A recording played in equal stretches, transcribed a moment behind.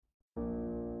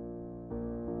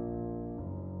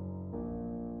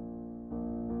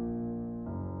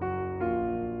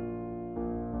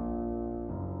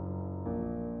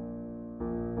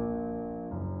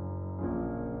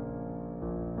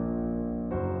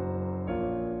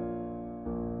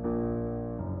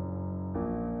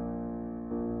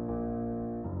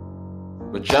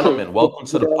But gentlemen, welcome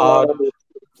to the pod.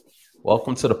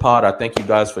 Welcome to the pod. I thank you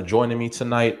guys for joining me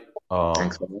tonight.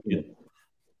 Thanks for having me.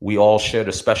 We all shared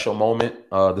a special moment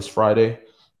this Friday,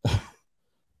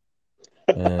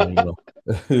 and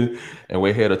and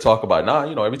we're here to talk about.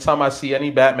 Every time I see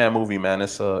any Batman movie, man,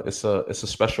 it's a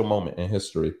special moment in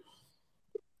history.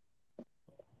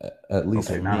 At least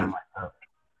for me.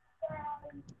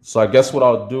 So I guess what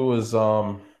I'll do is,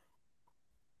 all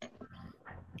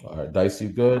right, Dice, you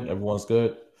good? Everyone's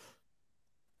good.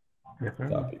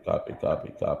 Copy.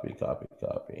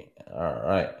 All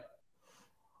right.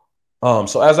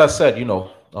 So as I said,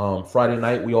 Friday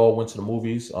night we all went to the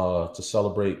movies to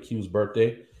celebrate Q's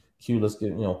birthday. Q, let's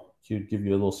give you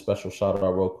a little special shout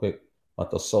out real quick about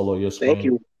the solo your screen. Thank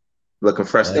you. Looking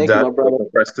fresh to death. Looking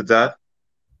fresh to death.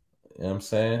 You know what I'm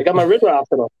saying? I got my Riddler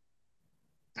outfit on.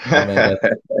 Oh, man,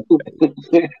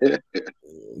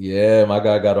 yeah, my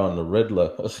guy got on the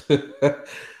Riddler.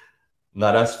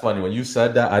 Now that's funny. When you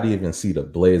said that, I didn't even see the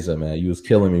blazer, man. You was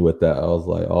killing me with that. I was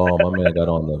like, oh, my man got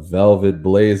on the velvet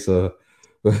blazer.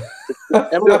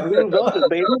 Emerald green velvet,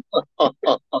 baby. I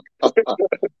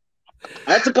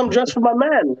had to come dressed for my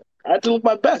man. I had to look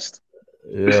my best.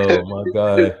 Yo, my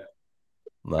guy.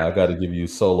 Nah, I got to give you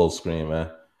solo screen, man.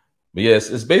 But yes,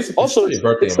 it's basically also your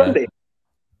birthday, it's man. Sunday.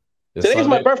 Today's Sunday?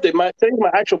 my birthday. Today's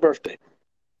my actual birthday.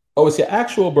 Oh, it's your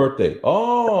actual birthday.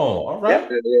 Oh, all right.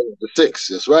 Yeah, the 6th.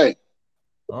 That's right.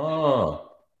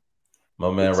 Oh, my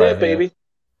man, That's right it, baby. here.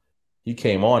 He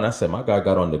came on. I said, my guy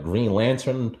got on the Green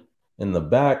Lantern in the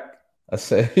back. I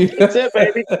said, that's it,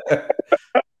 baby.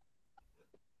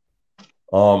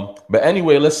 But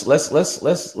anyway, let's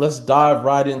dive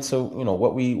right into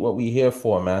what we here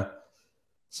for, man.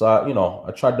 So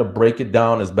I tried to break it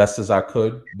down as best as I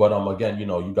could, but again,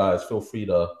 you guys feel free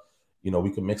to, we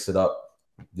can mix it up.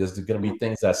 There's going to be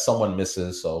things that someone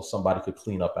misses, so somebody could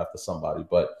clean up after somebody.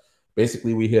 But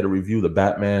basically, we're here to review the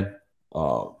Batman.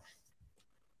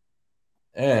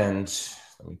 And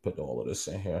let me put all of this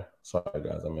in here. Sorry,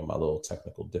 guys, I'm in my little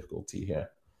technical difficulty here.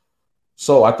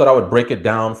 So I thought I would break it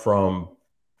down from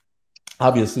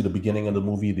obviously the beginning of the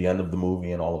movie, the end of the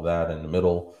movie, and all of that, in the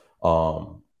middle.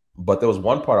 But there was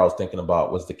one part I was thinking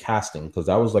about was the casting, because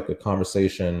that was like a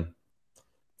conversation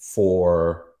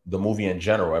for the movie in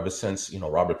general, ever since,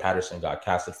 Robert Pattinson got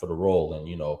casted for the role, and,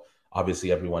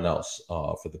 obviously everyone else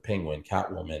for the Penguin,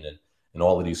 Catwoman, and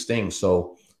all of these things.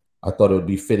 So I thought it would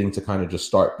be fitting to kind of just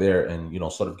start there and,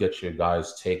 sort of get your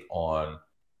guys' take on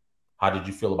how did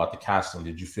you feel about the casting?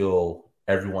 Did you feel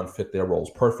everyone fit their roles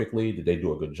perfectly? Did they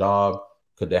do a good job?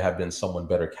 Could there have been someone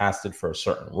better casted for a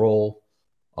certain role?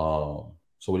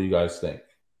 So what do you guys think?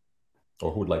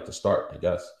 Or who would like to start, I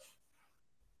guess?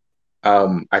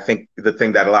 I think the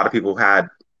thing that a lot of people had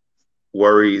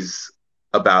worries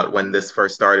about when this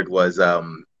first started was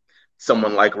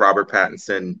someone like Robert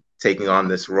Pattinson taking on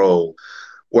this role.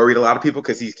 Worried a lot of people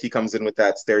because he comes in with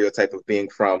that stereotype of being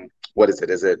from, what is it?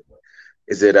 Is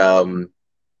it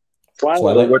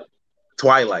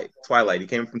Twilight. He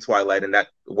came from Twilight, and that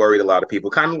worried a lot of people.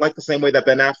 Kind of like the same way that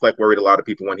Ben Affleck worried a lot of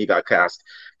people when he got cast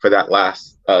for that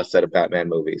last set of Batman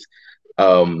movies.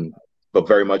 But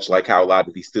very much like how a lot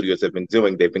of these studios have been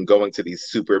doing, they've been going to these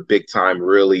super big time,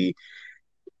 really,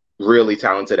 really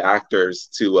talented actors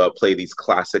to play these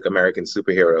classic American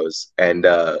superheroes, and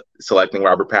selecting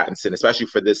Robert Pattinson, especially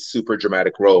for this super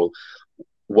dramatic role,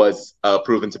 was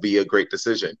proven to be a great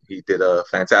decision. He did a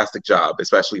fantastic job,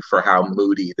 especially for how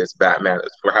moody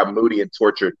and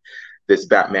tortured this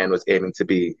Batman was aiming to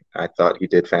be. I thought he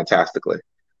did fantastically.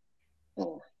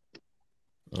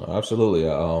 Absolutely.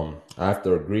 I have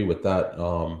to agree with that.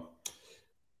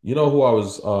 Who I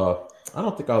was, I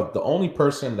don't think the only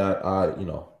person that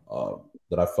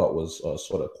that I felt was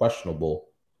sort of questionable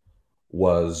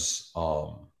was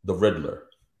the Riddler,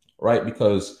 right?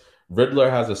 Because Riddler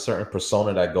has a certain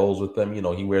persona that goes with him.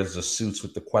 He wears the suits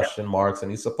with the question marks,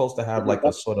 and he's supposed to have like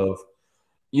a sort of,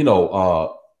 he's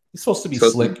supposed to be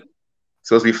slick.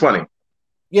 Supposed to be funny.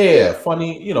 Yeah,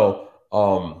 funny,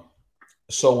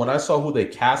 So when I saw who they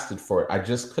casted for it, I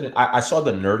just couldn't. I saw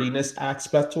the nerdiness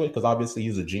aspect to it because obviously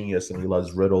he's a genius and he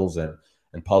loves riddles and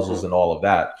puzzles and all of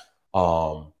that.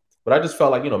 But I just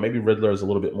felt like maybe Riddler is a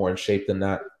little bit more in shape than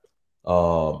that.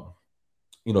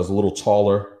 Is a little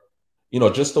taller.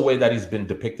 Just the way that he's been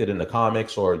depicted in the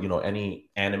comics or any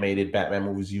animated Batman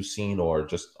movies you've seen or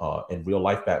just in real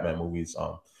life Batman movies.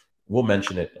 We'll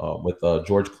mention it with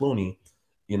George Clooney.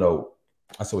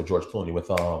 I said with George Clooney with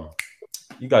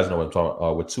you guys know what I'm talking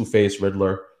about with Two-Face,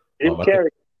 Riddler. Jim Carrey.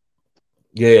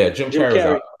 Jim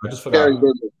Carrey. I just forgot.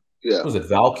 Yeah. Was it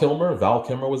Val Kilmer? Val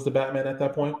Kilmer was the Batman at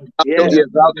that point? Yeah,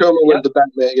 Val Kilmer was the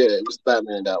Batman. Yeah, it was the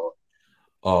Batman that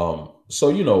one. So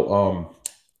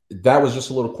that was just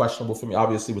a little questionable for me,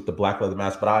 obviously with the black leather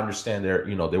mask. But I understand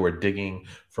they were digging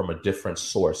from a different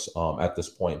source at this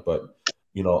point. But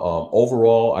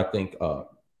overall, I think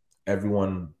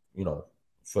everyone,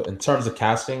 in terms of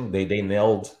casting, they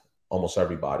nailed almost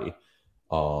everybody.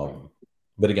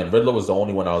 But again, Riddler was the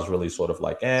only one I was really sort of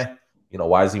like,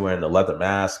 why is he wearing the leather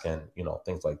mask and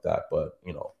things like that. But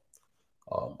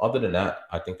other than that,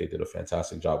 I think they did a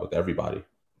fantastic job with everybody.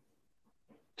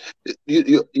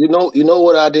 You know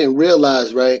what I didn't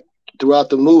realize, right? Throughout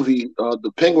the movie,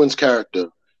 the Penguin's character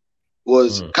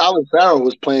was Colin Farrell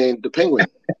was playing the Penguin.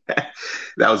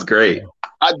 That was great.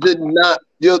 I did not,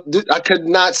 I could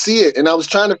not see it, and I was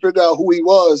trying to figure out who he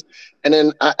was, and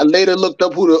then I later looked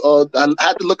up I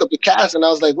had to look up the cast, and I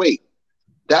was like, wait,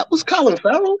 that was Colin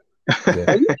Farrell? Yeah.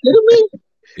 Are you kidding me?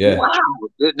 Yeah. Wow.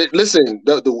 Listen,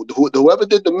 whoever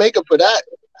did the makeup for that,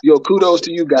 kudos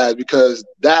to you guys, because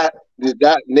that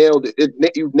nailed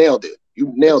it. You nailed it.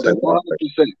 You nailed it 100%.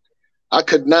 I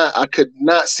could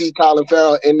not see Colin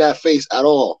Farrell in that face at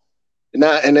all. And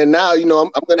then now, I'm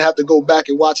going to have to go back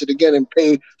and watch it again and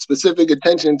pay specific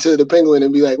attention to the Penguin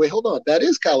and be like, wait, hold on, that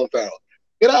is Colin Farrell.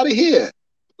 Get out of here.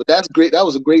 But that's great. That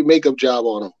was a great makeup job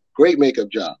on him. Great makeup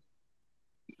job.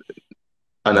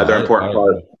 Another important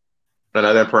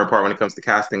part when it comes to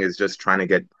casting is just trying to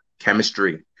get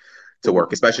chemistry to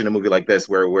work, especially in a movie like this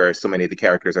where so many of the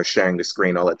characters are sharing the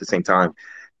screen all at the same time.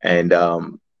 And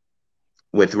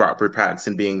with Robert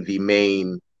Pattinson being the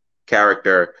main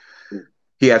character,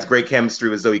 he has great chemistry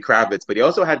with Zoe Kravitz, but he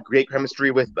also had great chemistry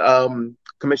with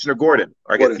Commissioner Gordon.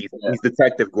 Or I guess he's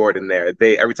Detective Gordon there.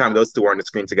 Every time those two are on the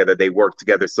screen together, they worked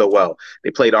together so well.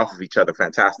 They played off of each other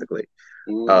fantastically.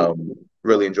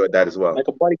 Really enjoyed that as well. Like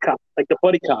a buddy cop. Like the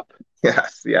buddy cop.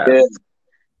 Yes. Yeah.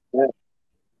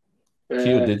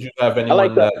 Q, did you have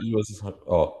anyone that you was...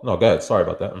 Oh, no, go ahead. Sorry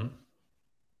about that.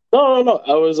 No.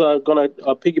 I was going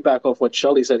to piggyback off what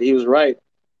Shelly said. He was right.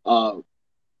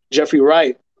 Jeffrey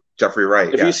Wright.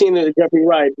 If you've seen Jeffrey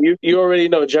Wright, you already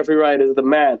know Jeffrey Wright is the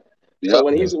man. Yep. So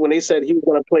when he said he was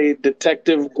going to play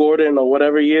Detective Gordon or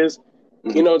whatever he is,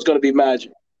 it's going to be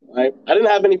magic. Right? I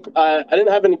didn't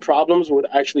have any problems with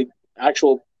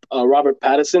actual Robert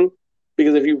Pattinson,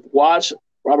 because if you watch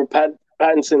Robert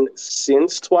Pattinson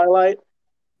since Twilight,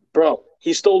 bro,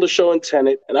 he stole the show in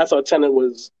Tenet, and I thought Tenet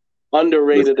was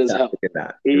underrated as hell.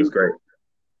 He was great.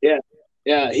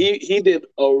 Yeah, he did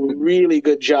a really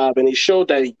good job, and he showed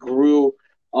that he grew.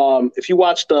 If you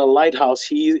watch The Lighthouse,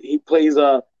 he plays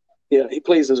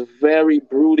this very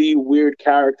broody, weird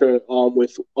character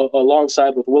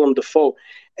alongside with Willem Dafoe,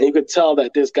 and you could tell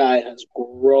that this guy has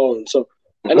grown. So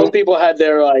I know people had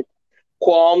their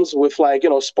qualms with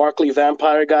sparkly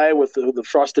vampire guy with the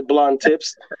frosted blonde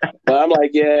tips, but I'm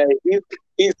like, yeah,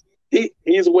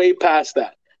 he's way past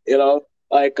that.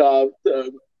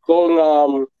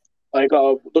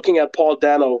 Looking at Paul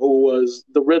Dano, who was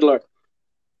the Riddler,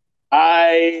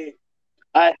 I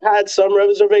had some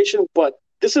reservation, but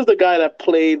this is the guy that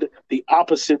played the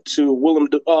opposite to Willem.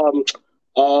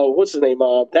 What's his name?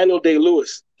 Daniel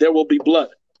Day-Lewis. There Will Be Blood.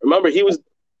 Remember, he was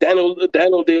Daniel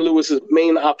Day-Lewis's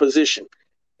main opposition,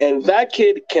 and that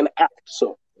kid can act.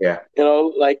 So yeah,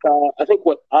 I think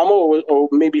what Amo or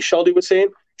maybe Shelby was saying.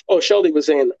 Oh, Shelby was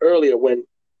saying earlier when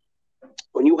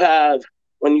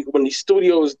these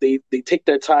studios they take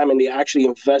their time and they actually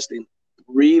invest in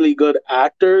really good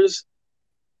actors,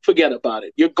 forget about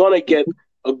it. You're gonna get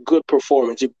a good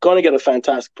performance. You're gonna get a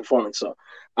fantastic performance. So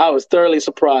I was thoroughly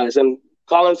surprised. And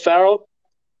Colin Farrell,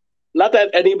 not that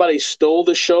anybody stole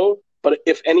the show, but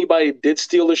if anybody did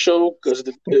steal the show because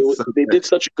they did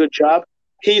such a good job,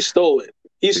 he stole it.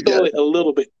 He stole it a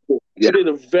little bit. He did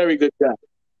a very good job.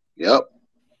 Yep.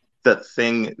 The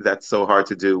thing that's so hard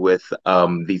to do with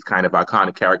these kind of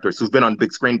iconic characters who've been on the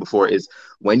big screen before is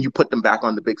when you put them back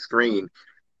on the big screen,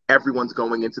 everyone's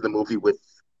going into the movie with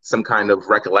some kind of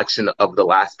recollection of the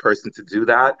last person to do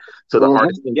that. So the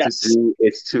hardest thing to do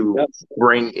is to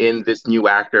bring in this new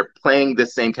actor playing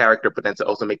this same character, but then to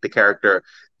also make the character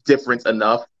different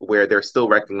enough where they're still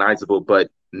recognizable,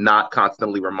 but not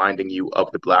constantly reminding you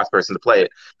of the last person to play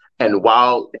it. And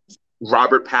while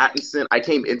Robert Pattinson, I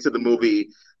came into the movie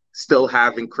still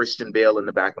having Christian Bale in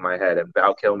the back of my head and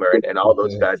Val Kilmer and all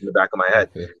those guys in the back of my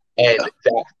head. And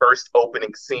that first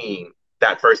opening scene,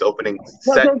 that first opening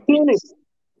sentence,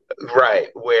 right,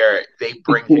 where they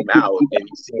bring him out and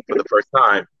you see him for the first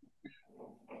time,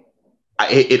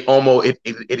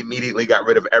 it immediately got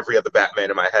rid of every other Batman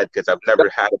in my head because I've never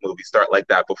had a movie start like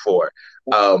that before.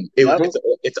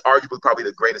 It's arguably probably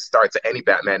the greatest start to any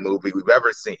Batman movie we've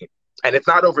ever seen. And it's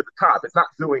not over the top. It's not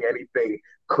doing anything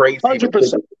crazy with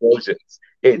explosions.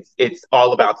 It's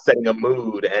all about setting a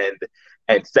mood and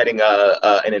and setting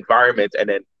an environment and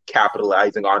then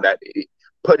capitalizing on that,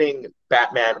 putting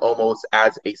Batman almost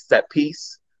as a set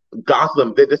piece.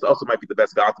 Gotham, this also might be the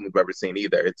best Gotham we've ever seen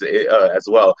either. It's as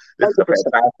well. This 100%. Is a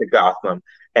fantastic Gotham,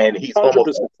 and he's 100%.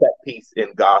 Almost a set piece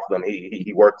in Gotham.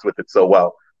 He works with it so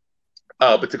well.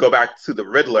 But to go back to the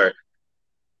Riddler,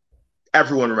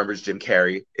 everyone remembers Jim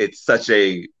Carrey. It's such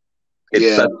a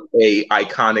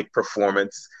iconic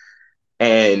performance,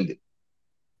 and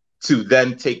to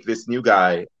then take this new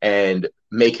guy and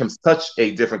make him such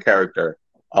a different character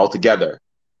altogether.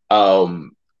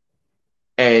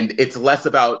 And it's less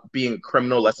about being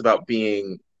criminal, less about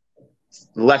the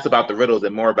riddles,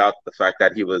 and more about the fact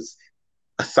that he was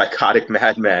a psychotic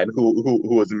madman who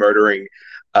was murdering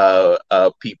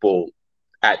people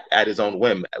at his own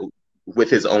whim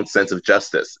with his own sense of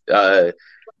justice.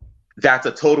 That's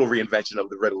a total reinvention of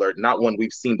the Riddler, not one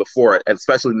we've seen before, and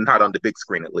especially not on the big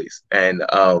screen at least. And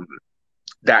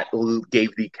that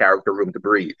gave the character room to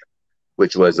breathe,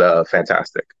 which was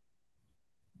fantastic.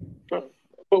 But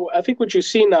I think what you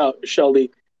see now, Shelby,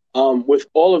 with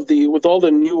all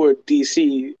the newer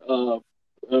DC,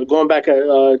 going back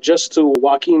just to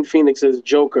Joaquin Phoenix's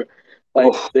Joker,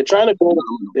 they're trying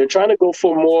to go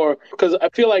for more, because I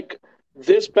feel like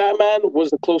this Batman was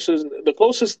the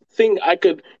closest thing I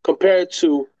could compare it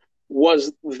to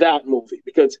was that movie,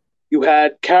 because you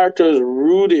had characters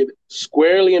rooted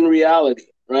squarely in reality,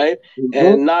 right? Mm-hmm.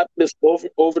 And not this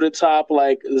over the top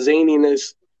like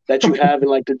zaniness that you have in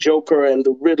like the Joker and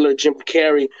the Riddler, Jim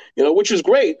Carrey, which is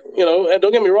great, and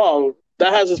don't get me wrong,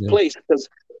 that has its place because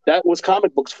that was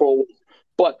comic books for a while.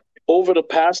 But over the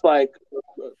past like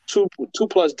two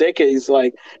plus decades,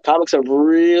 like comics have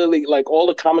really, like all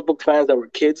the comic book fans that were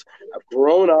kids have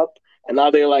grown up, and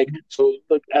now they're like, so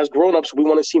as grown-ups, we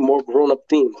want to see more grown-up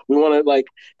themes. We want to like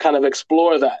kind of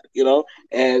explore that,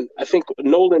 and I think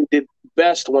Nolan did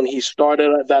best when he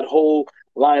started that whole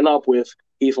lineup with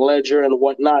Heath Ledger and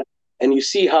whatnot, and you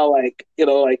see how like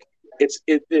it's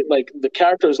like the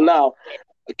characters now,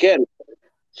 again,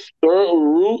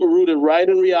 rooted right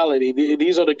in reality.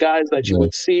 These are the guys that you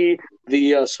would see,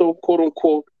 the so quote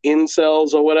unquote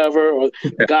incels or whatever, or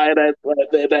the guy that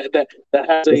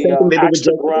has axe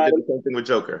to grind. The same thing with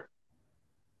Joker.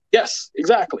 Yes,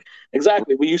 exactly.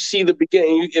 When you see the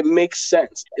beginning, it makes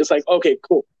sense. It's like, okay,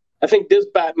 cool. I think this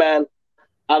Batman,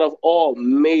 out of all,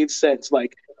 made sense.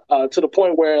 Like to the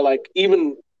point where, like,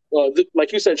 even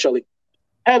like you said, Shelley,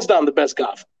 hands down the best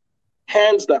Gotham.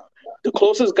 Hands down. The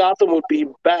closest Gotham would be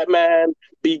Batman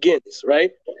Begins,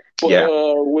 right? But,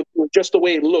 with just the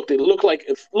way it looked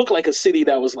like a city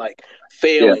that was like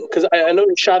failing. Because I know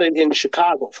they shot it in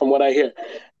Chicago, from what I hear,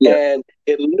 and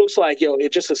it looks like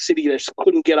it's just a city that just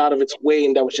couldn't get out of its way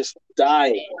and that was just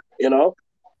dying. I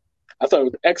thought it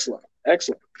was excellent.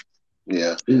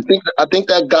 Yeah, I think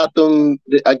that Gotham.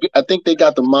 I think they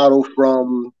got the model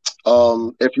from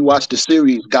if you watch the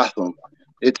series Gotham.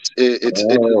 It's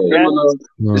similar.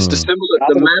 It's the similar.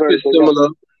 The map is similar.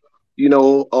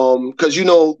 Because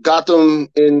Gotham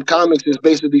in comics is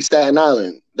basically Staten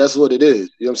Island. That's what it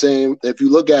is. You know what I'm saying? If you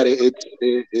look at it,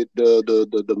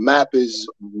 the map is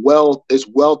well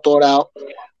thought out.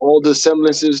 All the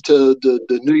semblances to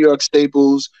the New York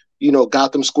staples.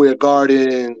 Gotham Square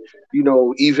Garden.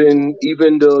 Even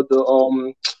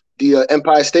the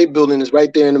Empire State Building is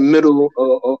right there in the middle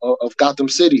of Gotham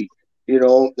City.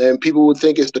 And people would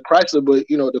think it's the Chrysler, but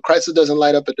the Chrysler doesn't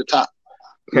light up at the top.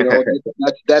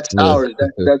 That's ours.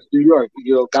 That's New York.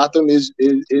 Gotham is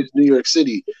New York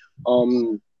City.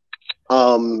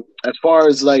 As far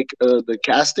as like the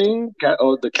casting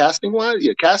wise,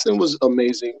 casting was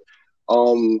amazing.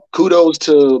 Kudos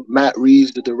to Matt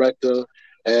Reeves, the director,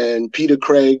 and Peter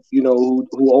Craig, who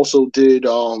also did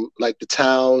like The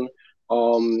Town.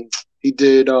 He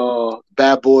did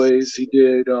Bad Boys. He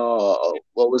did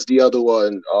what was the other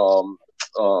one?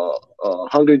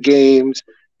 Hunger Games.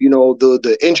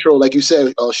 The intro, like you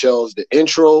said, Shells. The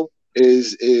intro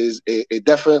is it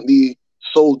definitely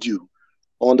sold you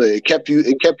on the. It kept you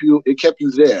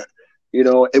there.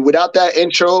 And without that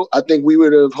intro, I think we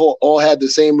would have all had the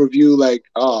same review. Like,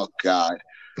 oh God,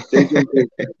 they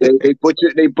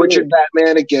butchered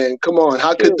Batman again. Come on,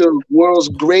 how could the world's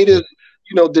greatest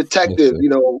detective,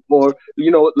 or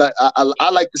like I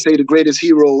like to say the greatest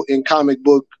hero in comic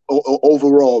book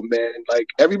overall, man. Like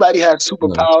everybody has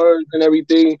superpowers and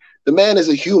everything. The man is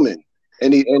a human,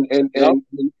 and he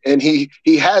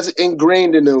has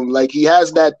ingrained in him, like he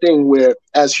has that thing where,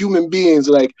 as human beings,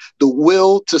 like the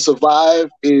will to survive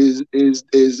is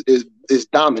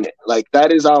dominant. Like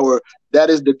that is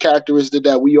the characteristic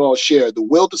that we all share, the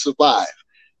will to survive.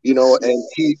 you know, and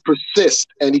he persists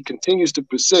and he continues to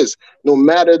persist no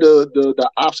matter the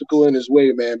obstacle in his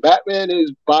way, man. Batman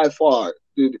is by far,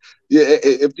 dude,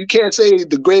 if you can't say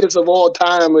the greatest of all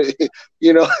time,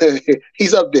 you know,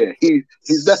 he's up there.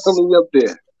 He's definitely up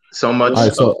there. So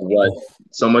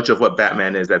much of what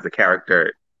Batman is as a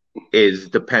character is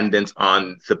dependent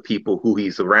on the people who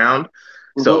he's around.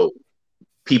 Mm-hmm. So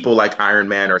people like Iron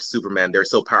Man or Superman, they're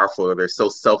so powerful, or they're so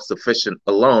self-sufficient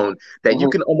alone that you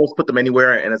can almost put them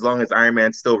anywhere. And as long as Iron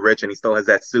Man's still rich and he still has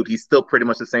that suit, he's still pretty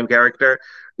much the same character.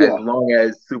 Yeah. As long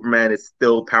as Superman is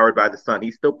still powered by the sun,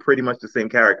 he's still pretty much the same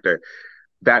character.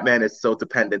 Batman is so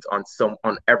dependent on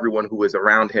everyone who is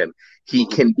around him. He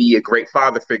can be a great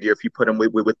father figure if you put him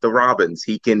with the Robins.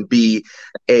 He can be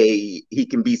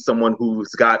someone who's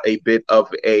got a bit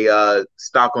of a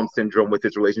Stockholm syndrome with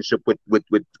his relationship with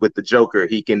the Joker.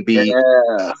 He can be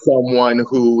someone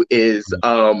who is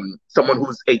someone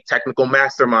who's a technical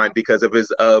mastermind because of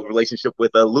his relationship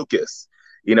with Lucas.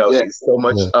 You know, so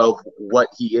much of what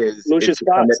he is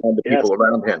dependent on the people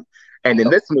around him. And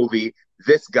in this movie,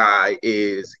 this guy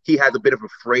he has a bit of a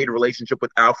frayed relationship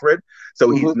with Alfred. So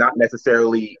he's not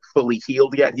necessarily fully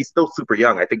healed yet. He's still super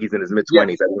young. I think he's in his mid-20s. I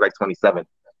think he's like 27.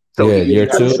 So year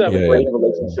two.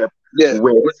 Relationship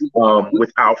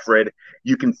with Alfred.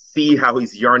 You can see how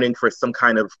he's yearning for some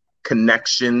kind of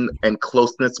connection and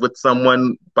closeness with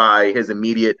someone by his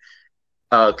immediate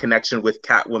connection with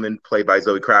Catwoman, played by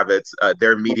Zoe Kravitz.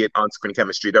 Their immediate on-screen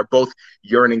chemistry. They're both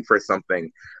yearning for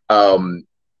something.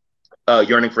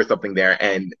 There,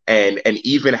 and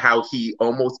even how he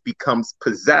almost becomes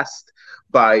possessed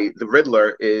by the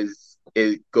Riddler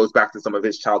goes back to some of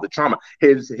his childhood trauma.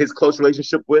 His close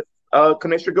relationship with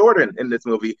Commissioner Gordon in this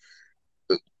movie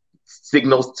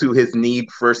signals to his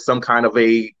need for some kind of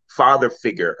a father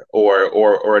figure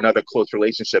or another close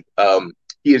relationship.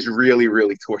 He is really,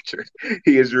 really tortured.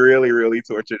 He is really, really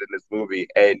tortured in this movie,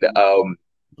 and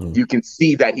you can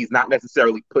see that he's not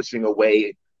necessarily pushing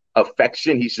away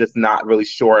affection. He's just not really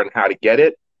sure on how to get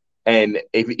it. And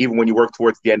even when you work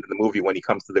towards the end of the movie, when he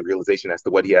comes to the realization as to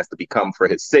what he has to become for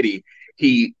his city,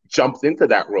 he jumps into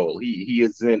that role. He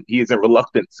isn't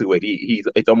reluctant to it.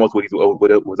 It's almost what he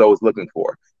was always looking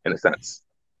for, in a sense.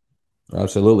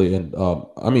 Absolutely. And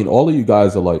I mean, all of you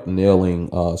guys are like nailing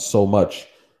so much.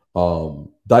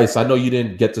 Dice, I know you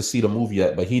didn't get to see the movie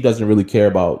yet, but he doesn't really care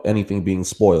about anything being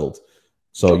spoiled.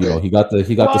 So you know, he got the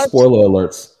spoiler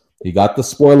alerts. He got the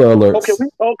spoiler alerts. Can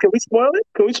we spoil it?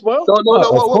 Can we spoil?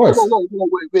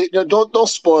 Wait, don't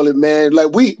spoil it, man.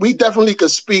 Like we definitely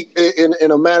could speak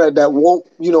in a manner that won't,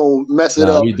 you know, mess it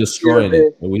up. We destroying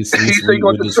it. We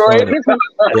destroying it.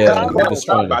 Yeah, we're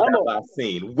destroying about that last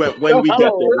scene. When we get there,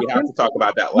 we have to talk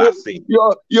about that last scene.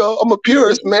 Yo, I'm a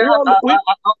purist, man. I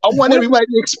want everybody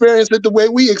to experience it the way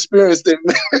we experienced it,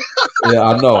 man. Yeah,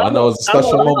 I know. It's a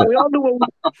special moment. We all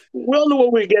knew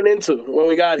what we were getting into when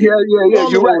we got here. Yeah.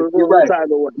 You're right.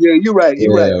 Yeah, you're right,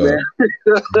 man.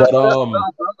 But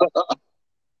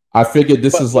I figured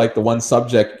this is like the one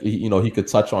subject he could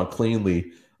touch on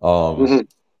cleanly. We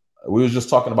were just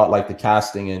talking about like the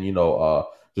casting and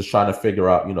just trying to figure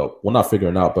out not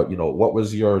figuring out, but what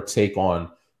was your take on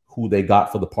who they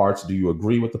got for the parts? Do you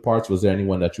agree with the parts? Was there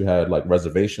anyone that you had like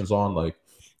reservations on? Like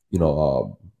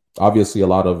obviously a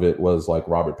lot of it was like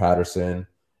Robert Pattinson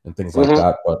and things like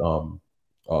that, but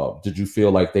did you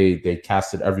feel like they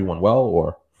casted everyone well,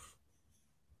 or?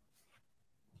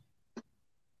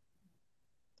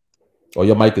 Oh,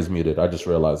 your mic is muted. I just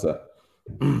realized that.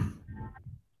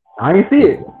 I didn't see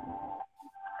it.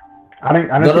 I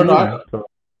didn't. No.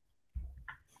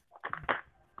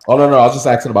 Oh no! I was just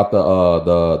asking about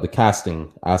the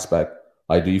casting aspect.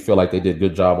 Like, do you feel like they did a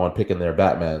good job on picking their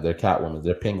Batman, their Catwoman,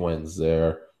 their Penguins,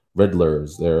 their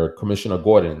Riddlers, their Commissioner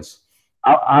Gordons?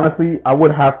 Honestly, I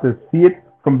would have to see it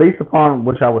from based upon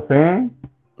what I was saying.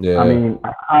 Yeah. I mean,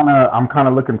 I'm kind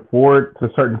of looking forward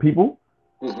to certain people,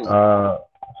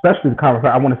 especially the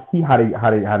conversation. I want to see how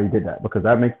they did that, because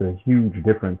that makes a huge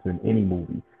difference in any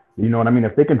movie. You know what I mean?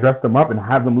 If they can dress them up and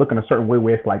have them look in a certain way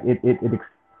where it's like it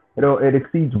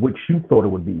exceeds what you thought it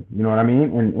would be. You know what I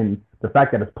mean? And the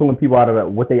fact that it's pulling people out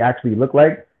of what they actually look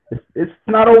like, it's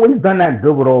not always done that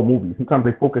good with all movies. Sometimes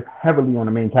they focus heavily on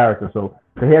the main character. So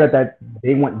to hear that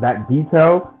they went that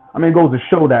detail, I mean, it goes to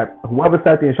show that whoever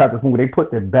sat there and shot this movie, they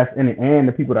put their best in it, and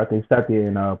the people that they sat there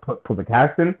and put for the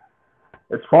casting.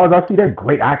 As far as I see, they're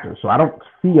great actors. So I don't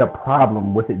see a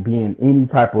problem with it being any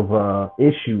type of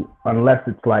issue, unless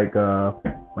it's like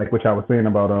what I was saying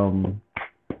about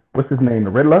what's his name,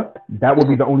 the Riddler. That would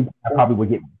be the only thing I probably would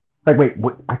get. Like, wait,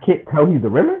 what? I can't tell he's the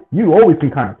Riddler? You always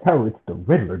can kind of tell it's the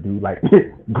Riddler, dude. Like,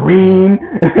 green,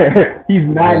 he's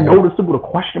not noticeable, the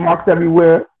question marks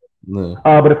everywhere.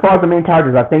 But as far as the main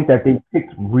characters, I think that they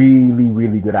picked really,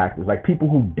 really good actors, like people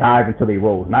who dive into their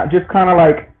roles, not just kind of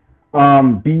like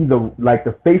be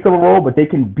the face of a role, but they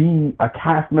can be a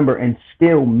cast member and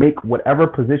still make whatever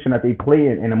position that they play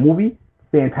in a movie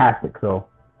fantastic. So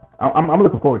I'm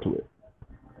looking forward to it.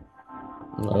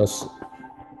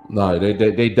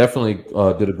 They definitely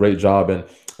did a great job. And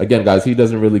again, guys, he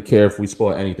doesn't really care if we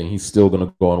spoil anything. He's still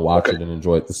gonna go and watch it and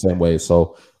enjoy it the same way.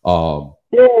 So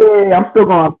yeah, I'm still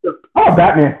going. I'm a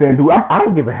Batman fan, dude. I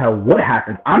don't give a hell what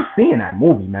happens. I'm seeing that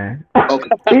movie, man.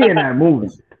 Seeing that movie.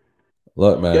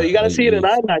 Look, man. Yo, you gotta see it in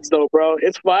IMAX, though, bro.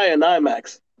 It's fire in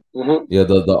IMAX. Mm-hmm. Yeah,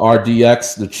 the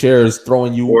RDX, the chairs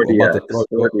throwing you. About to throw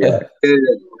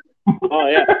Oh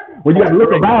yeah. When you gotta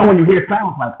look around when you hear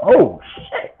sounds like, oh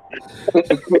shit.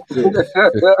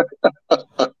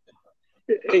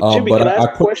 Hey, Jimmy, can I ask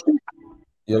a question?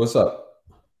 Yeah, what's up?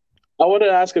 I wanted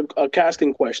to ask a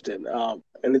casting question,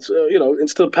 and it's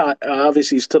it's to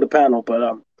obviously it's to the panel, but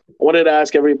I wanted to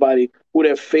ask everybody who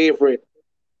their favorite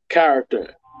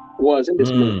character was in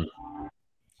this movie.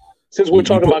 Since we're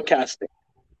talking about casting.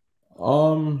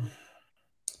 Wow,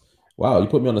 you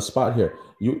put me on the spot here.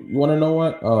 You want to know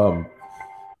what?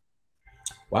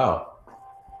 Wow,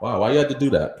 why you had to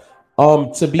do that?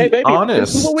 To be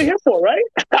honest, this is what we're here for, right?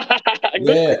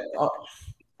 Yeah.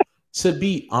 To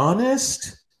be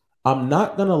honest, I'm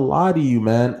not gonna lie to you,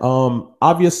 man.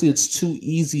 Obviously, it's too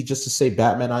easy just to say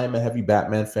Batman. I am a heavy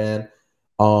Batman fan.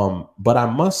 But I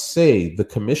must say the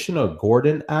Commissioner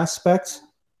Gordon aspect.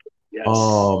 Yes.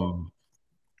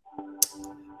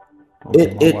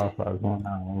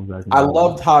 I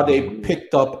loved how they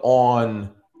picked up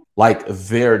on like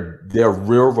their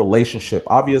real relationship.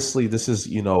 Obviously, this is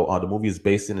the movie is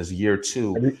based in his year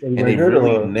 2, and they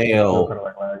really nail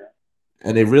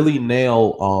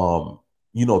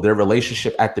their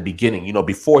relationship at the beginning.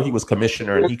 Before he was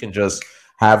commissioner, and he can just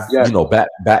have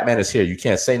Batman is here. You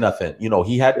can't say nothing.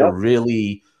 He had to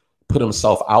really put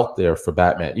himself out there for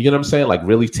Batman. You know what I'm saying? Like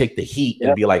really take the heat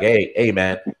and be like, hey,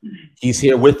 man, he's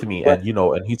here with me, and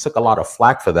and he took a lot of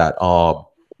flack for that.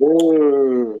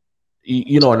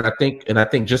 And I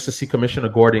think just to see Commissioner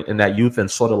Gordon in that youth and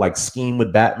sort of like scheme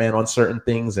with Batman on certain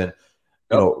things, and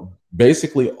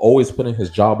basically always putting his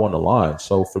job on the line.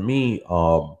 So for me,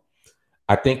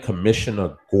 I think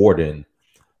Commissioner Gordon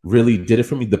really did it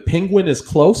for me. The Penguin is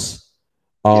close.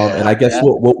 And I guess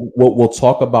what we'll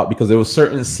talk about, because there were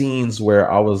certain scenes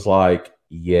where I was like,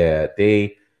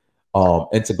 they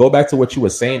and to go back to what you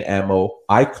were saying, Ammo,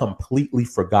 I completely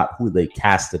forgot who they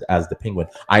casted as the Penguin.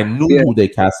 I knew who they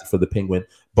casted for the Penguin,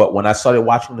 but when I started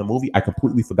watching the movie, I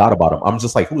completely forgot about him. I'm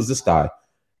just like, who is this guy?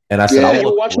 And I said, you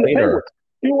were watching the Penguin.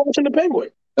 You were watching the Penguin.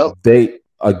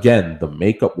 The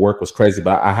makeup work was crazy,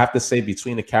 but I have to say,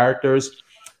 between the characters,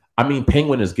 I mean,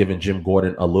 Penguin is giving Jim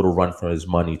Gordon a little run for his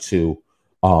money too.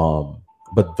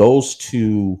 But those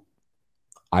two,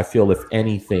 I feel, if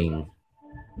anything,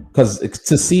 because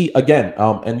to see again,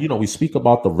 and we speak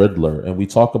about the Riddler, and we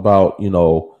talk about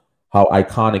how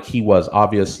iconic he was,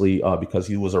 obviously, because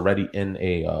he was already in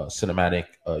a cinematic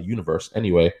universe.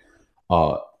 Anyway,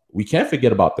 we can't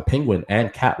forget about the Penguin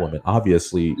and Catwoman,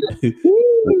 obviously.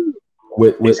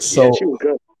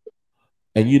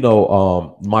 And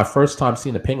my first time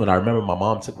seeing the Penguin, I remember my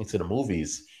mom took me to the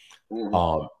movies.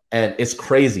 And it's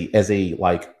crazy,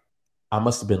 I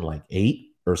must have been like 8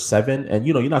 or 7. And,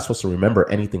 you're not supposed to remember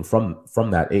anything from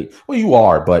that age. Well, you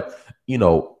are, but, my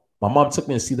mom took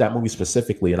me to see that movie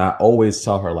specifically. And I always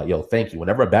tell her, like, yo, thank you.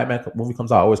 Whenever a Batman movie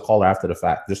comes out, I always call her after the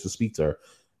fact just to speak to her.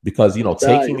 Because,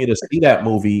 taking me to see that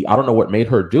movie, I don't know what made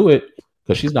her do it,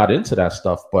 because she's not into that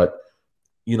stuff. But,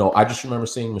 I just remember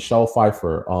seeing Michelle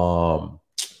Pfeiffer.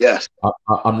 Yes.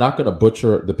 I'm not going to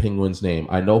butcher the Penguin's name.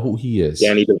 I know who he is.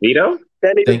 Danny DeVito?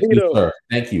 Thank you, sir.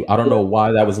 Thank you. I don't know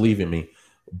why that was leaving me.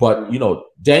 But,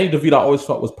 Danny DeVito I always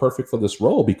thought was perfect for this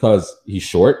role because he's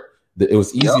short. It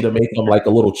was easy to make him like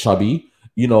a little chubby.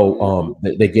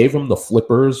 They gave him the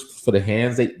flippers for the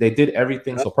hands. They did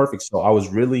everything so perfect. So I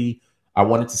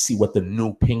wanted to see what the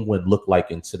new Penguin looked like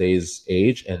in today's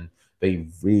age. And they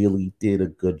really did a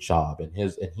good job. And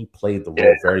he played the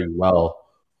role very well.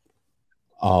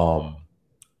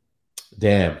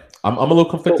 Damn. I'm a little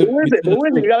conflicted. So who is it?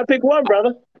 You gotta pick one,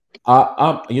 brother.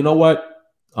 You know what?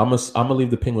 I'm gonna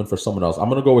leave the Penguin for someone else. I'm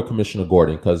gonna go with Commissioner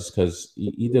Gordon because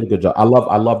he did a good job. I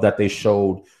love that they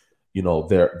showed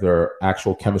their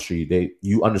actual chemistry.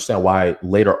 You understand why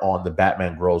later on the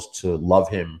Batman grows to love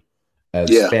him as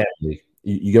family.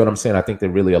 You get what I'm saying? I think they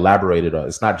really elaborated on it.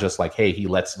 It's not just like, hey, he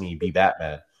lets me be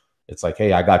Batman. It's like,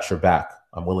 hey, I got your back.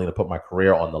 I'm willing to put my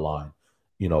career on the line,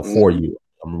 for you.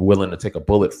 I'm willing to take a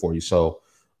bullet for you. So,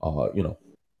 that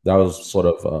was sort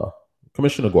of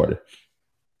Commissioner Gordon.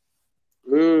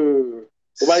 What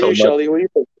about you, Shelly? What do you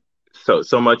think?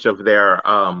 So much of their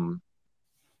on-screen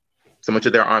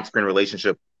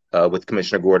relationship with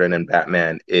Commissioner Gordon and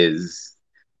Batman is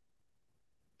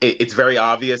it's very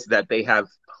obvious that they have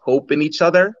hope in each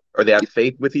other or they have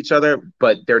faith with each other,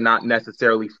 but they're not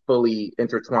necessarily fully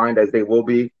intertwined as they will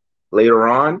be later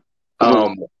on.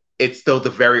 It's still the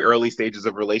very early stages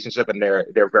of relationship, and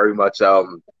they're very much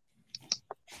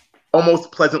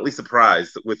almost pleasantly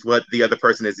surprised with what the other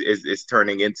person is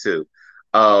turning into.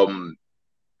 There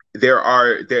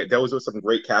was some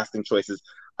great casting choices.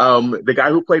 The guy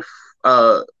who played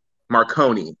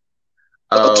Marconi,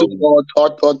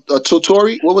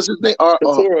 Turturro, what was his name? John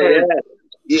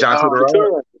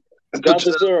Turturro. John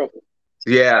Turturro.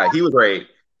 Yeah, he was great.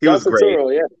 He was great.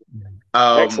 Turturro, yeah.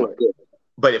 Excellent.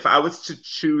 But if I was to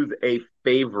choose a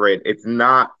favorite, it's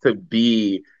not to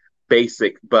be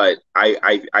basic, but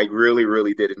I really,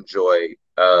 really did enjoy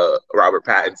Robert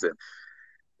Pattinson.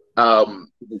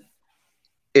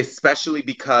 Especially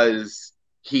because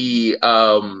he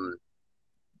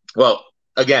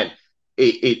again,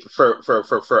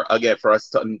 for us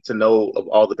to know of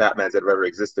all the Batmans that have ever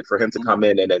existed, for him to come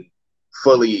in and then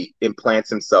fully implants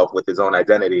himself with his own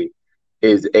identity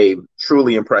is a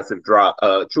truly impressive job.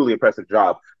 But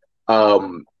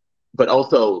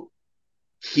also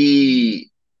they've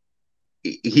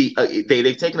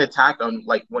taken a tack on,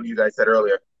 like one of you guys said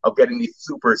earlier, of getting these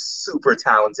super, super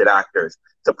talented actors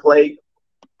to play,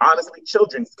 honestly,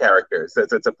 children's characters,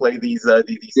 to play these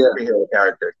superhero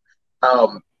characters.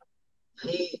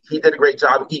 He did a great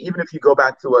job. Even if you go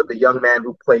back to the young man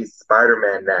who plays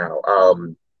Spider-Man now,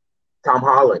 Tom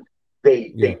Holland,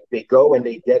 they go and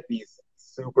they get these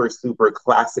super, super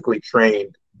classically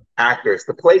trained actors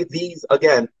to play these,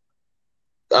 again,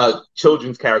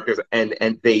 children's characters,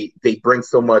 and they bring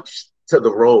so much to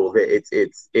the role that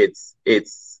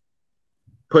it's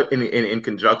put in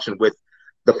conjunction with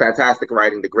the fantastic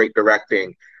writing, the great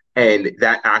directing, and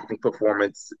that acting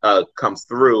performance comes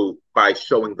through by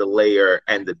showing the layer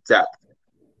and the depth.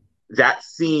 That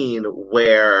scene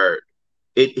where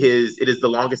it is the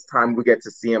longest time we get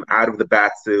to see him out of the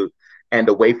Batsuit and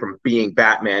away from being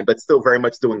Batman, but still very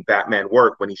much doing Batman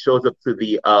work, when he shows up to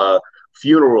the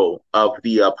funeral of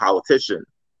the politician,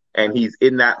 and he's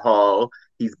in that hall,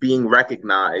 he's being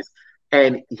recognized,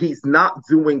 and he's not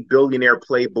doing billionaire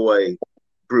playboy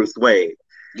Bruce Wayne.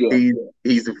 Yeah.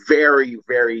 He's very,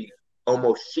 very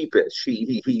almost sheepish.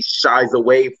 He shies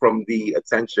away from the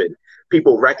attention.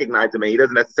 People recognize him, and he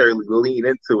doesn't necessarily lean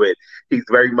into it. He's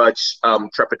very much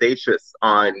trepidatious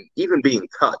on even being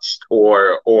touched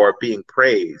or being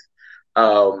praised.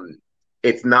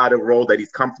 It's not a role that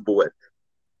he's comfortable with.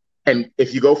 And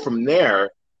if you go from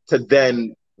there to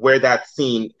then where that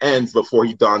scene ends before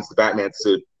he dons the Batman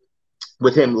suit,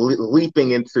 with him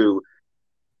leaping into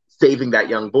saving that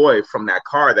young boy from that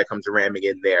car that comes ramming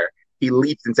in there, he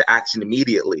leaps into action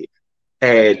immediately.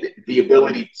 And the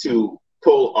ability to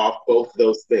pull off both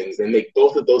those things and make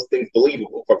both of those things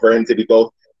believable, for him to be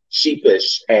both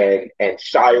sheepish and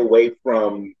shy away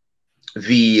from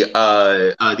the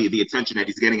attention that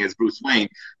he's getting as Bruce Wayne,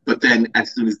 but then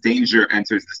as soon as danger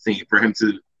enters the scene, for him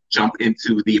to jump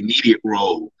into the immediate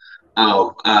role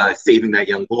of saving that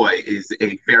young boy is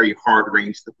a very hard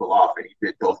range to pull off, and he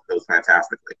did both of those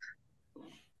fantastically.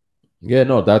 Yeah,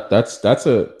 no, that's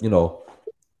a,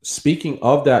 speaking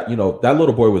of that, that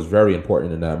little boy was very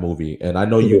important in that movie, and I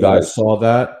know you guys saw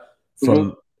that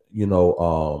from, you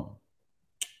know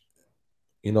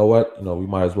what, we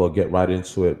might as well get right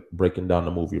into it, breaking down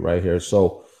the movie right here.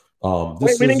 So,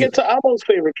 we didn't get to Amo's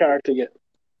favorite character yet.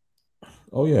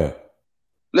 Oh yeah.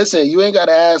 Listen, you ain't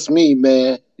gotta ask me,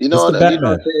 man. You know what I'm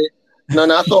saying? No,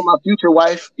 I saw my future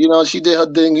wife. She did her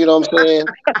thing. You know what I'm saying?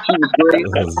 She was great.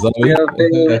 Zoe. You know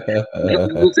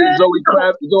what I'm saying?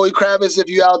 Zoe Kravitz, if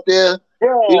you out there.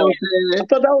 Bro, you know what I'm saying? I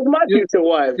thought that was my future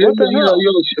wife. What the hell?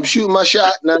 I'm shooting my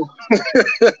shot now.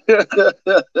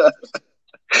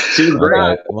 She's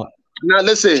great. Now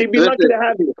listen. She'd be lucky to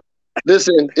have you.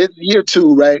 Listen, it's year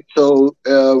 2, right? So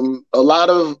a lot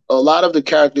of the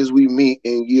characters we meet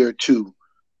in year 2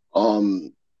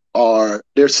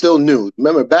 they're still new.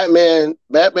 Remember, Batman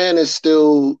is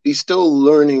still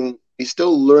learning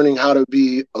how to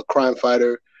be a crime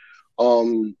fighter.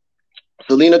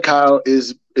 Selina Kyle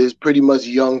is pretty much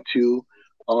young too.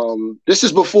 This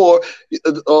is before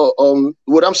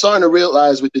what I'm starting to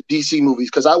realize with the DC movies,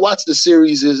 because I watched the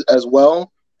series as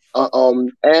well,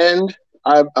 and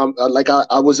I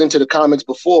was into the comics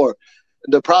before.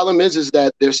 The problem is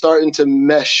that they're starting to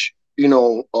mesh,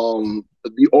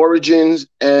 the origins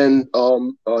and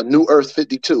New Earth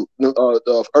 52,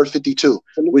 Earth 52,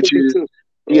 which is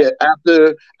Yeah,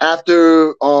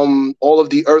 after all of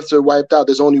the Earths are wiped out,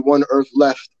 there's only one Earth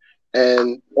left,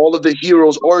 and all of the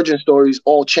heroes' origin stories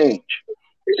all change.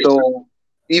 So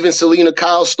even Selena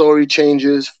Kyle's story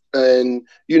changes, and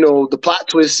the plot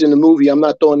twist in the movie, I'm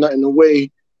not throwing nothing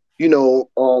away,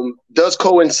 does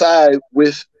coincide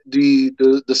with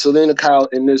the Selena Kyle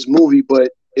in this movie,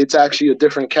 but it's actually a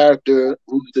different character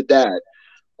who's the dad.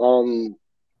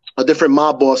 A different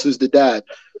mob boss who's the dad.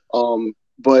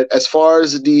 But as far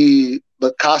as the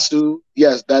costume,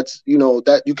 yes, that's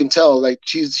that you can tell, like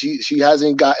she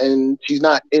hasn't gotten, she's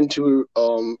not into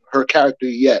her character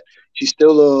yet. She's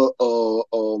still a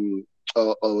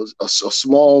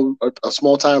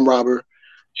small time robber.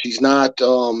 She's not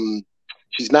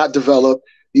developed.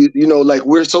 Like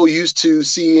we're so used to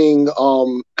seeing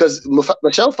because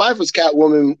Michelle Pfeiffer's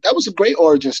Catwoman, that was a great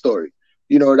origin story.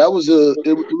 That was it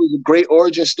was a great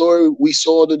origin story. We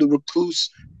saw the recluse,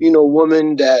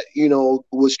 woman that,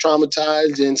 was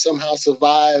traumatized and somehow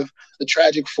survived the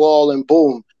tragic fall, and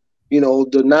boom,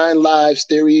 the 9 lives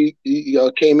theory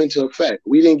came into effect.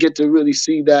 We didn't get to really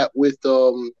see that with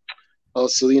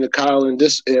Selena Kyle in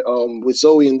this, with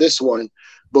Zoe in this one,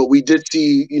 but we did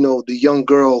see, the young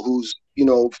girl who's,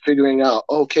 figuring out,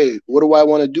 okay, what do I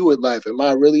want to do with life? Am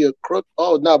I really a crook?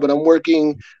 Oh, no, but I'm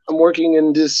working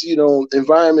in this,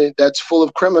 environment that's full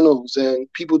of criminals and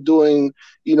people doing,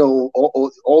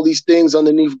 all these things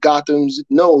underneath Gotham's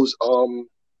nose.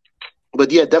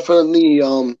 But yeah, definitely,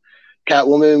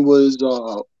 Catwoman was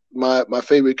my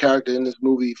favorite character in this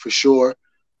movie for sure.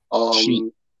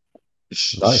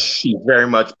 She very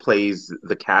much plays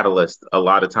the catalyst a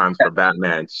lot of times for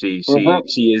Batman. She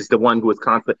is the one who is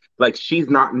constant. Like, she's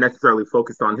not necessarily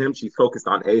focused on him. She's focused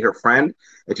on her friend,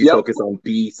 and she's focused on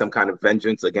B, some kind of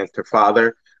vengeance against her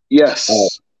father. Yes.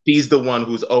 She's the one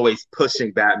who's always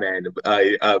pushing Batman.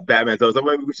 Batman's always,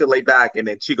 maybe we should lay back, and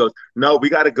then she goes, "No, we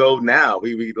got to go now."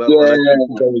 She's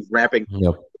always ramping.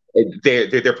 Yep.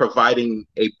 They're providing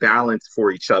a balance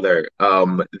for each other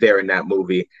there in that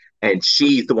movie. And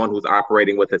she's the one who's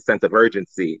operating with a sense of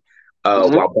urgency,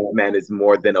 while Batman is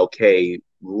more than okay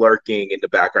lurking in the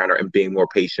background and being more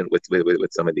patient with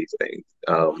some of these things.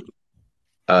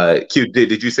 Q,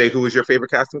 did you say who was your favorite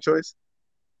casting choice?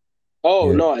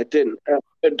 Oh, no, I didn't.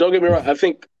 Don't get me wrong. I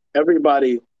think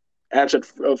everybody answered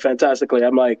fantastically.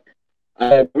 I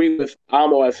agree with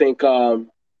Amo. I think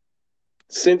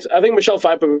Michelle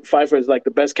Pfeiffer is like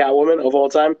the best Catwoman of all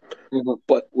time.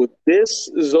 But with this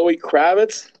Zoe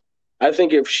Kravitz, I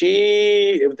think if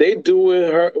they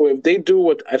do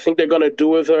what I think they're gonna do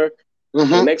with her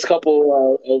the next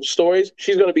couple of stories,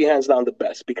 she's gonna be hands down the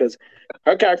best, because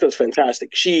her character is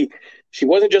fantastic. She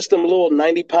wasn't just some little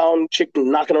 90-pound chick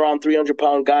knocking around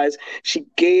 300-pound guys. She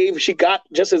got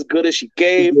just as good as she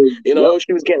gave.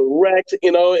 She was getting wrecked.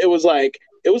 It was like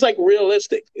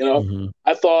realistic.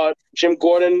 I thought Jim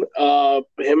Gordon,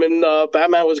 him and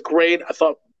Batman was great. I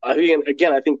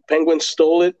think Penguin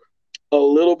stole it a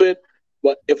little bit.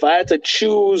 But if I had to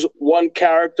choose one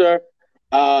character,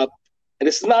 and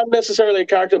it's not necessarily a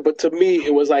character, but to me,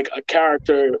 it was like a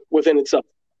character within itself.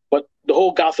 But the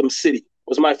whole Gotham City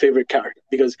was my favorite character,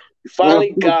 because you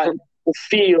finally got to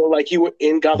feel like you were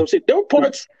in Gotham City. There were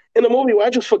parts in the movie where I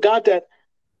just forgot that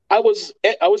I was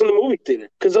in the movie theater,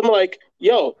 because I'm like,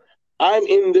 yo, I'm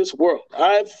in this world.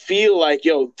 I feel like,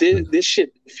 yo, this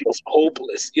shit feels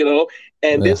hopeless,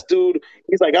 And this dude,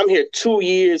 he's like, I'm here 2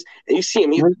 years, and you see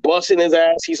him, he's busting his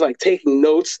ass. He's like taking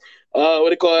notes. What do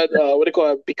you call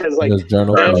it? Because like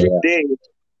every day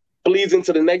bleeds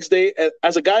into the next day.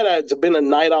 As a guy that's been a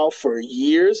night owl for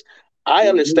years, I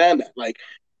understand that. Like,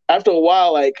 after a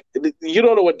while, like, you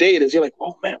don't know what day it is. You're like,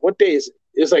 oh man, what day is it?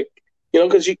 It's like,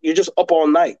 because you're just up all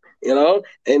night,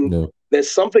 and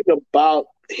there's something about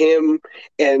him,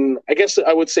 and I guess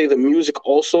I would say the music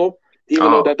also,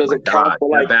 even though that doesn't count, but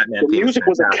like the music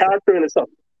was a character in itself.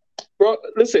 Bro,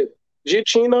 listen,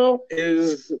 Giacchino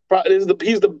he's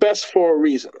the best for a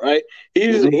reason, right?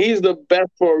 He's the best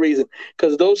for a reason,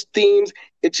 because those themes,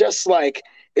 it just made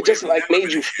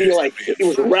you feel like he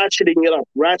was ratcheting it up.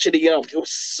 It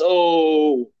was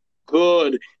so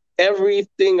good.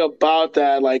 Everything about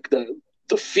that, like the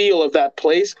feel of that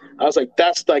place, I was like,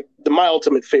 that's like my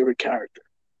ultimate favorite character.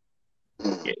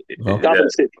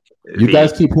 You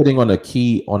guys keep hitting on a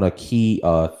key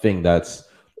thing that's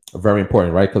very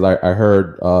important, right? Because I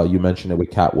heard you mention it with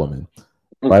Catwoman,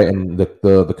 right? And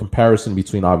the comparison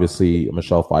between obviously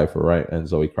Michelle Pfeiffer, right, and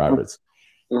Zoe Kravitz.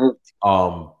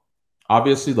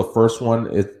 Obviously the first one,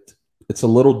 it's a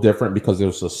little different because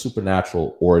there's a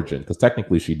supernatural origin, because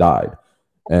technically she died.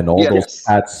 And all those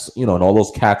cats, and all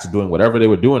those cats doing whatever they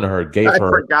were doing to her, I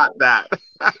forgot that.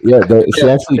 She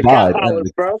actually died.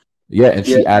 Yeah, and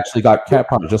she actually got cat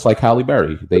power, just like Halle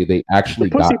Berry. They actually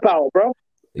the pussy got power, bro.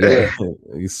 Yeah,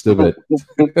 he's stupid.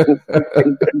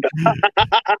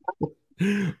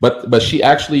 But she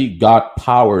actually got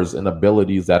powers and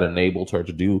abilities that enabled her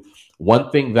to do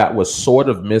one thing that was sort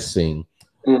of missing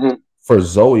for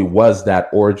Zoe was that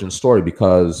origin story,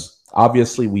 because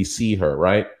obviously we see her,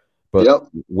 right? But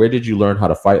where did you learn how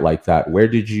to fight like that? Where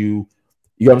did you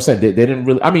know what I'm saying? They didn't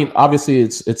really, I mean, obviously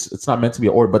it's not meant to be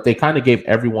an order, but they kind of gave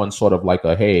everyone sort of like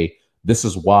a, hey, this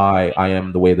is why I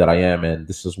am the way that I am, and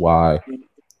this is why,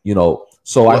 you know.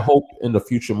 So I hope in the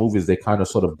future movies they kind of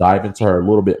sort of dive into her a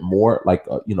little bit more, like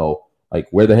you know, like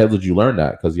where the hell did you learn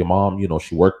that? Because your mom, you know,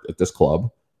 she worked at this club.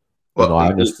 Well, you know,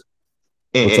 I just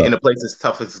in a place as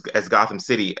tough as Gotham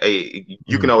City,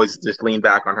 you can always just lean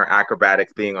back on her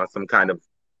acrobatics, being on some kind of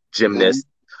gymnast.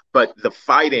 But the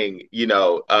fighting, you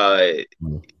know,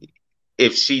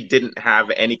 if she didn't have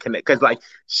any connect, because like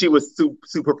she was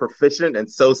super proficient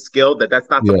and so skilled that's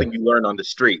not something you learn on the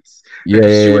streets. She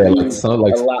was a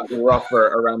lot rougher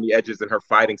around the edges in her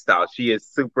fighting style. She is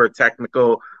super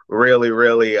technical, really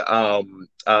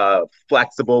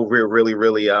flexible,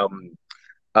 really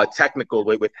technical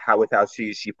with how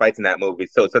she fights in that movie.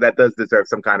 So that does deserve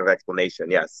some kind of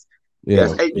explanation. Yes.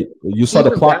 Yes. You saw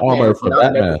the plot armor for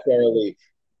Batman.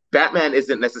 Batman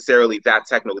isn't necessarily that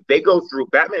technical. They go through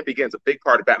Batman Begins. A big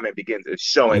part of Batman Begins is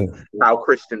showing how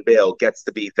Christian Bale gets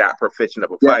to be that proficient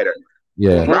of a fighter.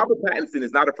 Yeah. Robert Pattinson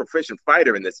is not a proficient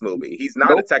fighter in this movie. He's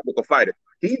not a technical fighter.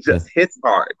 He just hits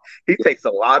hard. He takes a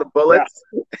lot of bullets.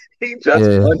 He just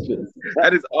punches.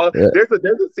 That is all. There's a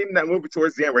scene in that movie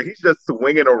towards the end where he's just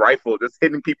swinging a rifle, just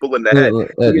hitting people in the head.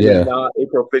 He is not a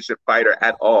proficient fighter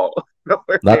at all. Not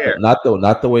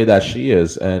the way that she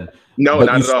is. And not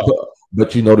at all.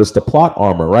 But you notice the plot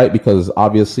armor, right? Because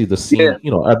obviously the scene,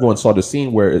 you know, everyone saw the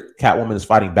scene where Catwoman is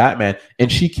fighting Batman and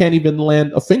she can't even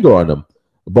land a finger on him.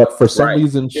 But for some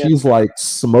reason, she's like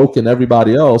smoking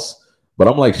everybody else. But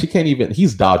I'm like, she can't even,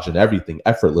 he's dodging everything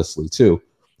effortlessly too.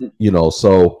 You know,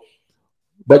 so,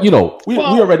 but you know, we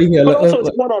already here. Also, it's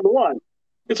one-on-one.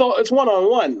 It's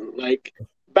one-on-one. Like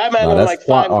Batman on like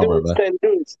 5 dudes, 10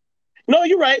 dudes. No,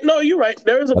 you're right.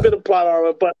 There is a bit of plot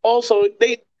armor, but also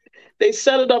they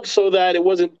set it up so that it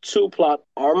wasn't too plot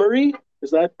armory.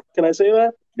 Can I say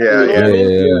that?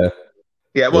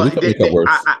 Yeah. Well,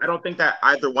 I don't think that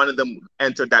either one of them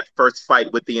entered that first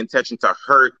fight with the intention to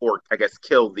hurt or, I guess,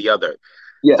 kill the other.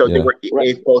 So they were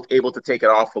both able to take it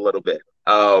off a little bit.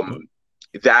 Are we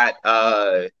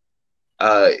going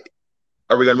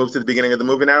to move to the beginning of the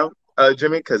movie now,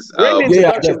 Jimmy? Because by the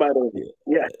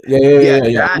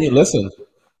way. I mean, listen.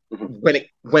 When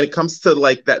it comes to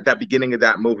like that beginning of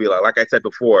that movie, like I said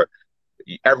before,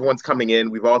 everyone's coming in.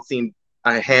 We've all seen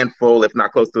a handful, if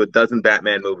not close to a dozen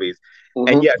Batman movies.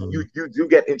 And yes, you do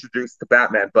get introduced to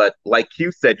Batman, but like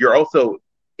you said, you're also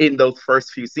in those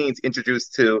first few scenes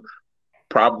introduced to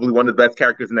probably one of the best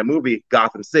characters in that movie,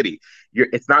 Gotham City.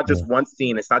 It's not just one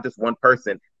scene, it's not just one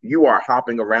person. You are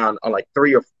hopping around on like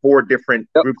 3 or 4 different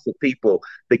groups of people.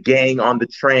 The gang on the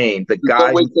train, the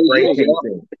guy who's spray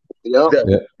painting.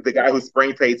 The guy who's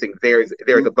spray painting. There's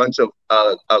a bunch of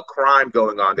crime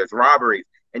going on. There's robberies,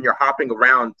 and you're hopping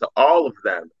around to all of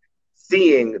them,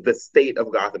 seeing the state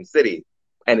of Gotham City,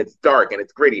 and it's dark and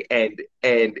it's gritty, and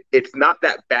it's not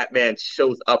that Batman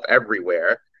shows up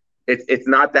everywhere. It's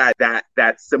not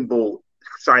that symbol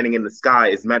shining in the sky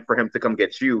is meant for him to come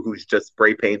get you, who's just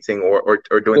spray painting or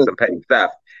doing some petty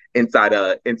theft inside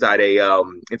a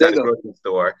grocery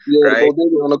store. Right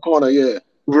on the corner.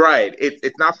 Right.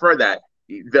 It's not for that.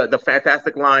 The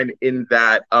fantastic line in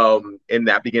that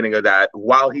beginning of that,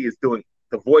 while he is doing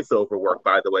the voiceover work,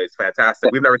 by the way, is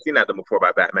fantastic. We've never seen that before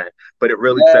by Batman, but it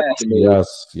really sets to me.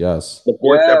 Yes. The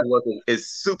voiceover work is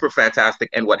super fantastic.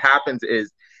 And what happens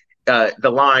is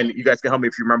the line, you guys can help me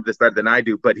if you remember this better than I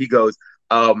do, but he goes,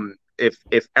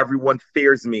 if everyone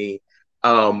fears me,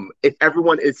 if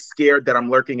everyone is scared that I'm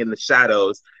lurking in the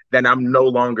shadows, then I'm no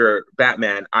longer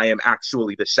Batman. I am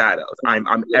actually the shadows.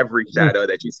 I'm every shadow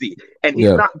that you see. And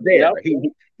he's not there.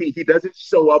 He doesn't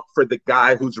show up for the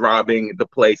guy who's robbing the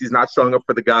place. He's not showing up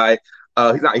for the guy.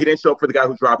 He didn't show up for the guy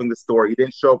who's robbing the store. He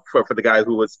didn't show up for the guy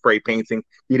who was spray painting.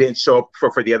 He didn't show up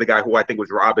for the other guy who I think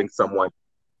was robbing someone.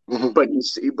 But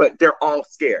they're all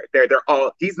scared.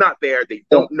 He's not there. They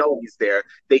don't know he's there.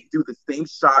 They do the same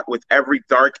shot with every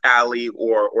dark alley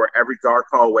or every dark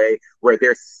hallway where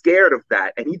they're scared of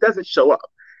that, and he doesn't show up.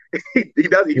 He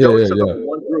only shows up in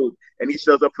one group, and he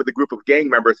shows up for the group of gang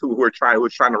members who were trying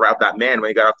to rob that man when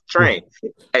he got off the train.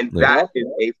 And that is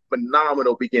a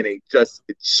phenomenal beginning, just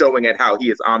showing at how he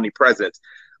is omnipresent,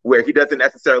 where he doesn't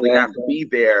necessarily have to be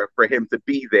there for him to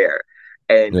be there.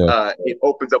 And it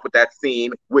opens up with that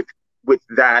scene with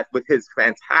his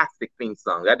fantastic theme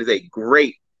song. That is a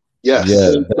great theme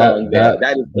song.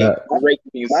 That is a great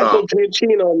theme song. Michael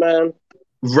Giacchino, man.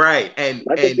 Right. And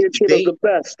Giacchino's the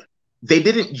best. They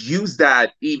didn't use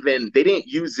that even. They didn't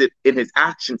use it in his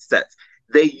action sets.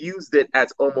 They used it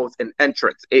as almost an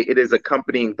entrance. It is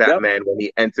accompanying Batman when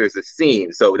he enters a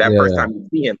scene. So that first time you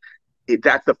see him,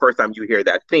 that's the first time you hear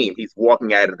that theme. He's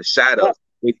walking out of the shadows.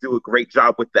 They do a great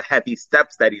job with the heavy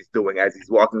steps that he's doing as he's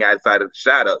walking outside of the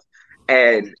shadows.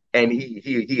 And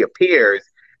he appears,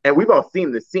 and we've all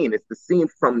seen the scene. It's the scene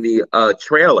from the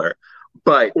trailer,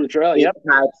 but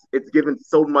it's given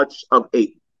so much of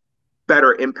a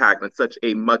better impact and such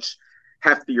a much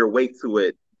heftier weight to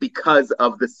it because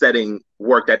of the setting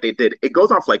work that they did. It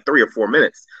goes on for like 3 or 4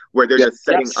 minutes where they're just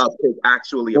setting up his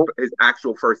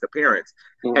actual first appearance.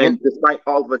 And despite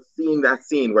all of us seeing that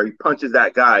scene where he punches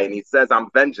that guy and he says, "I'm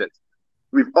vengeance,"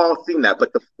 we've all seen that,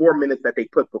 but the 4 minutes that they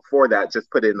put before that just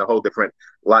put it in a whole different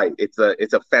light. It's a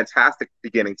fantastic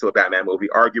beginning to a Batman movie,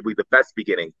 arguably the best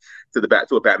beginning to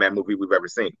a Batman movie we've ever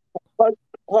seen.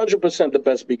 100% the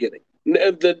best beginning.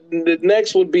 The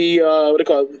next would be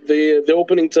the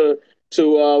opening to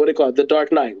The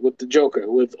Dark Knight with the Joker,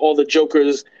 with all the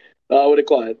Jokers.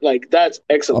 Like, that's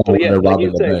excellent.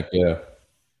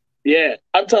 Yeah,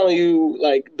 I'm telling you,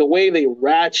 like, the way they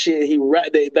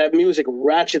that music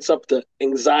ratchets up the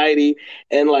anxiety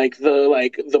and like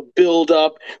the build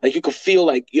up. Like, you could feel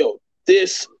like,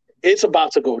 it's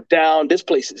about to go down. This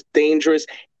place is dangerous.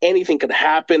 Anything could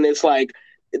happen. It's like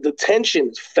the tension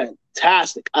is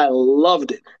fantastic. I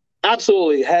loved it.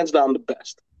 Absolutely, hands down the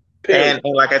best. And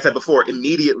like I said before,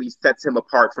 immediately sets him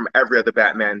apart from every other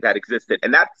Batman that existed.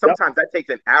 And that sometimes that takes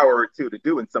an hour or two to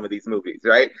do in some of these movies,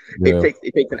 right? Yeah.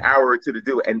 It takes an hour or two to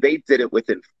do, and they did it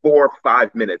within 4 or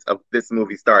 5 minutes of this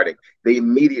movie starting. They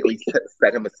immediately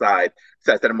set him aside,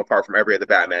 set him apart from every other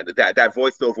Batman. That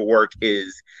voiceover work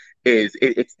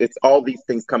it's all these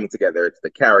things coming together. It's the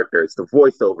character, it's the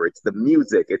voiceover, it's the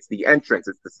music, it's the entrance,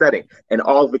 it's the setting, and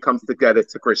all of it comes together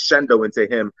to crescendo into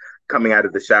him coming out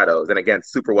of the shadows. And again,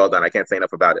 super well done. I can't say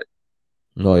enough about it.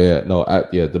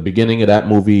 The beginning of that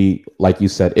movie, like you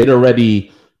said, it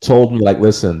already told me, like,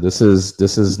 listen, this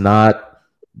is not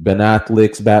Ben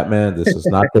Affleck's Batman, this is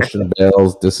not Christian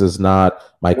Bale's, this is not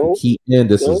Michael Keaton,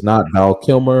 this is not Val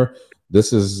Kilmer.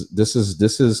 This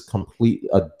is complete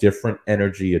a different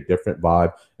energy, a different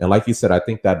vibe. And like you said, I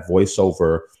think that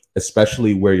voiceover,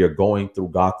 especially where you're going through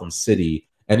Gotham City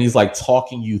and he's like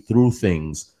talking you through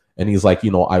things. And he's like,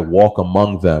 I walk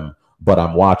among them, but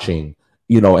I'm watching,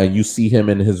 and you see him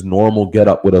in his normal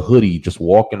getup with a hoodie, just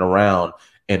walking around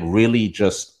and really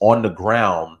just on the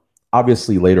ground.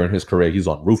 Obviously later in his career, he's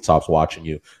on rooftops watching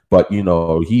you, but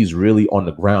he's really on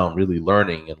the ground, really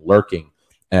learning and lurking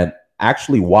and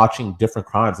actually watching different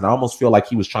crimes. And I almost feel like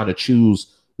he was trying to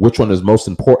choose which one is most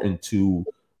important to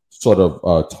sort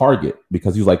of target,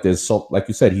 because he's like, there's so, like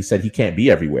you said, he said he can't be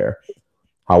everywhere.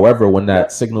 However, when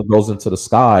that signal goes into the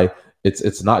sky,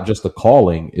 it's not just a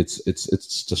calling, it's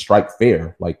to strike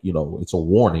fair. Like, it's a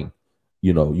warning,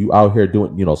 you out here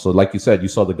doing, so like you said, you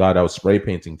saw the guy that was spray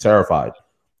painting terrified.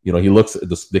 He looks at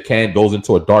the can goes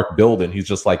into a dark building. He's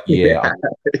just like,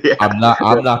 I'm not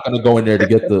going to go in there to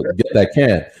get that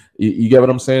can. You get what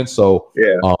I'm saying? So,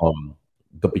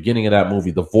 the beginning of that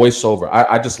movie, the voiceover,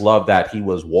 I just love that he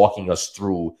was walking us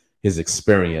through his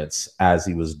experience as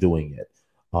he was doing it.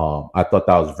 I thought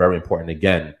that was very important.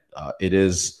 Again,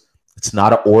 it's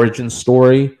not an origin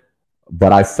story,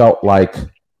 but I felt like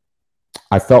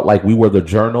we were the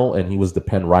journal and he was the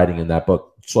pen writing in that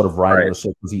book, sort of writing the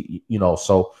shit,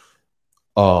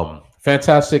 because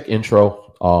fantastic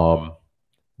intro.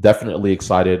 Definitely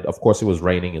excited. Of course, it was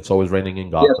raining. It's always raining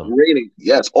in Gotham. Yes, raining.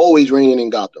 Yes, always raining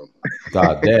in Gotham.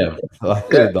 God damn.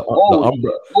 The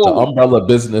umbrella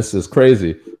business is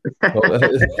crazy.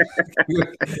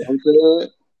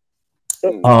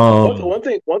 One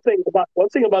thing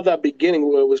about that beginning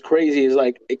where it was crazy is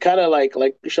like it kind of like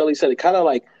Shelley said, it kind of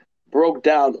like broke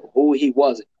down who he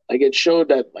was. Like, it showed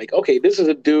that, like, okay, this is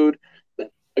a dude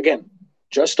that, again,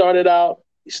 just started out.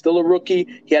 He's still a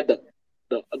rookie. He had the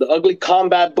ugly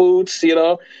combat boots,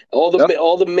 all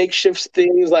the makeshift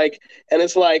things, like, and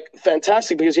it's like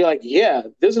fantastic because you're like, yeah,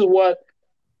 this is what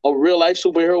a real life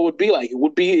superhero would be like. It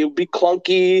would be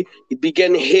clunky. He'd be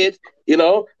getting hit.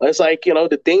 It's like,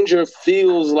 the danger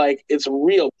feels like it's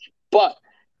real, but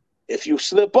if you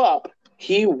slip up,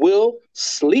 he will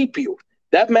sleep you.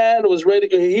 That man was ready.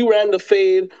 He ran the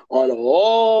fade on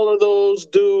all of those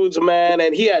dudes, man,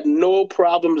 and he had no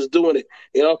problems doing it,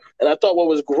 And I thought what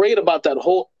was great about that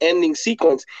whole ending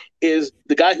sequence is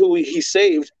the guy who he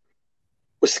saved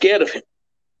was scared of him.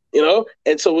 you know.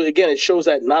 And so again, it shows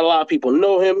that not a lot of people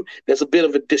know him. There's a bit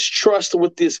of a distrust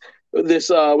with this what do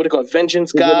you call it,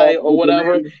 vengeance guy or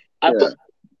whatever.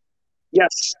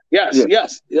 Yes.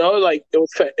 You know, like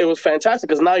it was fantastic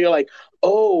because now you're like,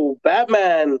 oh,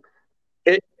 Batman.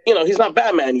 You know, he's not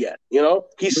Batman yet. You know,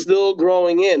 he's still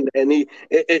growing in, and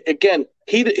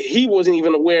he wasn't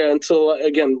even aware until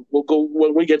again we'll go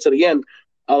when we get to the end.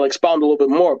 I'll expound a little bit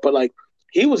more, but like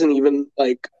he wasn't even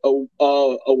like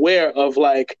aware of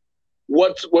like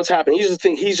what's happening.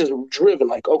 He's just driven.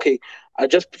 Like, okay, I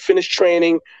just finished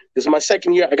training. This is my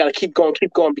second year. I gotta keep going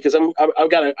because I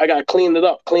gotta clean it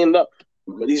up.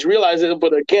 But he's realizing.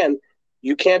 But again,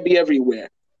 you can't be everywhere.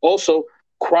 Also,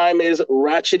 crime is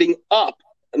ratcheting up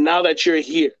now that you're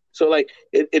here. So like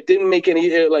it didn't make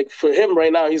any like for him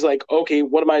right now. He's like, okay,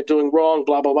 what am I doing wrong?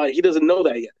 Blah blah blah. He doesn't know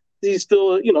that yet. He's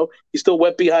still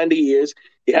wet behind the ears.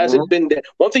 He hasn't been there.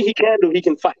 One thing he can do, he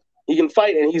can fight. He can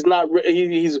fight, and he's not.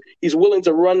 He's willing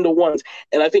to run the ones.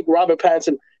 And I think Robert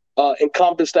Pattinson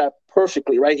encompassed that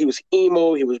perfectly, right? He was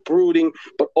emo, he was brooding,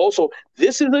 but also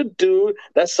this is a dude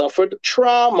that suffered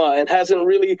trauma and hasn't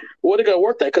really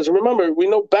worked that. Because remember, we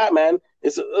know Batman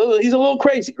is he's a little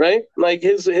crazy, right? Like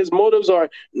his motives are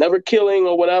never killing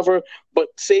or whatever, but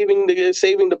saving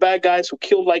the bad guys who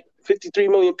killed like 53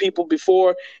 million people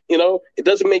before. You know, it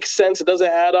doesn't make sense. It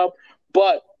doesn't add up.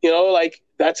 But you know, like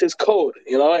that's his code.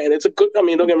 You know, and it's a good. I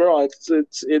mean, don't get me wrong.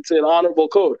 It's an honorable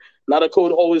code. Not a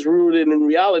code always rooted in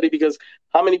reality, because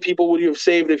how many people would you have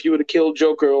saved if you would have killed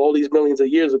Joker all these millions of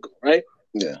years ago, right?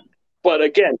 Yeah. But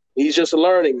again, he's just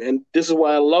learning, and this is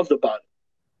what I loved about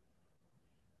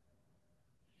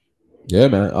it. Yeah,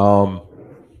 man.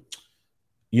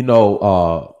 You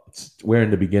know, we're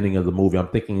in the beginning of the movie. I'm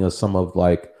thinking of some of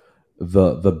like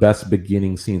the best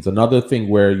beginning scenes. Another thing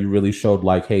where you really showed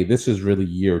like, hey, this is really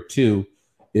year 2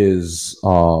 is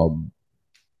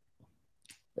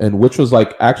and which was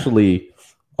like actually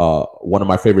one of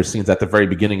my favorite scenes at the very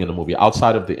beginning of the movie.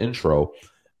 Outside of the intro,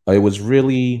 it was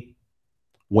really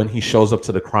when he shows up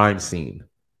to the crime scene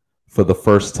for the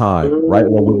first time, right?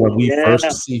 When we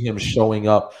first see him showing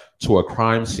up to a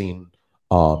crime scene,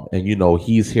 and you know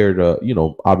he's here to, you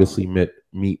know, obviously meet.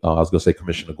 I was gonna say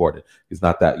Commissioner Gordon. He's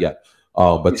not that yet,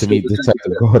 but to meet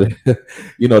Detective Gordon,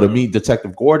 you know, to meet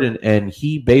Detective Gordon, and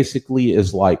he basically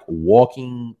is like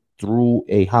walking through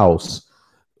a house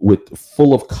with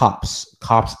full of cops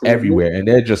everywhere, and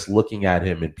they're just looking at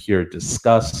him in pure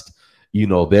disgust. You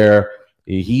know,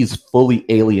 he's fully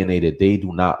alienated. They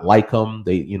do not like him.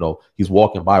 He's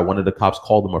walking by. One of the cops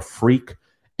called him a freak,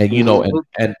 and you know,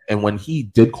 and when he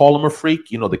did call him a freak,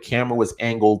 you know, the camera was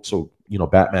angled to, you know,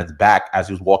 Batman's back as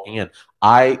he was walking in.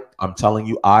 I'm telling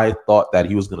you, I thought that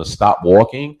he was gonna stop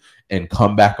walking and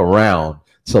come back around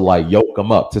to like yoke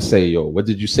him up to say, yo, what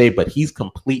did you say? But he's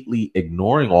completely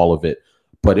ignoring all of it.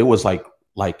 But it was like,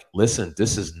 listen,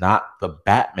 this is not the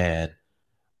Batman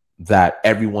that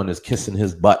everyone is kissing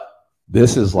his butt.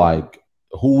 This is like,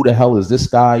 who the hell is this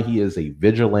guy? He is a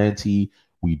vigilante.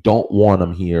 We don't want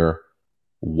him here.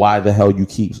 Why the hell you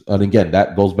keep? And again,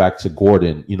 that goes back to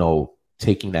Gordon, you know,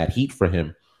 taking that heat for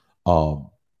him.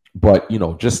 But you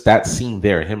know, just that scene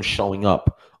there, him showing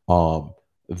up,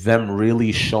 them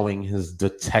really showing his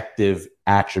detective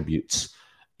attributes.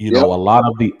 You know, a lot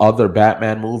of the other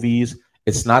Batman movies,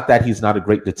 it's not that he's not a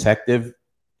great detective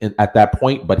at that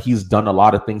point, but he's done a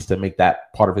lot of things to make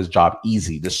that part of his job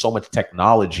easy. There's so much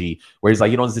technology where he's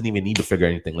like, doesn't even need to figure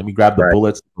anything. Let me grab the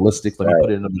bullets, ballistics, let me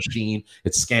put it in a machine.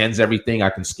 It scans everything.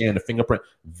 I can scan the fingerprint.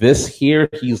 This here,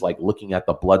 he's like looking at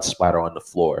the blood splatter on the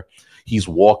floor. He's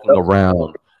walking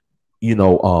around, you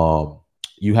know,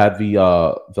 you had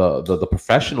the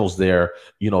professionals there,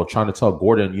 you know, trying to tell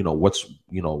Gordon,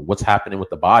 what's happening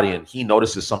with the body, and he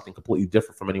notices something completely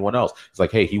different from anyone else. It's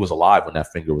like, hey, he was alive when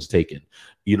that finger was taken,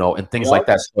 you know, and things like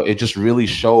that. So it just really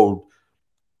showed.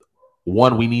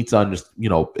 One, we need to understand, you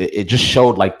know, it just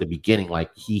showed like the beginning,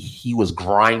 like he was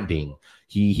grinding.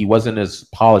 He wasn't as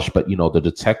polished, but you know, the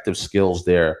detective skills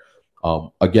there,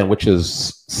 again, which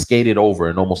is skated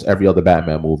over in almost every other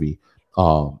Batman movie.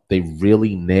 They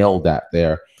really nailed that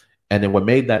there. And then what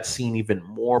made that scene even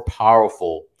more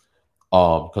powerful,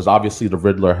 because obviously the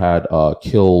Riddler had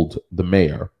killed the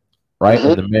mayor, right?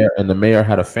 And the mayor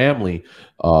had a family,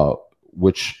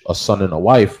 which a son and a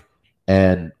wife,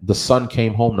 and the son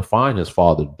came home to find his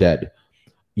father dead.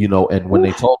 You know, and when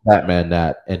they told Batman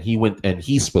that, and he went, and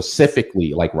he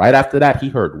specifically, like right after that, he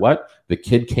heard what the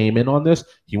kid came in on this.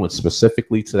 He went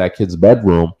specifically to that kid's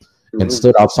bedroom and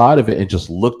stood outside of it and just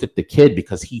looked at the kid,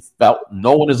 because he felt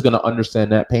no one is going to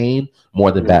understand that pain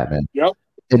more than Batman.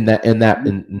 In that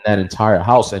entire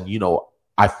house. And you know,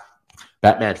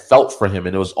 Batman felt for him,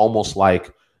 and it was almost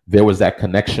like there was that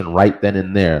connection right then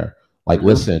and there. Like,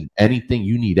 listen, anything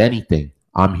you need, anything,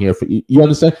 I'm here for you. You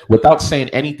understand? Without saying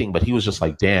anything, but he was just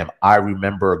like, damn, I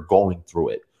remember going through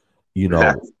it. You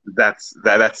know, that's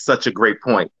such a great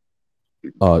point.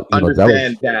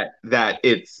 Understand that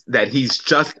he's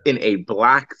just in a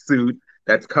black suit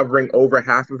that's covering over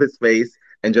half of his face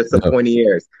and just some pointy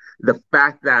ears. The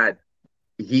fact that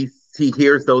he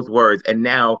hears those words and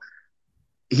now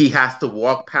he has to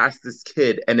walk past this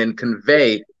kid and then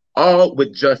convey all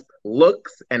with just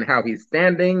looks and how he's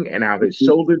standing and how his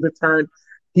shoulders are turned.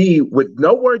 He, with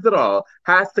no words at all,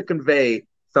 has to convey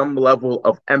some level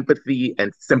of empathy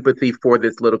and sympathy for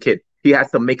this little kid. He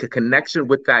has to make a connection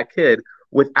with that kid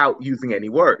without using any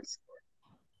words.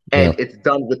 And it's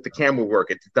done with the camera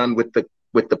work. It's done with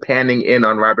the panning in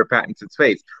on Robert Pattinson's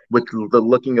face, with the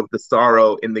looking of the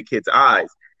sorrow in the kid's eyes.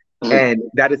 And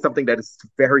that is something that is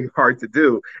very hard to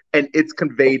do. And it's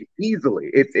conveyed easily.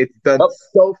 It's done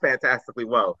so fantastically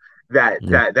well that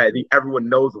everyone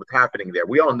knows what's happening there.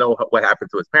 We all know what happened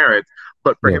to his parents,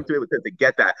 but for him to be able to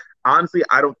get that, honestly,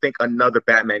 I don't think another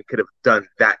Batman could have done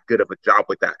that good of a job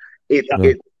with that.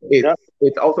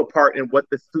 It's also part in what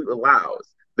the suit allows.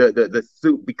 The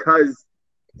suit, because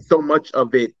so much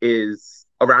of it is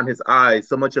around his eyes,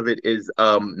 so much of it is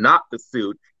not the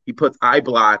suit. He puts eye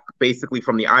block basically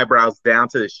from the eyebrows down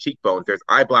to his cheekbones. There's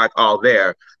eye block all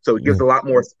there. So it gives a lot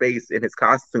more space in his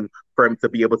costume for him to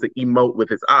be able to emote with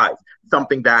his eyes.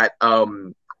 Something that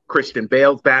Christian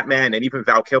Bale's Batman and even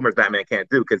Val Kilmer's Batman can't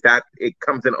do, because it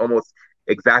comes in almost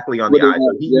exactly on the eyes.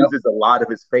 So he uses a lot of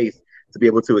his face to be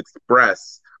able to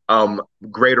express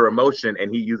greater emotion,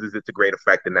 and he uses it to great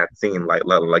effect in that scene,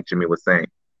 like Jimmy was saying.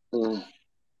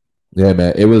 Yeah,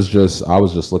 man. It was just, I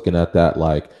was just looking at that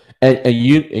like, and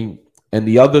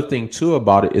the other thing too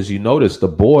about it is, you notice the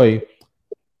boy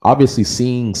obviously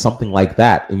seeing something like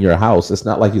that in your house. It's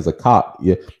not like he's a cop.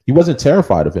 He wasn't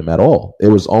terrified of him at all. It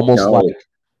was almost like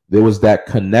there was that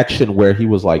connection where he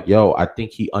was like, yo, I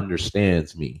think he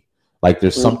understands me. Like,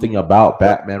 there's something about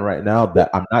Batman right now that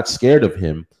I'm not scared of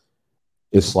him.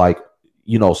 It's like,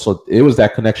 so it was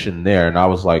that connection there. And I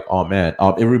was like, oh man,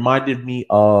 it reminded me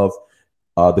of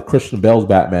the Christian Bale's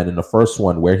Batman in the first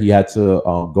one, where he had to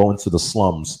go into the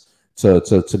slums to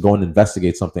go and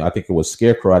investigate something. I think it was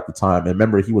Scarecrow at the time. And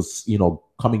remember, he was,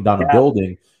 coming down a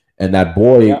building, and that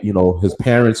boy, his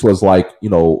parents was like,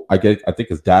 I think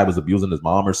his dad was abusing his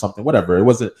mom or something, whatever. It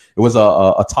was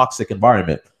a toxic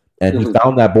environment. And he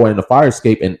found that boy in the fire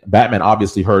escape, and Batman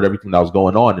obviously heard everything that was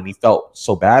going on, and he felt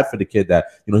so bad for the kid that,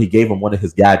 he gave him one of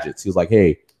his gadgets. He was like,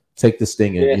 hey, take this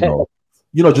thing, and,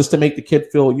 just to make the kid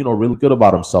feel, really good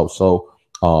about himself. So,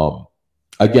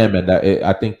 again, man,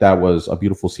 I think that was a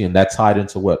beautiful scene. That tied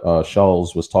into what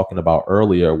Charles was talking about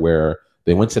earlier, where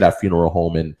they went to that funeral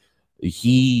home, and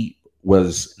he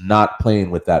was not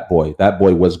playing with that boy. That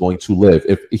boy was going to live.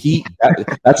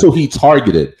 That's who he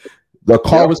targeted. The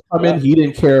car was coming. He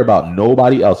didn't care about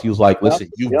nobody else. He was like, listen,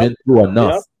 you've been through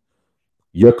enough.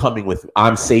 You're coming with,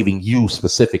 I'm saving you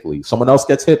specifically. Someone else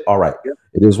gets hit. All right.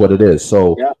 It is what it is.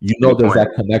 So, there's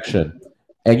that connection,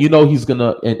 and he's going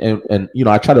to, and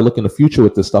I try to look in the future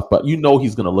with this stuff, but he's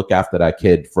going to look after that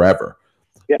kid forever.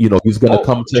 He's going to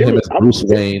come to him as Bruce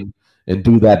Wayne and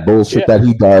do that bullshit that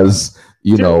he does,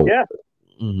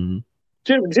 Jimmy,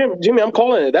 Jimmy, I'm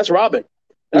calling it. That's Robin.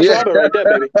 That's Robin right there,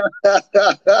 baby. I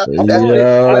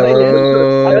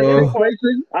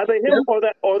think him or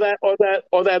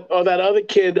that other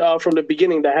kid from the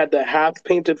beginning that had the half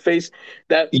painted face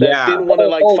that didn't want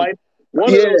to fight.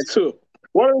 One of those two.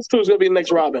 One of those two is gonna be the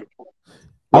next Robin.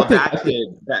 Well,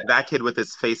 that kid with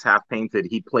his face half painted,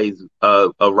 he plays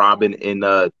a Robin in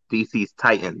DC's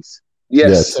Titans.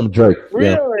 Yes, Tim Drake.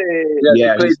 Really?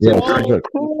 Yeah, he's Tim Drake,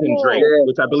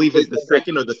 which I believe is the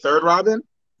second or the third Robin.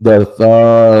 He's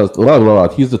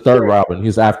the third Robin.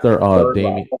 He's after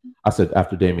Damian. I said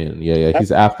after Damian. Yeah.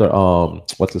 He's after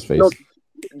what's his face? No,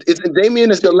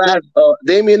 Damian is the last.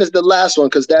 Damian is the last one,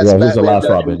 because that's he's the last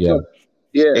Robin. Yeah.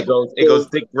 It goes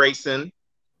Dick Grayson.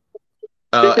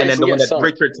 And then the one that's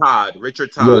Richard Todd.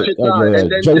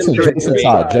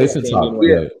 Jason Todd.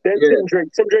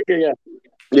 Tim Drake.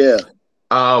 Yeah.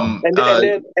 And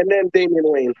then Damian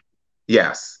Wayne.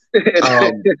 Yes.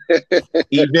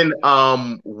 Even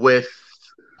with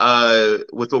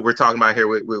what we're talking about here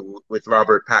with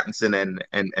Robert Pattinson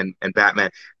and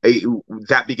Batman,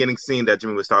 that beginning scene that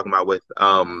Jimmy was talking about with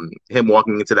him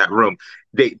walking into that room,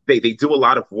 they do a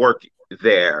lot of work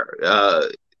there,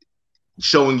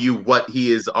 showing you what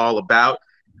he is all about,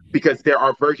 because there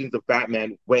are versions of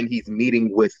Batman when he's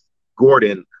meeting with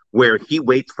Gordon where he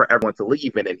waits for everyone to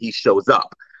leave and then he shows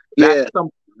up.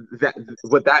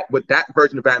 What that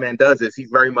version of Batman does is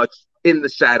he's very much in the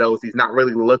shadows. He's not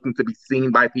really looking to be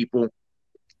seen by people.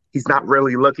 He's not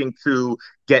really looking to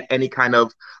get any kind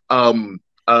of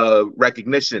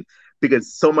recognition,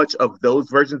 because so much of those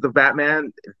versions of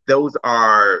Batman, those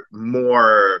are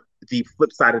more, the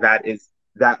flip side of that is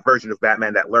that version of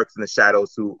Batman that lurks in the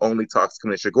shadows, who only talks to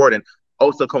Commissioner Gordon,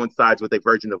 also coincides with a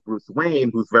version of Bruce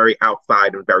Wayne who's very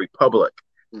outside and very public.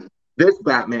 This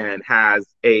Batman has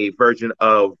a version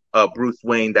of Bruce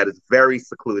Wayne that is very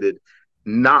secluded,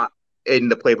 not in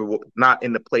the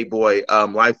Playboy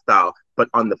lifestyle. But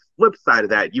on the flip side of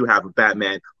that, you have a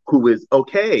Batman who is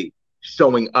okay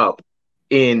showing up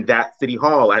in that city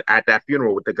hall at that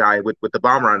funeral with the guy with the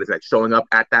bomb around his neck, showing up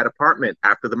at that apartment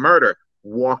after the murder,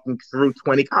 walking through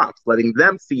 20 cops, letting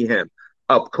them see him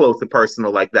up close and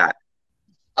personal like that.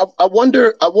 I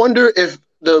wonder if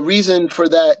the reason for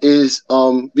that is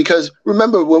because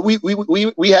remember when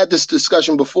we had this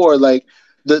discussion before, like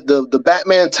the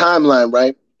Batman timeline,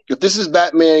 right? If this is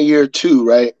Batman year 2,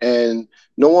 right, and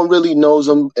no one really knows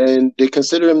him, and they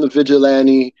consider him the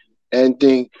vigilante and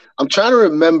thing. I'm trying to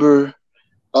remember.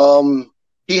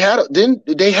 They had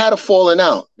a falling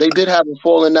out. They did have a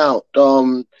falling out.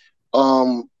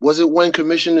 Was it when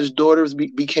Commissioner's daughters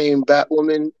became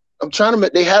Batwoman?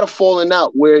 They had a falling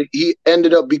out where he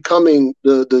ended up becoming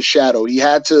the Shadow.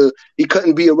 He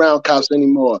couldn't be around cops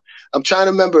anymore. I'm trying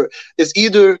to remember. It's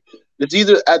either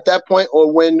at that point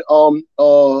or when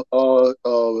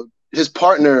his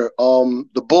partner,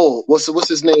 the Bull, what's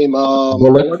his name?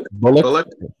 Bullock.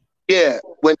 Yeah,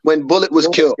 when Bullet was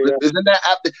killed, isn't that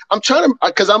after? I'm trying to,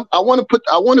 because I want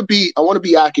to be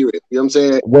accurate. You know what I'm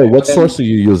saying? Wait, what source are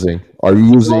you using? Are you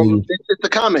using? It's the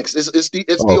comics. It's the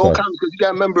old comics, because you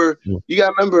gotta remember.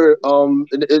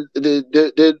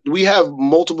 We have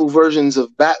multiple versions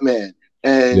of Batman,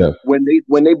 and when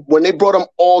they brought them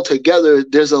all together,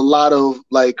 there's a lot of,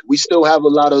 like, we still have a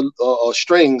lot of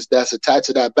strings that's attached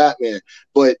to that Batman,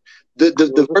 but. The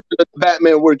version of the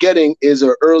Batman we're getting is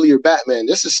an earlier Batman.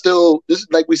 This is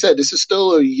like we said, this is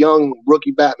still a young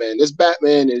rookie Batman. This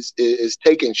Batman is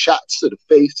taking shots to the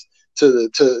face, to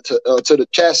the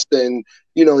chest, and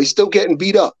he's still getting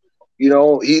beat up. He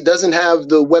doesn't have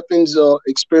the weapons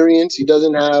experience. He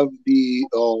doesn't have the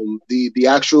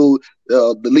actual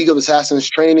the League of Assassins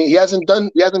training. He hasn't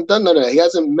done none of that. He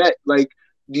hasn't met like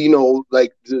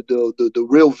the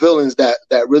real villains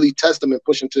that really test him and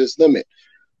push him to his limit.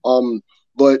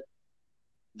 But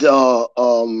the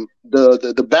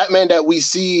Batman that we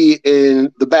see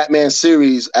in the Batman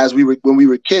series when we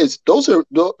were kids, those are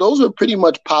pretty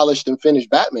much polished and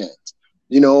finished Batmans.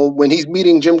 When he's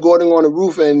meeting Jim Gordon on the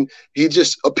roof and he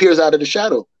just appears out of the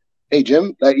shadow. Hey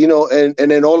Jim, and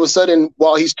then all of a sudden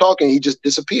while he's talking, he just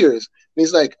disappears. And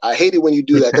he's like, I hate it when you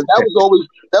do that, because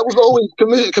that was always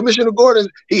Commissioner Gordon.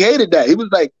 He hated that. He was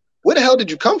like, where the hell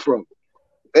did you come from?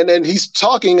 And then he's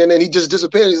talking, and then he just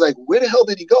disappeared. He's like, where the hell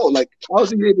did he go? Like, how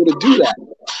is he able to do that?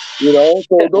 So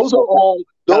those are all,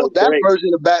 that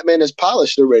version of Batman is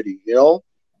polished already,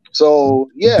 So,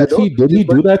 yeah. Did he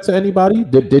do that to anybody?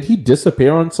 Did he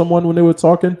disappear on someone when they were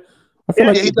talking? I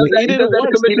feel he did it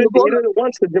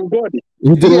once to Jim Gordon.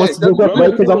 He did it once to Jim Gordon,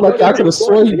 right? Because I'm like, I could have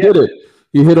sworn he did it.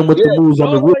 He hit him with the moves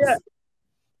on the roof.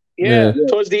 Yeah,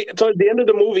 towards the end of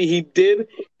the movie, he did,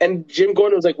 and Jim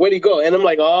Gordon was like, "Where'd he go?" And I'm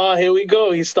like, "Oh, here we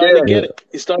go. He's starting to get it.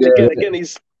 He's starting to get it again.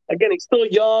 He's still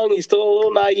young. He's still a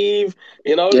little naive.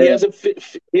 He hasn't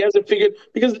figured,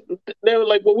 because they were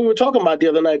like what we were talking about the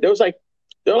other night. There were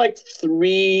like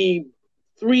three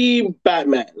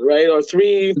Batman, right, or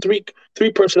three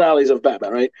personalities of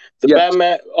Batman, right?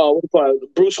 Batman,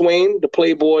 Bruce Wayne, the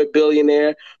playboy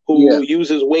billionaire who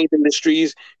uses Wayne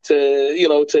Industries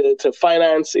to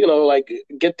finance, like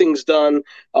get things done,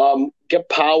 get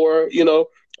power,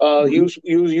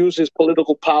 use his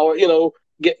political power,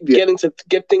 get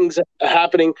things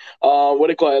happening.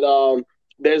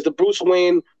 There's the Bruce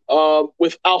Wayne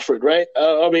with Alfred, right?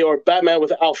 Or Batman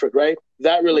with Alfred, right?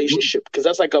 That relationship, because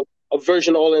that's like a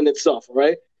version all in itself,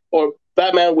 right? Or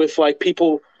Batman with like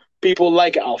people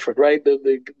like Alfred, right?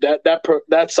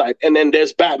 That side, and then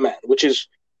there's Batman, which is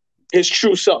his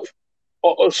true self,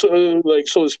 so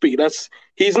to speak.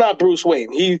 He's not Bruce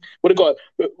Wayne. His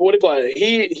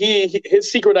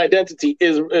secret identity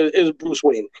is Bruce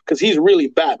Wayne, because he's really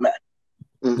Batman.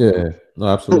 Yeah, no,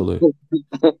 absolutely.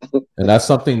 And that's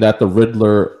something that the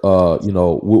Riddler,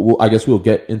 I guess we'll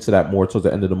get into that more towards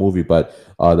the end of the movie, but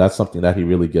that's something that he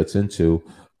really gets into.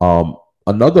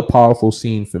 Another powerful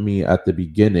scene for me at the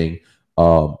beginning,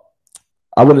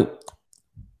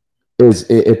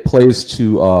 it plays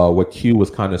to what Q was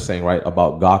kind of saying, right,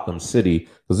 about Gotham City,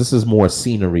 because this is more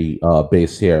scenery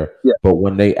based here. Yeah. But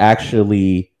when they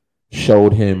actually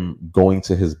showed him going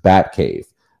to his Batcave,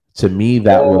 To me,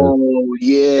 that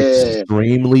was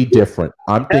extremely different.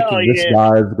 I'm thinking this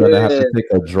guy's going to have to take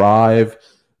a drive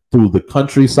through the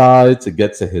countryside to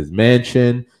get to his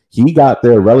mansion. He got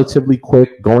there relatively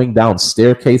quick, going down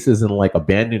staircases in like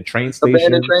abandoned train stations.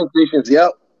 Abandoned train stations,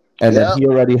 yep. And then he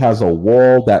already has a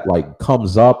wall that like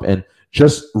comes up, and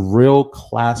just real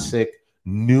classic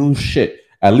new shit.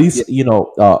 At least,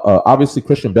 obviously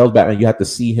Christian Bale's Batman, you have to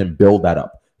see him build that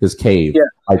up, his cave. Yeah.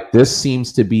 Like this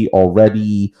seems to be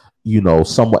already,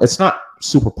 somewhat, it's not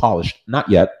super polished, not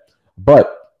yet.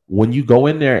 But when you go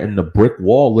in there and the brick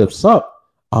wall lifts up,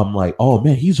 I'm like, oh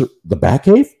man, he's the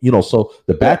Batcave? So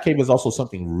the Batcave is also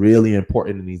something really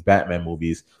important in these Batman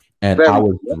movies. And I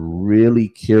was really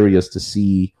curious to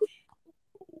see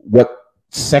what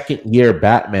second year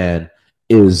Batman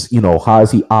is, how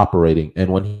is he operating?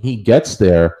 And when he gets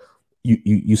there,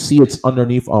 you see it's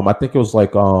underneath. I think it was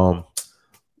like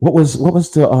what was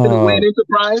the Wayne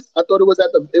Enterprise? I thought it was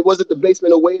at the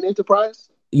basement of Wayne Enterprise.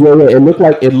 Yeah,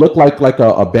 it looked like a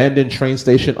abandoned train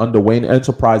station under Wayne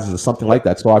Enterprises or something like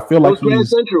that. So I feel like Grand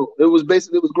Central. It was Grand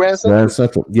Central. Grand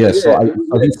Central. Yeah. So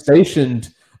he's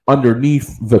stationed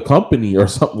underneath the company or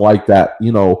something like that,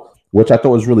 which I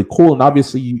thought was really cool. And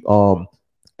obviously,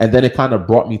 and then it kind of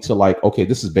brought me to like, okay,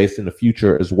 this is based in the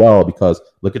future as well, because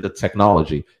look at the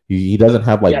technology. He doesn't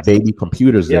have like baby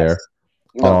computers there.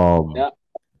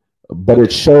 But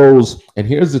it shows, and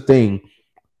here's the thing.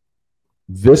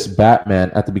 This Batman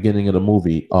at the beginning of the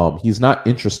movie, he's not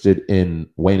interested in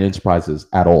Wayne Enterprises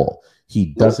at all. He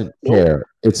doesn't care.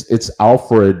 It's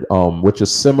Alfred, which is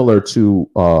similar to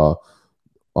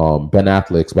Ben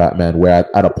Affleck's Batman, where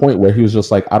at a point where he was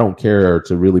just like, I don't care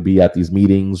to really be at these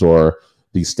meetings or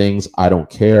these things. I don't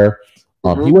care.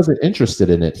 He wasn't interested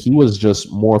in it. He was just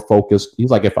more focused.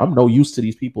 He's like, if I'm no use to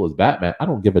these people as Batman, I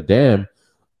don't give a damn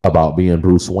about being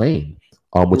Bruce Wayne.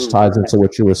 Which ties into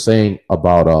what you were saying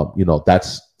about,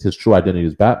 that's his true identity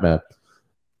as Batman.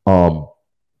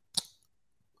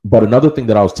 But another thing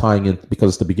that I was tying in,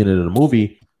 because it's the beginning of the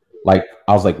movie, like,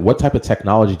 I was like, what type of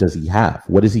technology does he have?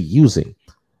 What is he using?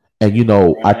 And,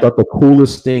 I thought the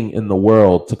coolest thing in the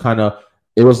world to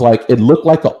it was like, it looked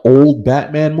like an old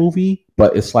Batman movie,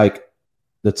 but it's like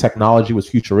the technology was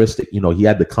futuristic. He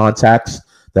had the contacts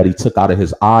that he took out of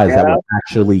his eyes that were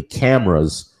actually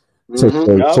cameras to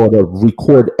sort of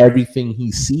record everything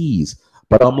he sees.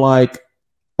 But I'm like,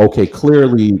 okay,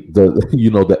 clearly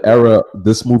the era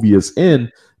this movie is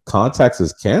in, contacts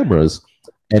as cameras,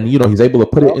 and he's able to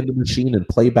put it in the machine and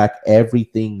play back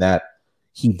everything that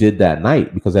he did that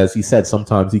night, because as he said,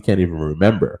 sometimes he can't even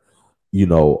remember,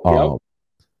 and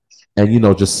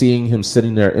just seeing him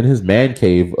sitting there in his man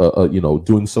cave,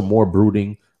 doing some more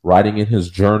brooding, writing in his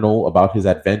journal about his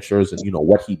adventures and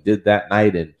what he did that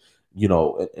night, and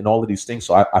and all of these things.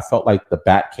 So I felt like the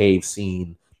Batcave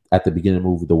scene at the beginning of the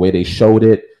movie, the way they showed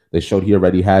it, they showed he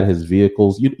already had his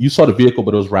vehicles. You saw the vehicle,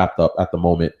 but it was wrapped up at the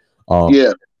moment. And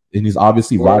he's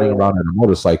obviously riding around on a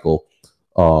motorcycle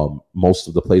most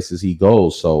of the places he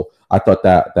goes. So I thought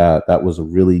that was a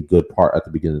really good part at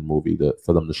the beginning of the movie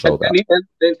for them to show that.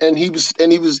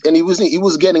 He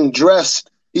was getting dressed.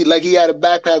 He had a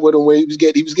backpack with him where he was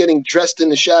getting dressed in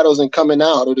the shadows and coming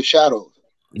out of the shadows.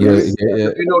 Yeah.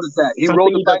 You noticed that he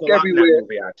rode the bike everywhere.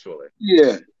 Movie, actually.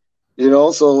 Yeah,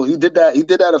 so he did that. He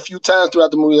did that a few times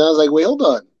throughout the movie. I was like, wait, hold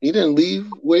on. He didn't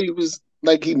leave where he was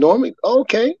like he normally. Oh,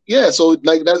 okay, yeah. So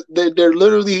like that, they're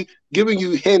literally giving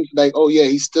you hints like, oh yeah,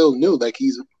 he's still new. Like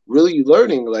he's really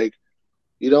learning. Like,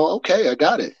 okay, I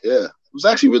got it. Yeah. It was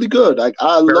actually really good. Like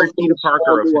I love Peter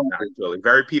Parker of him, actually.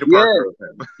 Very Peter Parker of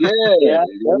him. Yeah.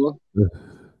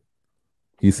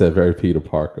 He said very Peter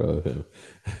Parker of him.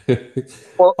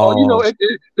 Well,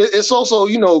 it's also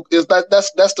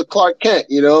that's the Clark Kent,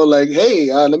 like,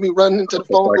 hey, let me run into the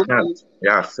phone booth.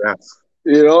 Yes.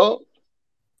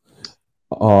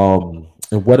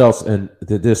 And what else? And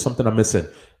there's something I'm missing.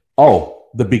 Oh,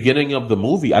 the beginning of the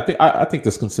movie. I think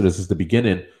this considers as the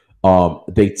beginning.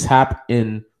 They tap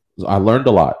in. I learned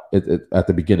a lot at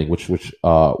the beginning, which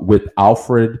with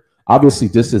Alfred. Obviously,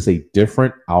 this is a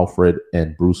different Alfred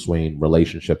and Bruce Wayne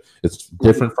relationship. It's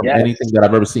different from anything that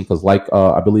I've ever seen. Because, like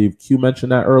I believe Q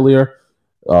mentioned that earlier,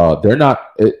 they're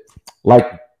not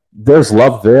there's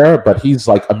love there, but he's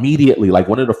like immediately like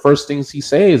one of the first things he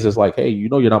says is like, "Hey,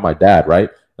 you're not my dad, right?"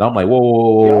 And I'm like,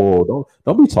 "Whoa,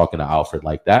 don't be talking to Alfred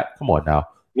like that. Come on now,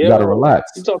 you gotta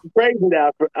relax." You're talking crazy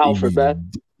now for Alfred, man.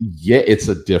 Yeah, it's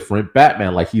a different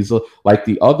Batman. Like he's like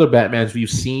the other Batmans we've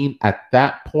seen at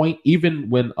that point. Even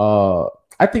when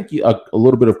I think a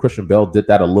little bit of Christian Bale did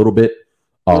that a little bit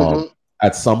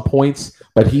at some points,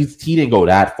 but he didn't go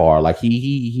that far. Like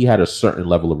he had a certain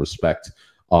level of respect.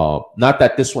 Not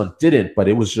that this one didn't, but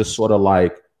it was just sort of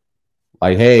like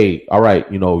like, hey, all right,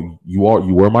 you know, you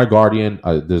were my guardian.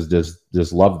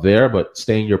 There's love there, but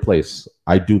stay in your place.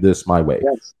 I do this my way.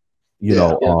 Yes. You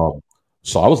know,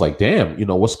 so I was like, damn, you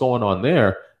know, what's going on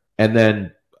there? And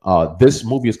then this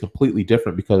movie is completely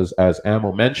different because, as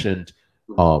Ammo mentioned,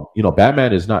 you know,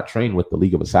 Batman is not trained with the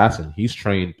League of Assassins. He's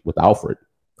trained with Alfred.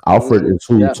 Alfred is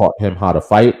who taught him how to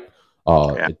fight,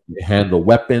 handle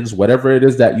weapons, whatever it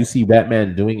is that you see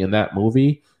Batman doing in that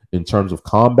movie in terms of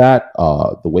combat.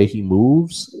 The way he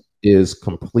moves is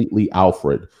completely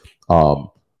Alfred,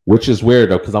 which is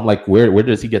weird though, because I'm like, where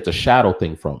does he get the shadow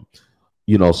thing from?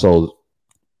 You know, so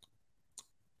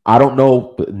I don't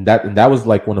know. That was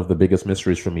like one of the biggest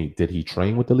mysteries for me. Did he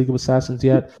train with the League of Assassins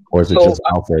yet, or is it just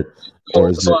Alfred?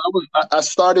 I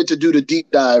started to do the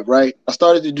deep dive, right? I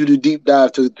started to do the deep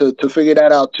dive to figure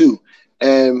that out too.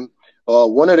 And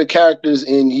one of the characters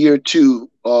in year 2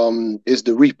 is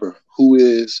the Reaper, who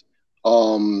is a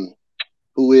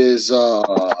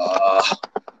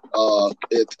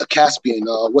Caspian.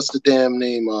 What's the damn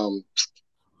name?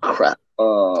 Crap.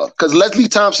 Because Leslie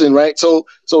Thompson, right? So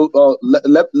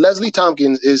Leslie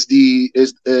Tompkins is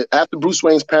after Bruce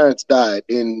Wayne's parents died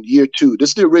in year 2. This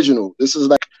is the original. This is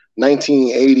like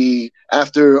 1980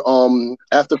 after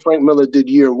Frank Miller did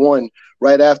year 1,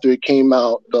 right after it came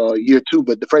out year 2.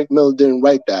 But Frank Miller didn't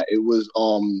write that. It was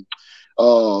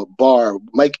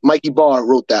Mikey Barr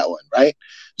wrote that one, right?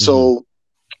 Mm-hmm. So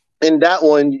in that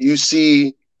one, you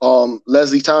see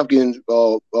Leslie Tompkins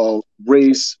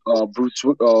raised Bruce.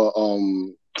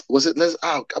 Was it?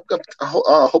 I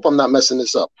hope I'm not messing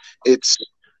this up. It's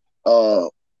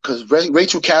because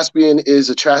Rachel Caspian is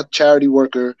a charity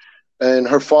worker, and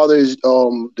her father is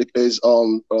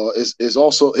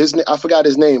also his. I forgot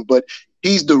his name, but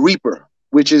he's the Reaper,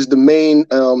 which is the main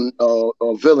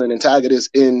villain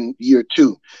antagonist in year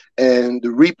 2, and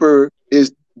the Reaper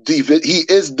is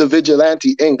the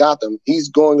vigilante in Gotham. He's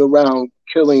going around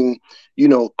killing, you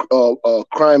know,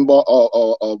 crime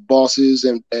bosses,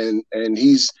 and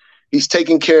he's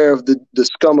taking care of the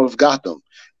scum of Gotham.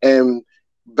 And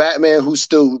Batman, who's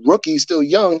still rookie, still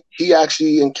young, he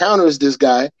actually encounters this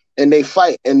guy, and they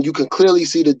fight, and you can clearly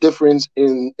see the difference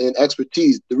in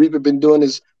expertise. The Reaper been doing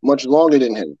this much longer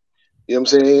than him. You know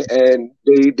what I'm saying? And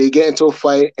they get into a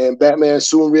fight, and Batman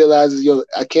soon realizes, yo,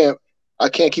 I can't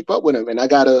keep up with him, and I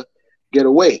gotta get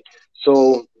away.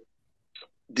 So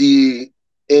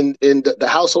in the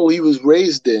household he was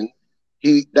raised in,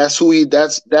 that's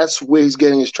where he's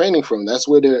getting his training from. That's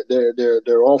where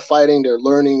they're all fighting, they're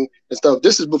learning and stuff.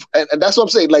 This is and that's what I'm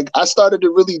saying. Like, I started to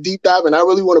really deep dive, and I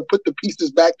really want to put the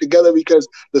pieces back together, because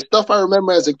the stuff I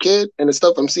remember as a kid and the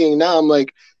stuff I'm seeing now, I'm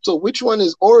like, so which one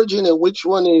is origin and which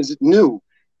one is new?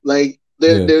 Like,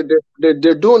 they're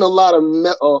doing a lot of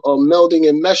melding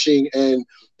and meshing, and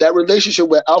that relationship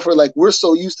with Alfred, like, we're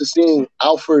so used to seeing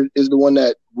Alfred is the one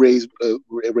that raised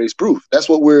Bruce. That's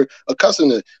what we're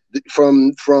accustomed to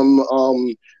from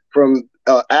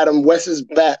Adam West's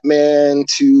Batman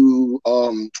to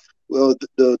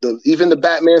even the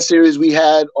Batman series we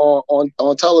had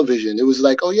on television. It was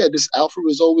like, oh yeah, this Alfred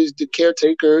was always the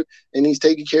caretaker and he's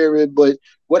taking care of it. But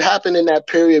what happened in that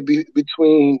period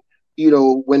between, you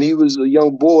know, when he was a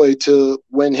young boy to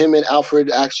when him and Alfred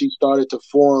actually started to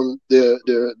form they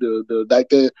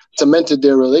cemented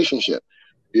their relationship,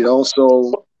 you know?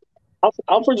 So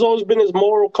Alfred's always been his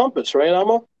moral compass, right,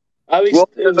 Amo? At least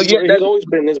he's always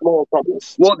been his moral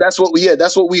compass. Well, that's what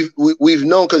we've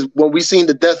known, because when we seen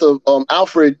the death of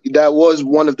Alfred, that was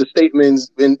one of the statements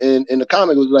in the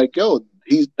comic. It was like, yo,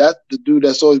 that's the dude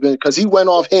that's always been, because he went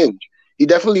off hinge. He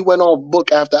definitely went off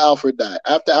book after Alfred died.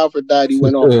 After Alfred died, he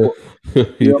went off book. You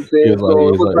know what I'm saying? So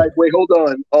it was like, wait, hold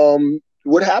on.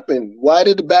 What happened? Why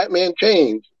did the Batman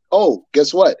change? Oh,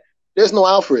 guess what? There's no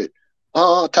Alfred.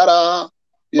 Ta-da.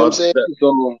 You know what I'm saying?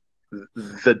 So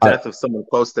the death of someone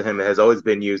close to him has always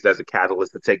been used as a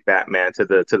catalyst to take Batman to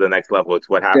the next level. It's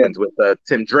what happens with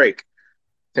Tim Drake.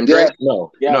 Drake?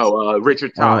 No,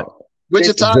 Richard Todd.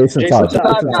 Jason Todd.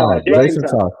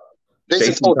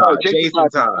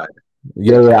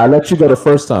 Yeah, I let you go the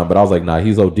first time, but I was like, nah,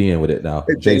 he's ODing with it now.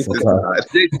 Jason Todd.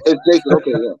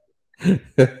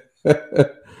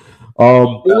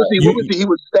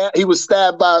 He was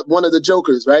stabbed by one of the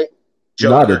Jokers, right?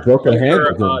 The Joker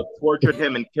handled him. Tortured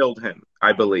him and killed him,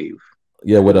 I believe.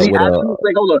 Yeah, hold on,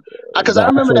 because I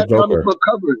remember that comic book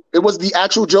cover. It was the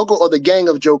actual Joker or the gang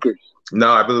of Jokers?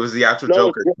 No, I believe it was the actual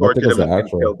Joker. Tortured him and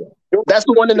killed him. That's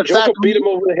the one in the Joker beat him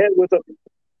over the head with a.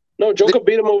 No, Joker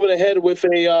beat him over the head with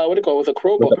a what do you call it? With a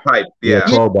crowbar. With a pipe,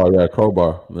 crowbar. Yeah,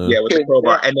 with a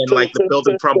crowbar, and then like the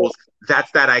building crumbles.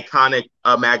 That's that iconic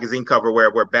magazine cover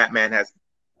where Batman has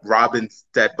Robin's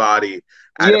dead body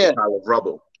out of a pile of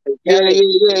rubble. Yeah.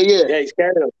 He's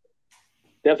carrying them.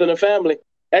 Death in the Family.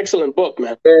 Excellent book,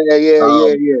 man.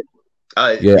 Yeah.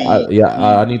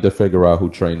 I need to figure out who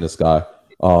trained this guy.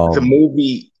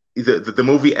 The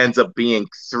movie ends up being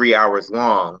 3 hours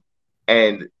long,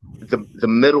 and the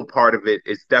middle part of it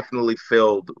is definitely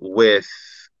filled with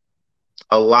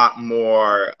a lot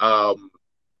more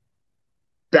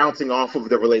bouncing off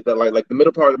of like the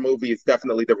middle part of the movie is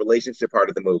definitely the relationship part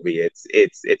of the movie.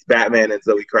 It's Batman and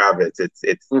Zoe Kravitz.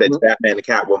 It's Batman and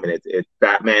Catwoman. It's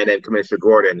Batman and Commissioner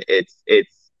Gordon. It's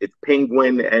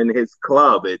Penguin and his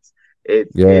club. It's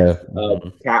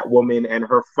Catwoman and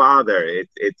her father.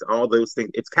 It's all those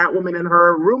things. It's Catwoman and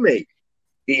her roommate.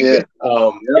 Even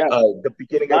the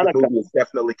beginning of the movie is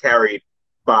definitely carried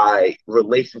by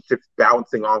relationships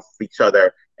bouncing off each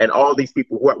other, and all these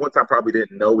people who at one time probably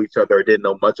didn't know each other or didn't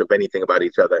know much of anything about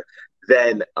each other,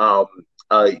 then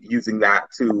using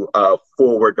that to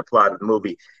forward the plot of the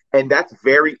movie. And that's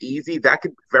very easy. That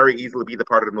could very easily be the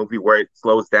part of the movie where it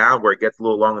slows down, where it gets a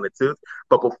little long in the tooth.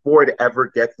 But before it ever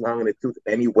gets long in the tooth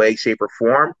in any way, shape, or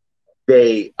form,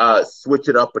 they switch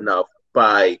it up enough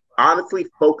by honestly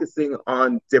focusing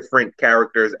on different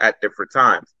characters at different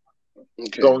times.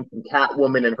 Okay. Going from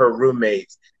Catwoman and her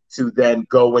roommates to then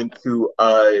going to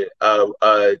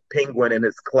Penguin and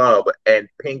his club, and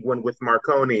Penguin with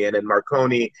Marconi, and then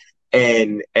Marconi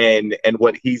and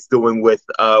what he's doing with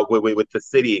the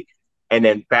city, and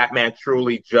then Batman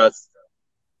truly just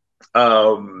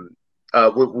with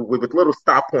little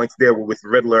stop points there with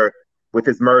Riddler, with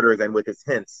his murders and with his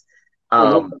hints.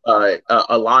 A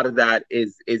lot of that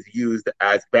is used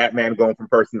as Batman going from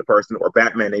person to person, or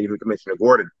Batman and even Commissioner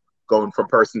Gordon going from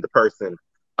person to person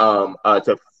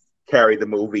to carry the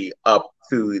movie up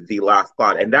to the last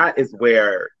plot. And that is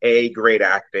where A, great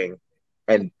acting,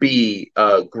 and B,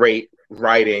 great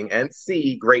writing, and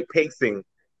C, great pacing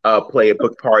play a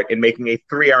big part in making a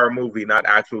 3-hour movie not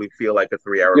actually feel like a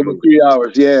 3-hour movie. 3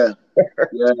 hours, yeah.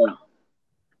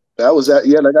 That was that.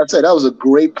 Yeah, like I said, that was a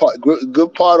great part,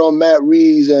 good part on Matt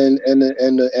Reeves and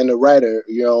the writer.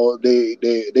 You know, they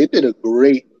did a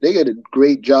great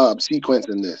job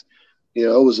sequencing this. You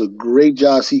know, it was a great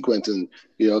job sequencing.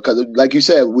 You know, because like you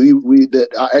said,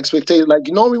 our expectation. Like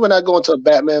normally when I go into a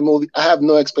Batman movie, I have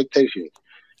no expectations,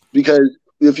 because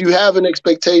if you have an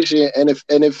expectation and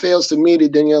it fails to meet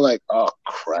it, then you're like, oh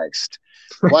Christ.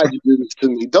 Why'd you do this to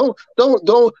me? Don't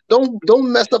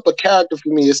mess up a character for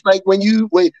me. It's like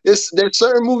there's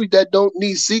certain movies that don't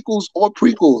need sequels or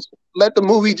prequels. Let the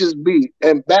movie just be.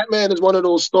 And Batman is one of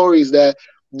those stories that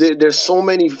there's so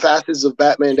many facets of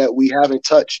Batman that we haven't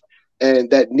touched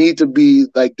and that need to be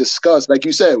like discussed. Like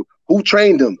you said, who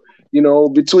trained him? You know,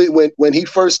 between when he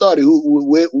first started,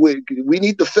 we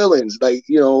need the fill-ins. Like,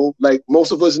 you know, like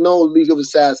most of us know League of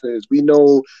Assassins. We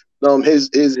know his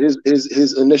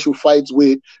initial fights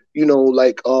with, you know,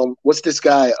 like what's this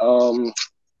guy from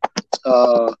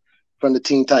the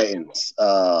Teen Titans,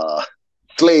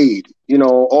 Slade. You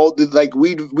know, all the like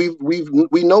we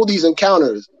know these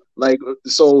encounters. Like,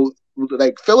 so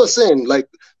like fill us in. Like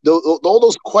all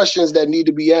those questions that need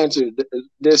to be answered.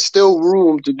 There's still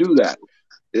room to do that.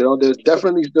 You know, there's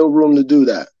definitely still room to do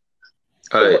that.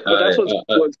 But that's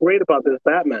what's great about this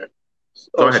Batman.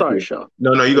 Oh, sorry, Shaw.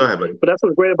 No, you go ahead, buddy. But that's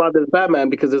what's great about this Batman,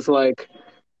 because it's like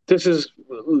this is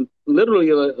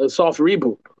literally a soft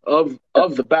reboot of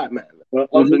the Batman,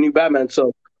 of the new Batman.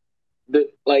 So the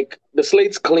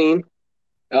slate's clean.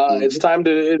 It's time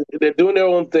they're doing their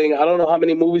own thing. I don't know how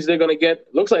many movies they're gonna get.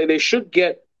 Looks like they should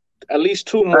get at least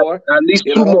two more. At least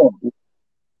two more.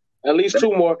 At least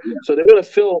two more. Yeah. So they're going to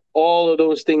fill all of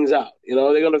those things out. You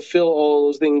know, they're going to fill all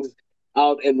those things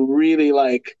out and really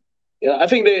like, you know, I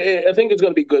think it's going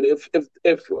to be good.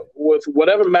 If with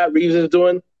whatever Matt Reeves is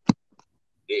doing,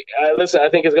 listen, I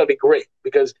think it's going to be great,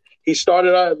 because he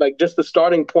started out like just the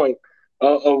starting point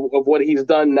of what he's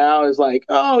done now is like,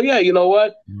 oh yeah, you know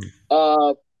what?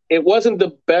 It wasn't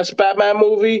the best Batman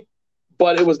movie,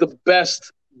 but it was the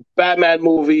best Batman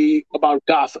movie about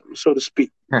Gotham, so to speak.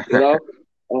 You know.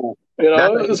 You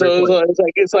know, so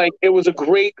it's like it was a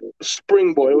great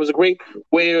springboard. It was a great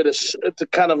way to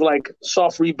kind of like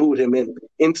soft reboot him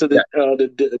into the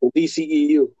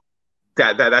DCEU.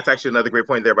 That's actually another great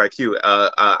point there by Q.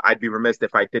 I'd be remiss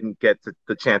if I didn't get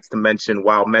the chance to mention,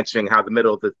 while mentioning how the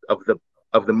middle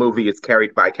of the movie is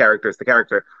carried by characters to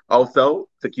character. Also,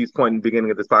 to Q's point in the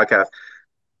beginning of this podcast,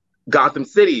 Gotham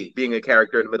City being a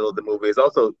character in the middle of the movie is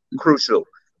also crucial.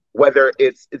 Whether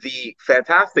it's the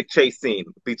fantastic chase scene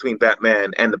between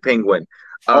Batman and the Penguin,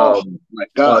 through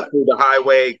the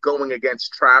highway, going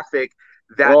against traffic,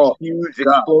 that huge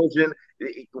explosion.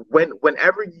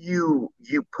 Whenever you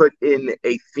put in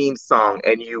a theme song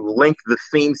and you link the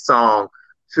theme song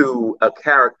to a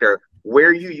character.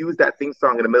 Where you use that theme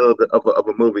song in the middle of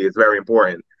a movie is very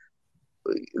important.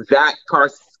 That car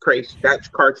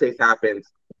chase happens.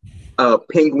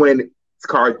 Penguin's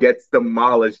car gets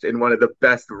demolished in one of the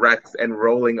best wrecks and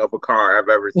rolling of a car I've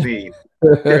ever seen.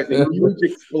 There's a huge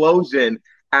explosion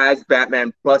as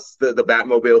Batman busts the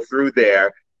Batmobile through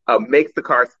there, makes the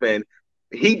car spin.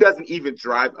 He doesn't even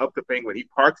drive up to Penguin. He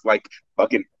parks like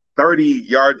fucking 30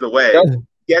 yards away,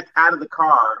 gets out of the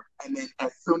car, and then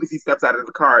as soon as he steps out of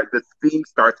the car, the theme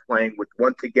starts playing with,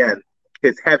 once again,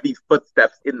 his heavy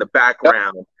footsteps in the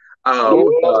background,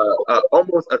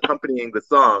 almost accompanying the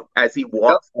song as he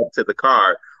walks up to the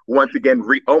car. Once again,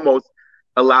 almost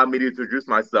allow me to introduce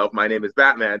myself. My name is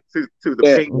Batman to the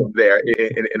Penguin there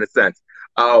in a sense.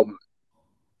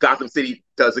 Gotham City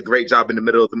does a great job in the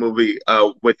middle of the movie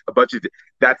with a bunch of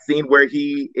that scene where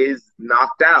he is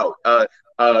knocked out.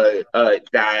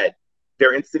 That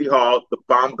they're in City Hall, the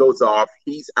bomb goes off,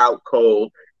 he's out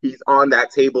cold, he's on that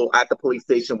table at the police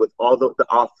station with all the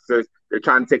officers. They're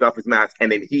trying to take off his mask,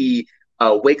 and then he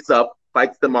wakes up,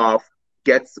 fights them off,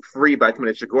 gets free by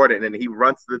Commissioner Gordon, and he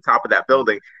runs to the top of that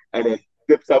building and then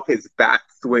zips up his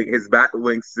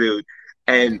Batwing suit,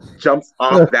 and jumps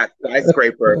off that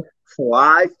skyscraper,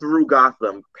 flies through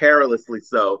Gotham, perilously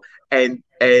so, and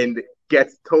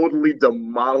gets totally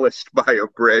demolished by a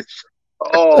bridge.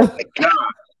 Oh my god!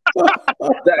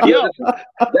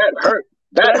 that hurt.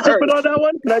 Can I jump in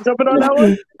on that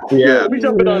one? Yeah. Let me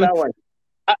jump in on that one.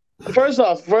 First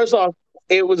off,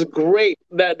 it was great.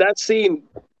 That scene,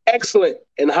 excellent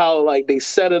in how like they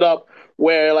set it up,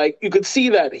 where like you could see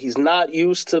that he's not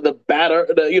used to the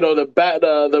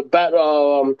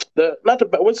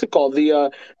what's it called?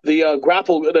 The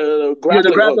grappling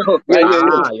hook.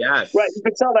 Right? Yes. Right. You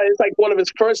could tell that it's like one of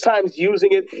his first times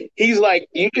using it. He's like,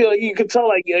 you could tell,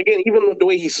 like, again, even the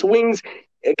way he swings.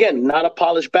 Again, not a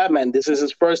polished Batman. This is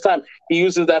his first time. He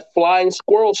uses that flying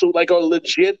squirrel suit, like a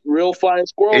legit, real flying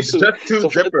squirrel suit. It's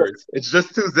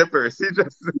just two zippers. He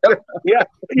just yeah.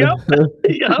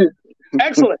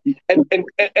 Excellent. And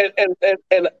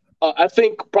I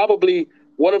think probably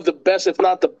one of the best, if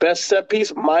not the best set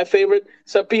piece, my favorite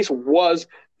set piece was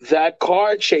that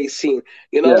car chase scene.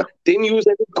 Didn't use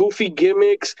any goofy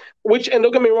gimmicks, and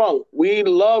don't get me wrong, we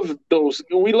love those,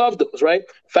 right?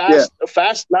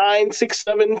 Fast 9, 6,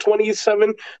 7,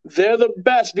 27, they're the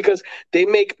best because they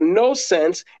make no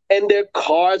sense and their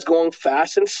cars going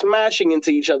fast and smashing into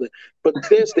each other. But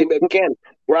this, they again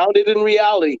grounded in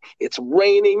reality. It's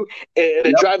raining and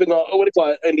they're driving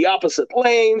in the opposite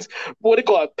lanes.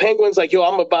 Penguin's like, yo,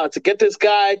 I'm about to get this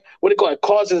guy.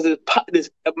 Causes this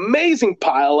amazing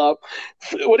pile up.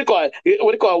 The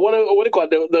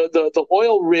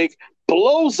oil rig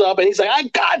blows up, and he's like, I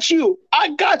got you.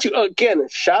 Again,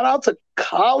 shout out to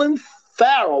Colin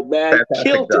Farrell, man.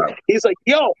 Killed it. He's like,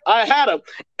 yo, I had him.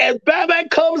 And Batman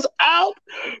comes out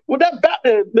with that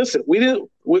Batman. Listen,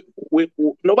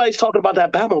 nobody's talking about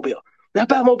that Batmobile. That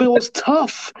Batmobile was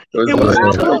tough. It was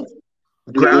tough.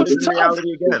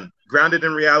 Grounded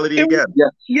in reality again.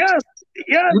 Yes.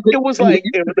 It was like.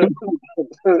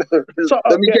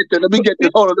 Let me get this.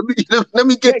 Hold on. Let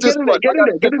me get this. Get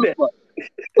in there.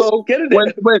 So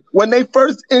when we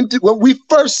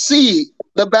first see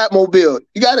the Batmobile,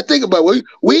 you got to think about it.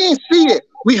 We ain't see it.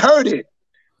 We heard it.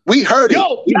 Yo, yes, we heard it.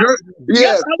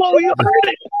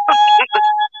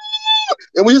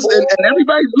 And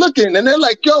everybody's looking, and they're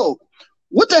like, "Yo,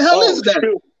 what the hell is that?"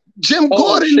 Shoot. Jim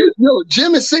Gordon,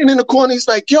 Jim is sitting in the corner. He's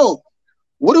like, "Yo,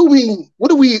 what are we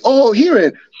all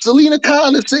hearing?" Selina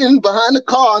Kyle is sitting behind the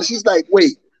car, and she's like,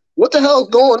 "Wait, what the hell's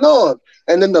going on?"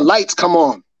 And then the lights come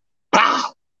on.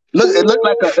 Pow! It looked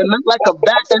like a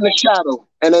bat in the shadow,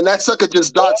 and then that sucker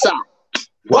just darts out.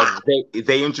 Wow!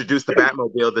 They introduced the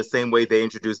Batmobile the same way they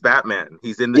introduced Batman.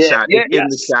 He's in the shadow,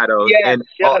 the shadows, and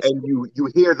you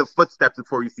hear the footsteps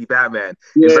before you see Batman.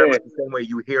 It's very much the same way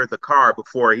you hear the car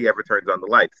before he ever turns on the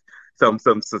lights. Some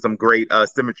great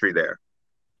symmetry there.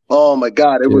 Oh my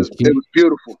God! It was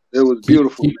beautiful. It was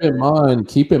beautiful.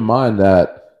 Keep in mind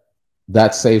that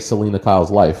saved Selina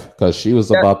Kyle's life, because she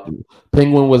was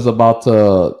Penguin was about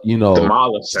to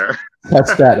demolish her.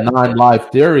 Test that 9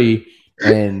 life theory.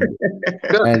 And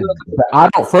I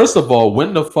don't. First of all,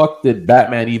 when the fuck did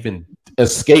Batman even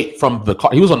escape from the car?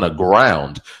 He was on the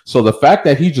ground. So the fact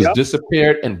that he just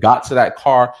disappeared and got to that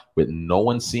car with no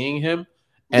one seeing him,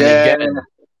 and again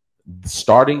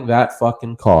starting that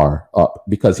fucking car up,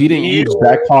 because he didn't use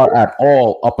that car at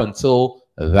all up until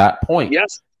that point.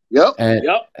 Yes. Yep.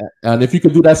 And if you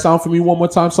could do that sound for me one more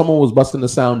time, someone was busting the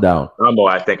sound down.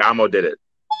 I think Amo did it.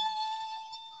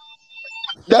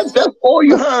 That's all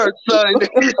you heard, son. And then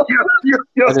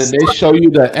they show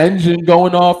you the engine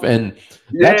going off, and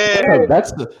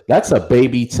That's a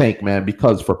baby tank, man.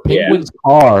 Because for Penguin's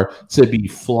car to be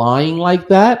flying like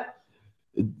that,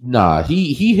 nah,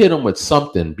 he hit him with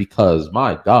something because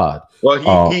my God.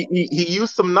 Well, he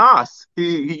used some NOS.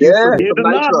 He used some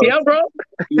NOS, yeah, bro.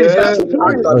 Yeah,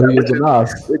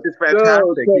 which is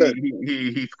fantastic.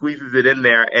 He squeezes it in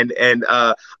there, and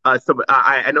so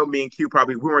I know me and Q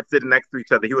probably we weren't sitting next to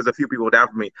each other. He was a few people down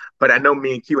from me, but I know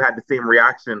me and Q had the same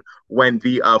reaction when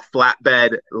the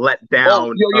flatbed let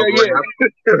down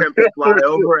for him to fly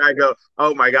over. I go,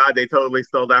 oh my God, they totally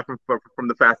stole that from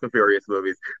the Fast and Furious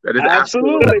movies. That is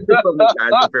absolutely from the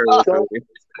Fast and Furious movies.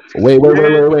 Wait,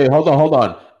 hold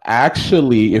on.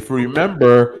 Actually, if you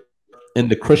remember in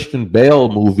the Christian Bale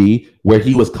movie where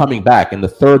he was coming back in the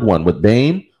third one with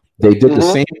Bane, they did the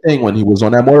same thing when he was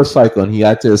on that motorcycle and he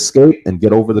had to escape and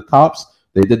get over the cops.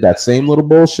 They did that same little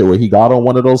bullshit where he got on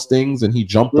one of those things and he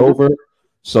jumped over.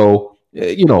 So,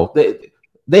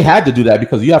 they had to do that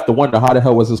because you have to wonder how the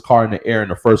hell was his car in the air in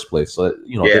the first place. So,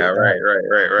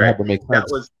 right. Had to make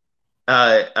sense.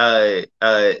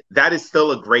 That is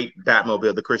still a great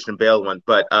Batmobile, the Christian Bale one,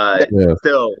 but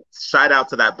still shout out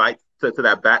to that bike to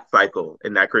that bat cycle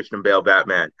in that Christian Bale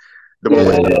Batman. The one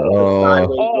with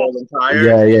the tires.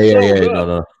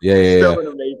 Still an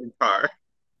amazing car.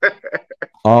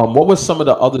 What was some of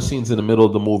the other scenes in the middle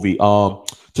of the movie?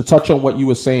 To touch on what you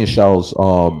were saying, Shells,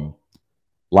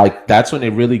 like that's when they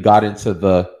really got into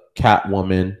the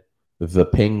Catwoman, the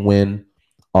Penguin,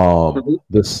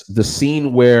 the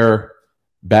scene where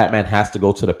Batman has to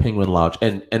go to the Penguin Lounge,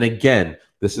 and again,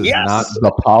 this is not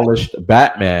the polished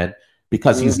Batman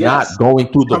because he's not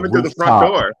going through the rooftop. Through the front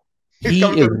door. He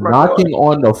is knocking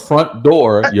on the front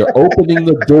door. You're opening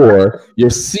the door. You're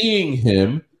seeing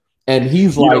him, and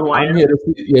he's like, "I'm here to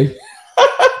see you."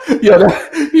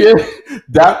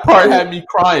 That part had me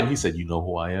crying. He said, "You know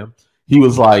who I am?" He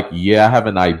was like, "Yeah, I have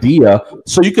an idea."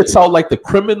 So you could tell, like, the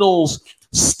criminals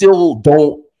still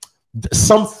don't.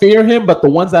 Some fear him, but the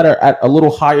ones that are at a little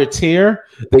higher tier,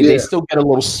 they still get a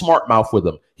little smart mouth with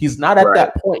him. He's not at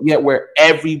that point yet where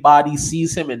everybody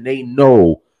sees him and they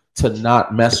know to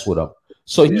not mess with him.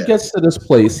 So he gets to this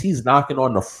place. He's knocking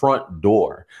on the front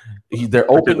door. They're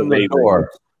opening the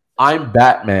door. I'm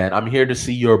Batman. I'm here to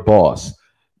see your boss.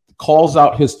 Calls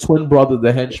out his twin brother,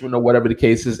 the henchman, or whatever the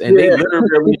case is, and they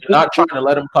literally not trying to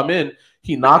let him come in.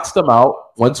 He knocks them out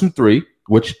 1, 2, 3,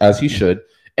 which as he should.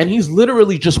 And he's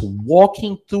literally just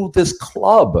walking through this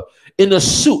club in a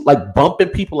suit, like bumping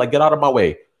people, like, get out of my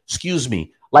way. Excuse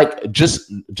me. Like, just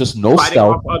no fighting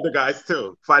stealth. Off other guys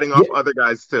too. Fighting off other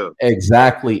guys too.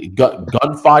 Exactly.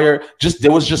 Gunfire.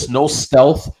 There was just no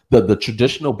stealth. The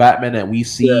traditional Batman that we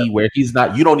see where he's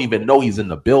not, you don't even know he's in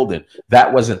the building.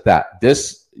 That wasn't that.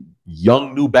 This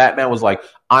young new Batman was like,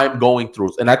 I'm going through,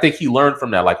 and I think he learned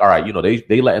from that. Like, all right,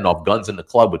 they letting off guns in the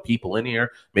club with people in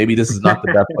here. Maybe this is not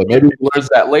the best way. Maybe he learns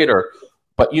that later.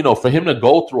 But for him to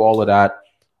go through all of that,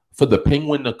 for the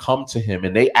Penguin to come to him,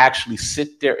 and they actually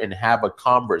sit there and have a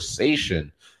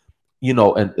conversation,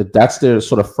 and that's their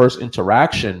sort of first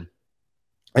interaction.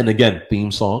 And again,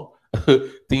 theme song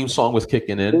was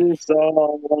kicking in.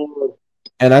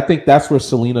 And I think that's where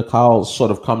Selina Kyle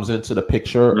sort of comes into the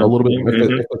picture a little bit.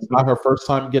 If it's not her first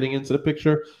time getting into the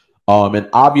picture. And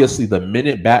obviously the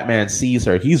minute Batman sees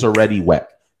her, he's already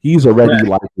wet. He's already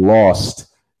like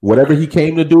lost. Whatever he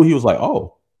came to do, he was like,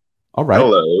 oh, all right.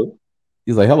 Hello.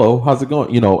 He's like, hello, how's it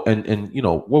going? And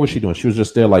what was she doing? She was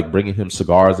just there like bringing him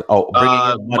cigars. Bringing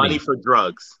him money for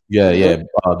drugs. Yeah.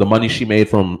 The money she made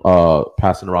from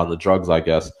passing around the drugs, I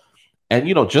guess. And,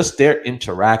 just their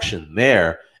interaction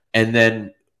there. And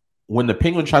then when the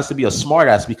Penguin tries to be a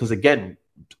smartass, because again,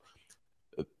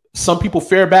 some people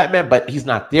fear Batman, but he's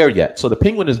not there yet. So the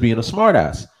Penguin is being a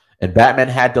smartass, and Batman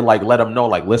had to like let him know,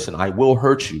 like, listen, I will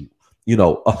hurt you.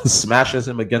 Smashes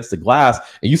him against the glass,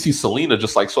 and you see Selina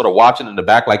just like sort of watching in the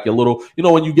back, like your little,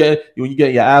 when you get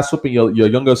your ass whipping, your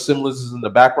younger siblings is in the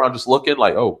background just looking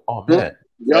like, oh man,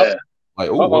 like,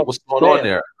 oh, what's going on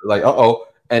there? Like,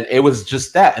 and it was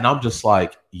just that, and I'm just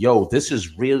like, yo, this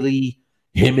is really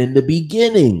him in the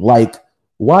beginning. Like,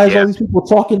 why is all these people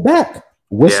talking back?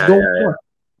 What's going on?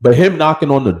 But him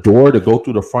knocking on the door to go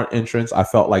through the front entrance, I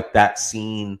felt like that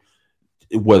scene,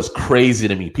 it was crazy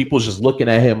to me. People just looking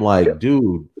at him like,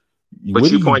 dude.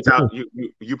 But you point out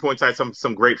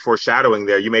some great foreshadowing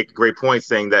there. You make a great point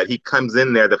saying that he comes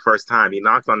in there the first time. He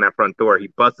knocks on that front door. He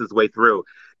busts his way through.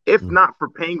 If not for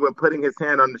Penguin putting his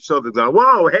hand on the shoulder, going,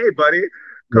 "Whoa, hey, buddy,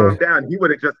 calm down," he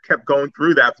would have just kept going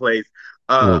through that place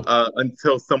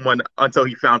until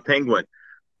he found Penguin.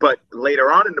 But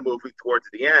later on in the movie, towards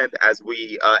the end, as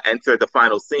we enter the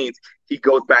final scenes, he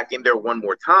goes back in there one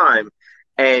more time.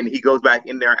 And he goes back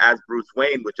in there as Bruce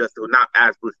Wayne, not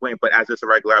as Bruce Wayne, but as just a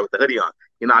regular guy with the hoodie on.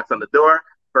 He knocks on the door.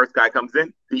 First guy comes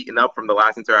in, beaten up from the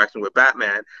last interaction with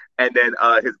Batman. And then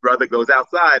his brother goes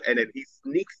outside, and then he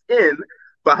sneaks in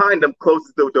behind him,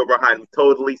 closes the door behind him,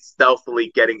 totally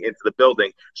stealthily getting into the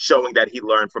building, showing that he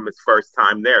learned from his first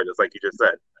time there, just like you just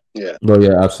said. Yeah. Oh,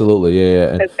 yeah, absolutely.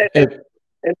 Yeah. And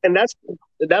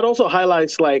that also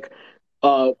highlights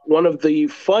one of the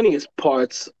funniest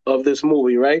parts of this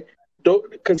movie, right?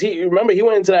 Because he went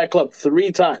into that club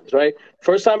 3 times, right?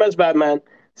 First time as Batman,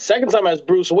 second time as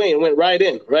Bruce Wayne, went right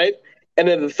in, right? And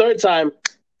then the third time,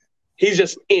 he's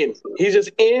just in. He's just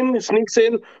in, sneaks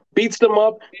in, beats them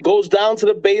up, goes down to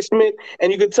the basement, and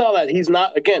you can tell that he's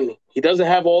not, again, he doesn't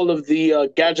have all of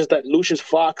the gadgets that Lucius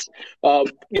Fox,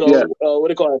 what do you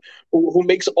call it, who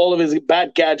makes all of his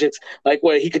bad gadgets, like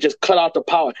where he could just cut out the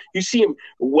power. You see him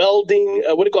welding,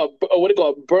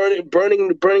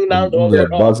 burning down,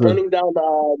 burning down,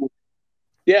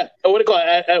 the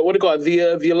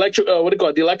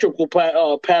electrical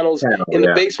panels in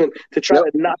the basement to try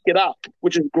to knock it out,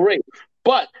 which is great.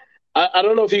 But I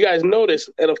don't know if you guys noticed,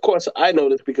 and of course I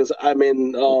noticed because I'm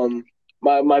in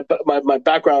my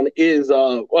background is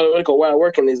where I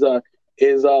work in is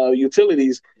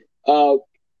utilities.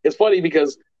 It's funny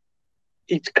because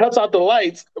he cuts out the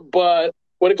lights, but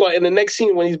in the next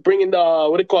scene when he's bringing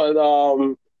out,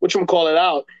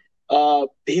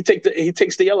 he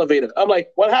takes the elevator. I'm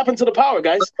like, what happened to the power,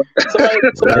 guys? Somebody he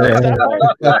cut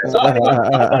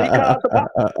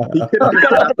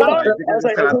out the power. I was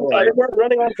like, are they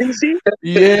running on PC?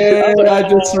 Yeah, I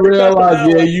just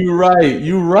realized. Yeah, you're right.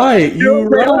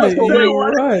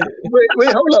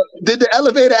 Wait, hold up. Did the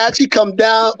elevator actually come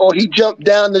down, or he jumped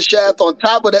down the shaft on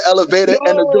top of the elevator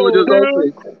and the door just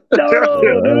opened?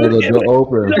 The door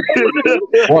open.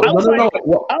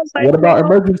 What about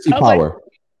emergency power?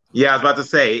 Yeah, I was about to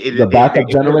say the backup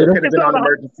generator. It could have been on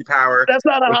emergency power. That's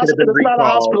not a hospital. It's not a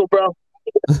hospital, bro.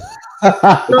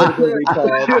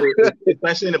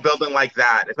 Especially in a building like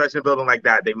that.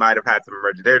 They might have had some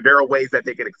emergency. There are ways that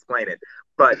they could explain it,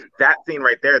 but that scene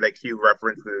right there that Q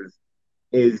references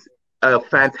is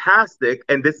fantastic.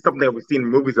 And this is something that we've seen in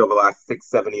movies over the last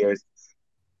 6-7 years.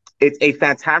 It's a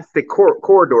fantastic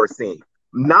corridor scene.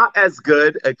 Not as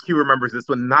good, Q remembers this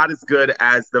one, not as good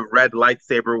as the red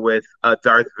lightsaber with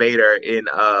Darth Vader in,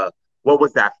 what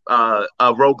was that?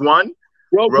 Rogue One?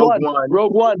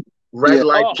 Rogue One. Red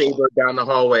lightsaber down the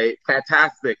hallway.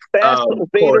 Fantastic. Best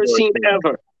Vader scene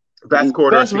ever. Best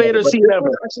Vader scene ever.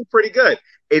 Actually pretty good.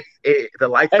 The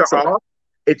lights are off.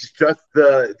 It's just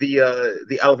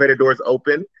the elevator doors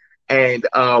open. And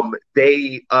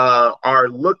they are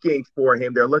looking for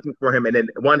him. They're looking for him. And then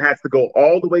one has to go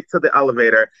all the way to the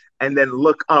elevator and then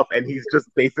look up. And he's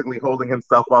just basically holding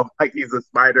himself up like he's a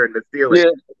spider in the ceiling.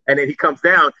 Yeah. And then he comes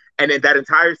down. And then that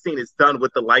entire scene is done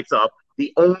with the lights off.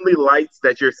 The only lights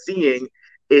that you're seeing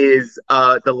is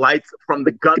the lights from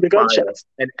the gunfire.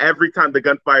 And every time the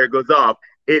gunfire goes off,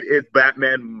 it is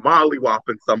Batman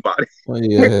mollywopping somebody.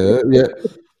 Yeah.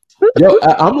 Yo,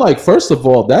 I'm like, first of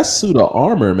all, that suit of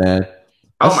armor, man.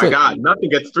 Oh my God, nothing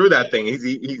gets through that thing.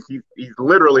 He's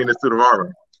literally in a suit of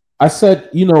armor. I said,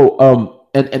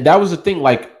 and that was the thing.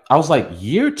 Like, I was like,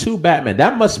 year 2 Batman.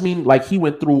 That must mean like he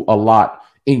went through a lot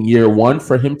in year 1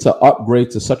 for him to upgrade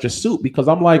to such a suit. Because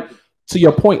I'm like, to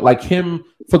your point, like him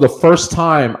for the first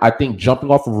time, I think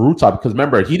jumping off of a rooftop. Because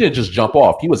remember, he didn't just jump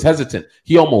off; he was hesitant.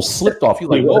 He almost slipped off. He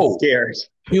was like, "Whoa!" Scared.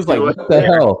 He was like, "What the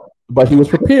hell?" But he was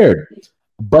prepared.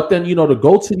 But then, to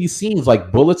go to these scenes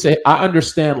like bullets, I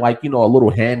understand like, a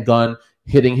little handgun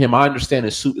hitting him. I understand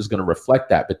his suit is going to reflect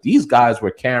that. But these guys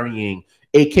were carrying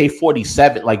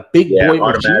AK-47, like big boy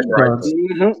machine guns.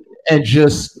 Mm-hmm. And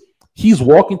just, he's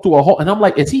walking through a hole. And I'm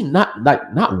like, is he not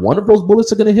one of those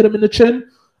bullets are going to hit him in the chin?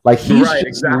 Like he's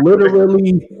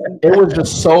literally, it was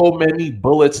just so many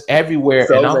bullets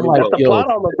everywhere. And I'm like, yo.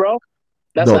 Plot armor, bro.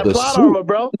 That's not plot armor,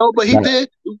 bro. No, but he did,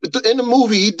 in the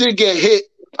movie, he did get hit.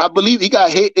 I believe he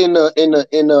got hit in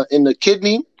the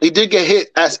kidney. He did get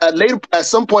hit at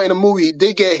some point in the movie. He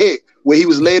did get hit where he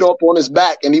was laid up on his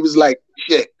back, and he was like,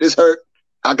 "Shit, this hurt."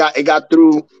 It got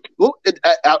through.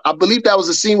 I believe that was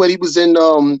a scene where he was in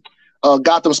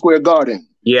Gotham Square Garden.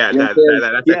 Yeah, that's at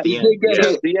the end.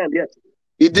 Yeah,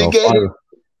 he did get hit.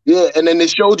 Yeah, and then they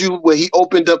showed you where he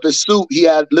opened up his suit. He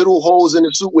had little holes in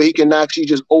the suit where he can actually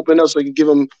just open up so he can give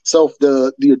himself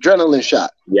the adrenaline shot.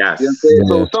 Yes. You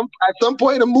know So at some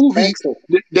point in the movie,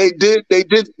 they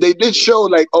did show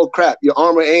like, oh crap, your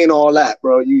armor ain't all that,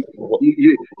 bro. You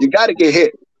got to get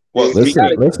hit. Well,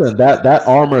 listen, that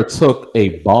armor took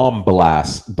a bomb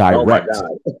blast direct.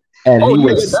 and he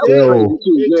was still,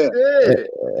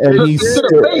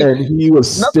 he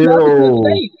was still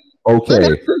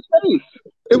okay.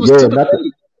 It was to the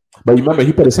face. But remember,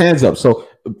 he put his hands up. So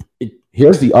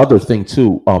here's the other thing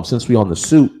too. Since we on the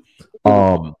suit,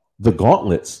 the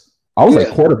gauntlets. I was like,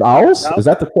 Court of Owls. Is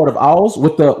that the Court of Owls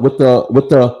with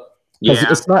the? Yeah.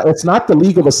 It's not the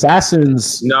League of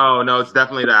Assassins. No, it's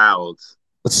definitely the Owls.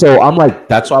 So I'm like,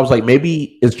 that's why I was like,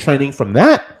 maybe it's training from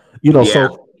that,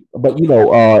 So, but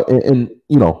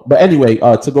but anyway,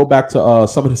 to go back to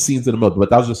some of the scenes in the middle, but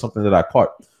that was just something that I caught.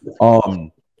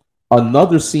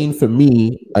 Another scene for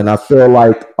me, and I feel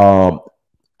like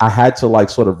I had to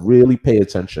like sort of really pay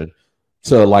attention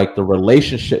to like the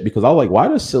relationship, because I was like, why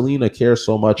does Selena care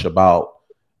so much about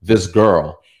this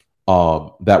girl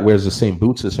that wears the same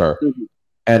boots as her? Mm-hmm.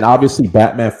 And obviously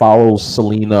Batman follows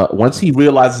Selena once he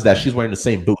realizes that she's wearing the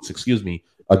same boots.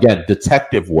 Again,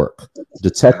 detective work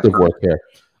here.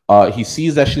 He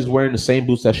sees that she's wearing the same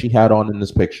boots that she had on in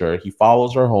this picture. He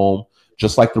follows her home,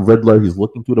 just like the Riddler. He's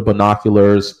looking through the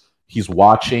binoculars. He's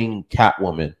watching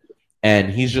Catwoman,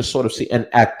 and he's just sort of and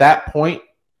at that point,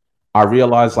 I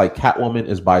realized like Catwoman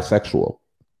is bisexual,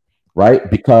 right?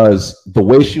 Because the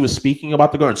way she was speaking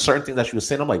about the girl and certain things that she was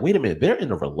saying, I'm like, wait a minute, they're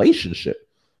in a relationship.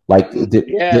 Like,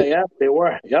 they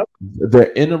were. Yep. They're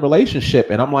in a relationship,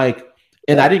 and I'm like,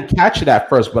 and I didn't catch it at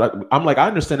first, but I'm like, I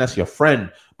understand that's your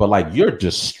friend, but like, you're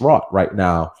distraught right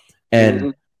now,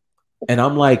 and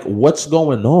I'm like, what's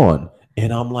going on?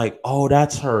 And I'm like, oh,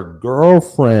 that's her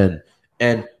girlfriend,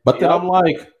 but then I'm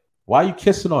like, why are you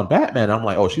kissing on Batman? I'm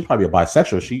like, oh, she's probably a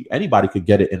bisexual. Anybody could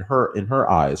get it in her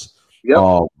eyes.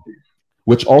 Yep.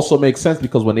 Which also makes sense,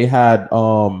 because when they had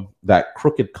that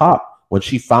crooked cop. When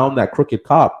she found that crooked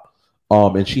cop,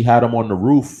 and she had him on the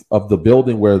roof of the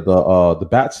building where the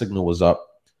bat signal was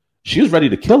up, she was ready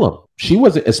to kill him. She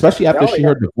wasn't, especially after she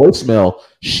heard the voicemail.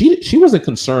 She wasn't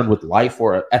concerned with life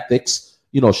or ethics.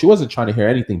 She wasn't trying to hear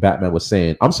anything Batman was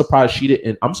saying. I'm surprised she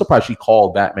didn't. I'm surprised she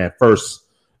called Batman first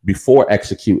before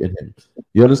executing him.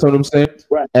 You understand what I'm saying?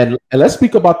 Right. And let's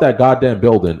speak about that goddamn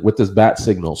building with this bat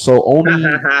signal. So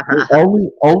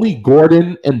only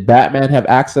Gordon and Batman have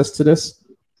access to this.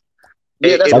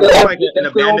 Yeah, that's their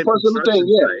own personal thing.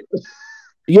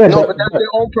 But that's their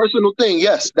own personal thing.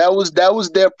 Yes, that was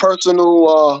their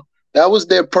personal. That was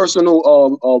their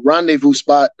personal rendezvous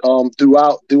spot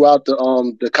throughout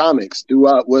the comics,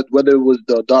 throughout whether it was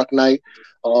the Dark Knight,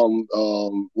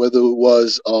 whether it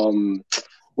was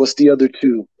what's the other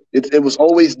two. It was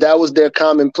always, that was their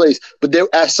common place. But there,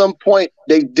 at some point,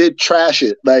 they did trash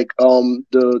it. Like the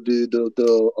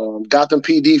Gotham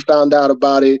PD found out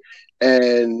about it.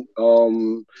 And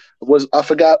was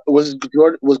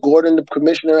Gordon the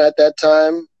commissioner at that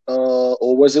time,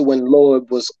 or was it when Lord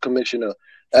was commissioner?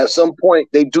 At some point,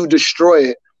 they do destroy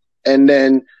it, and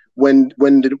then when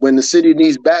the city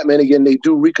needs Batman again, they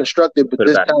do reconstruct it, but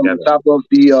this time on top of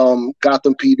the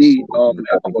Gotham PD.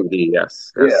 Gotham PD,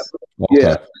 yes.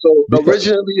 Yeah. So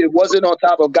originally, it wasn't on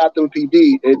top of Gotham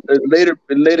PD. It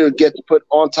later gets put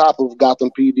on top of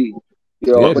Gotham PD.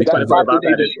 But that's after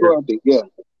they destroyed it. Yeah.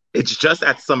 It's just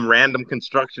at some random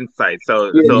construction site. So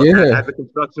as a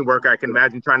construction worker, I can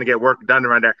imagine trying to get work done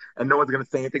around there, and no one's going to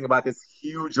say anything about this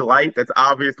huge light that's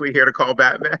obviously here to call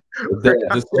Batman. This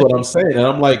is what I'm saying. And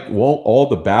I'm like, won't all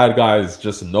the bad guys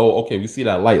just know, okay, we see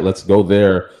that light, let's go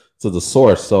there to the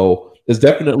source. So it's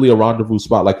definitely a rendezvous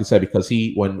spot, like you said, because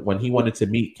when he wanted to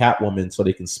meet Catwoman so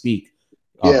they can speak,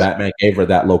 Batman gave her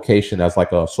that location as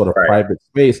like a sort of private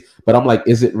space. But I'm like,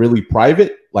 is it really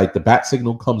private? Like the bat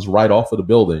signal comes right off of the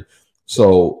building.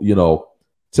 So,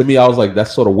 to me, I was like,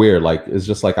 that's sort of weird. Like, it's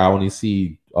just like I only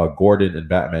see Gordon and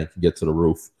Batman can get to the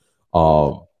roof.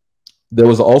 There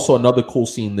was also another cool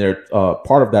scene there,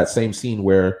 part of that same scene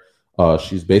where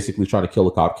she's basically trying to kill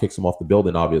a cop, kicks him off the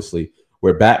building, obviously,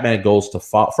 where Batman goes to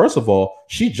first of all,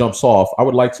 she jumps off. I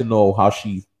would like to know how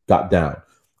she got down.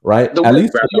 Right? At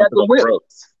least she had the whip.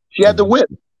 She had the whip.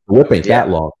 The whip ain't that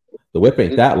long. The whip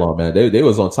ain't that long, man. They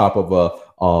was on top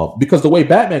of because the way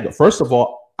Batman. First of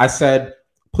all, I said,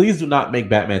 please do not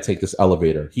make Batman take this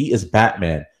elevator. He is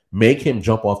Batman. Make him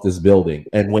jump off this building.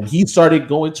 And when he started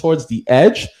going towards the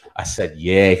edge, I said,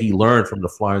 yeah, he learned from the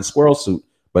flying squirrel suit.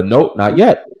 But nope, not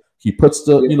yet. He puts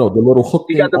the the little hook.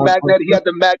 He got the magnetic. He had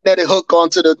the magnetic hook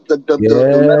onto the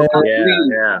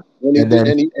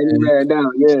And he ran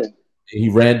down. Yeah. He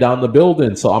ran down the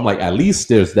building. So I'm like, at least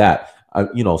there's that.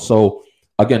 So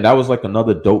again, that was like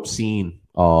another dope scene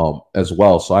as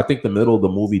well. So I think the middle of the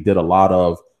movie did a lot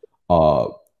of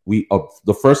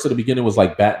the first of the beginning was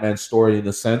like Batman's story in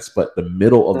a sense, but the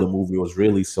middle of the movie was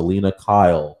really Selena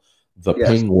Kyle, the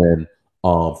Penguin,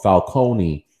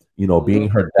 Falcone, you know, being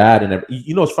her dad and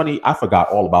you know, it's funny. I forgot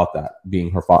all about that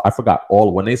being her father. I forgot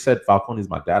all when they said Falcone's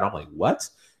my dad. I'm like, what?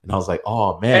 And I was like,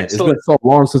 oh man, Excellent. It's been so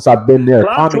long since I've been there.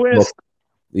 Comic book.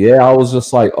 Yeah, I was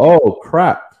just like, oh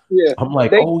crap. Yeah, I'm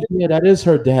like, oh yeah, that is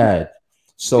her dad.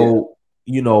 So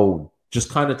you know,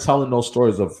 just kind of telling those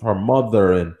stories of her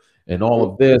mother and all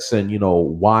of this, and you know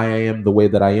why I am the way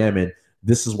that I am, and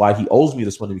this is why he owes me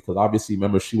this money, because obviously,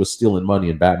 remember, she was stealing money,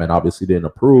 and Batman obviously didn't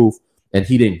approve, and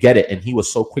he didn't get it, and he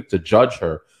was so quick to judge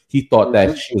her. He thought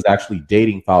that she was actually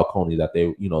dating Falcone, that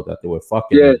they, you know, that they were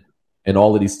fucking, and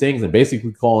all of these things, and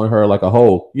basically calling her like a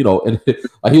hoe, you know, and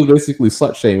he was basically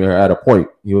slut shaming her at a point,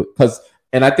 you know, because,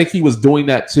 and I think he was doing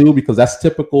that too, because that's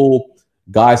typical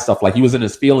guy stuff. Like he was in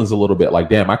his feelings a little bit, like,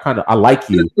 damn, I like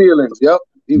you. His feelings, yep.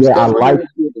 I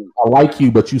like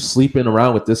you, but you sleeping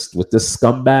around with this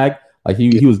scumbag. Like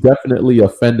he was definitely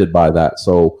offended by that.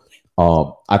 So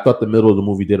I thought the middle of the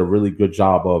movie did a really good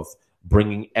job of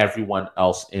bringing everyone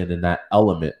else in that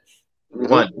element.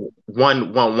 One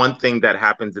thing that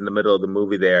happens in the middle of the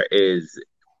movie there is,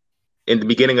 in the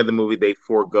beginning of the movie, they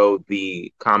forego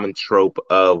the common trope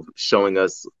of showing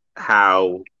us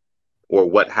how or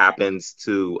what happens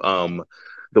to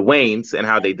the Waynes and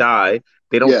how they die.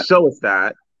 They don't show us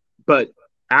that, but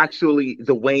actually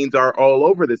the Waynes are all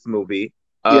over this movie.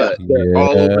 They're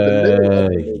all over the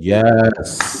middle.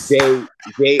 Yes,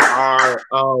 they are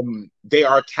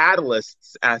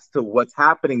catalysts as to what's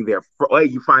happening there.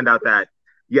 You find out that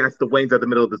yes, the Waynes are the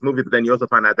middle of this movie, but then you also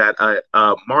find out that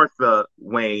Martha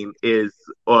Wayne was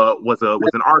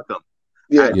an Arkham.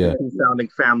 Two founding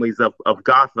families of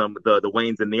Gotham, the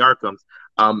Waynes and the Arkhams.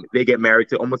 They get married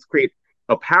to almost create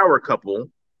a power couple,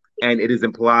 and it is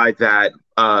implied that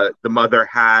the mother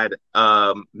had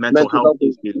mental health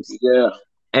issues. Yeah.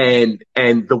 And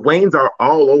the Waynes are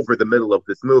all over the middle of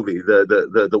this movie.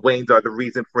 The Waynes are the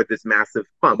reason for this massive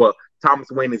fund. Well,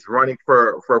 Thomas Wayne is running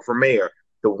for mayor.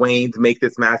 The Waynes make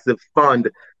this massive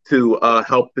fund to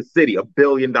help the city, $1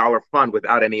 billion fund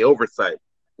without any oversight.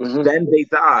 Mm-hmm. Then they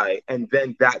die, and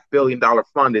then that $1 billion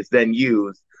fund is then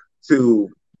used to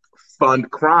fund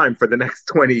crime for the next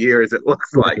 20 years, it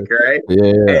looks like, right?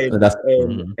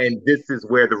 And this is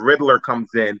where the Riddler comes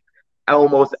in,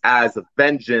 almost as a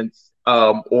vengeance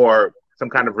or some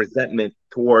kind of resentment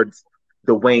towards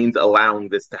the Waynes allowing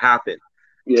this to happen.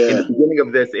 Yeah. In the beginning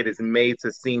of this, it is made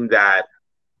to seem that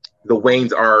the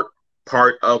Waynes are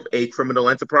part of a criminal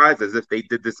enterprise, as if they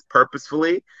did this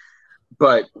purposefully.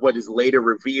 But what is later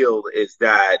revealed is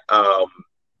that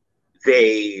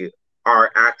they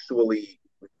are actually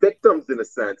victims, in a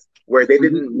sense, where they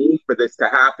didn't mean for this to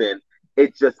happen.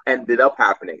 It just ended up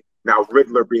happening. Now,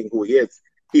 Riddler being who he is,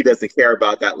 he doesn't care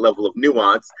about that level of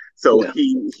nuance. So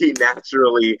he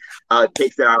naturally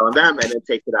takes it out on them, and then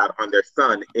takes it out on their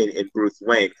son in Bruce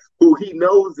Wayne, who he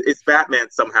knows is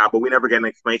Batman somehow, but we never get an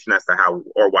explanation as to how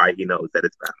or why he knows that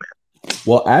it's Batman.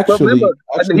 Well, actually,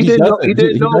 he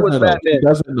didn't know it was Batman. He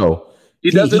doesn't know.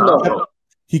 He doesn't know.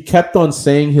 He kept on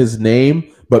saying his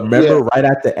name, but remember right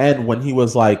at the end when he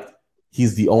was like,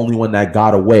 he's the only one that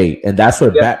got away, and that's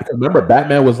where remember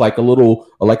Batman was like a little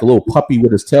puppy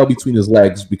with his tail between his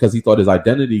legs because he thought his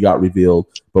identity got revealed.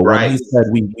 But when he said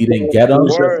we didn't get him,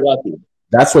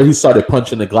 that's where he started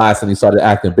punching the glass and he started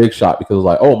acting big shot because it was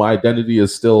like, oh, my identity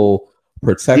is still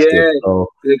protected. Yeah, so,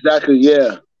 exactly.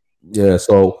 Yeah.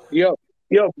 So yo,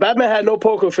 Batman had no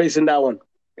poker face in that one.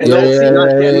 And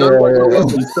zero poker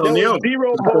face.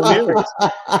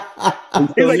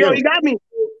 He's like, yo, he got me.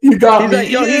 You got me. Like,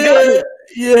 yo, he got me.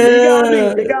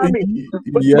 Yeah, he got me.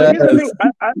 But here's the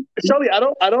thing, Shelly, I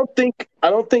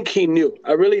don't think he knew.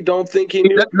 I really don't think he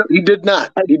knew. He did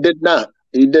not. He didn't know.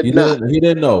 He didn't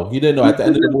know. At the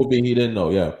end of the movie, he didn't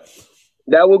know. Yeah.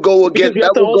 That will go against.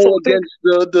 That will go against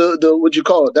the what you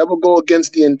call it. That will go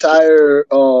against the entire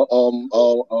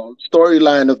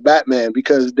storyline of Batman,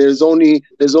 because there's only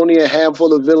a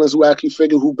handful of villains who actually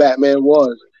figure who Batman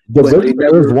was. The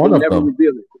Riddler is one of them.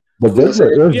 The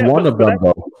Riddler is one of them,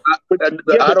 though.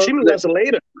 But she was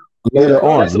later. Later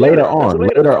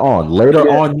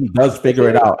on, he does figure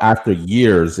it out after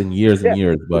years and years and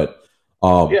years. But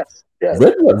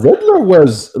Riddler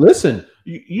was. Listen,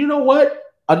 you know what?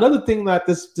 Another thing that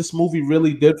this movie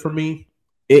really did for me,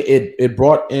 it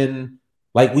brought in,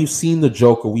 like, we've seen the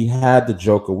Joker, we had the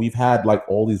Joker, we've had like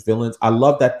all these villains. I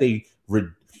love that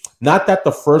not that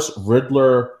the first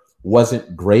Riddler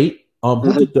wasn't great.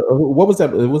 What was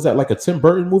that? Was that like a Tim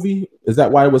Burton movie? Is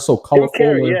that why it was so colorful?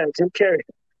 Tim Carrey.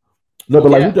 No,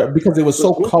 but because it was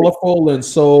so colorful and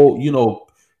so,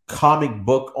 comic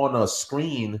book on a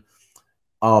screen.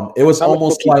 It was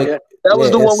almost like. That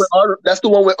was the one with Arnold. That's the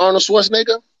one with Arnold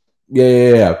Schwarzenegger.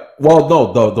 Yeah. Well,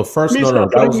 no, the first.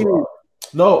 No.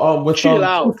 No, with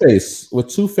Two-Face. With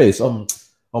Two-Face. Oh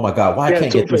my God, why I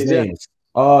can't get his names?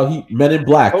 He Men in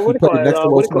Black. He put it next to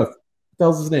Will Smith. What the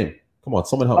hell's his name? Come on,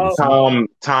 someone help me. Tom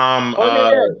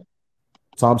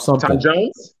something. Tom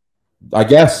Jones? I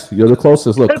guess you're the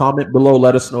closest. Look, comment below.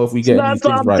 Let us know if we get any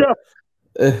things right.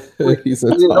 He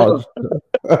said Tom.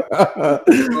 But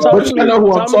you know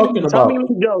who I'm talking about.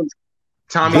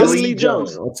 Tommy Lee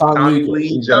Jones. Tommy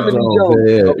Lee Jones.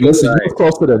 Yeah. Listen, you were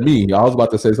closer than me. I was about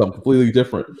to say something completely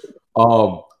different.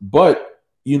 But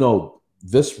you know,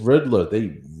 this Riddler,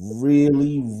 they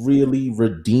really, really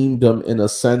redeemed him in a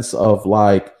sense of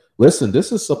like, listen,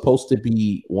 this is supposed to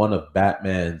be one of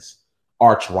Batman's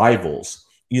arch rivals,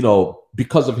 you know,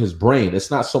 because of his brain. It's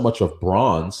not so much of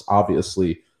bronze,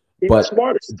 obviously, but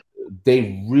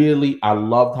they really, I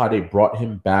loved how they brought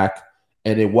him back.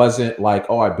 And it wasn't like,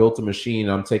 oh, I built a machine,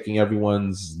 I'm taking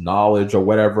everyone's knowledge or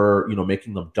whatever, you know,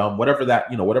 making them dumb, whatever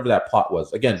that plot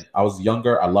was. Again, I was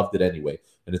younger, I loved it anyway,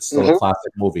 and it's still a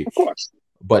classic movie. Of course.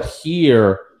 But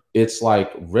here, it's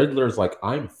like Riddler's like,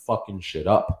 I'm fucking shit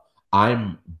up.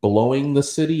 I'm blowing the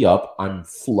city up. I'm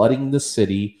flooding the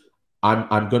city.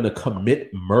 I'm going to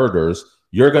commit murders.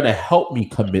 You're going to help me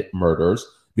commit murders.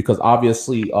 Because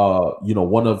obviously, you know,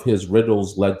 one of his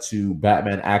riddles led to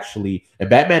Batman actually, and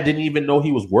Batman didn't even know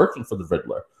he was working for the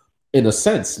Riddler, in a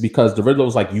sense, because the Riddler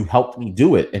was like, "You helped me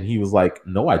do it," and he was like,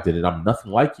 "No, I didn't. I'm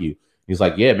nothing like you." He's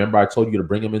like, "Yeah, remember I told you to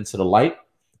bring him into the light?"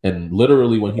 And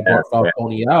literally, when he brought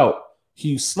Falcone out,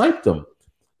 he sniped him,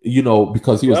 you know,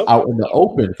 because he was out in the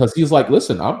open. Because he's like,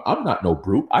 "Listen, I'm not no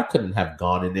brute. I couldn't have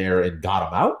gone in there and got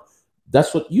him out.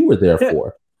 That's what you were there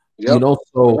for, you know."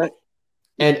 So. Right.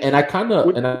 And I kind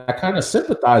of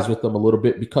sympathize with them a little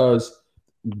bit because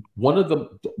one of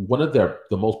the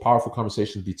most powerful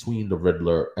conversations between the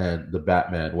Riddler and the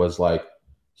Batman was like,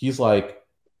 he's like,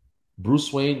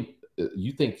 Bruce Wayne,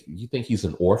 you think he's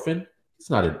an orphan? He's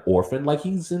not an orphan. Like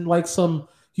he's rich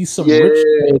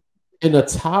man in a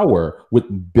tower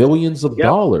with billions of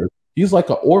dollars. He's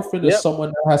like an orphan is someone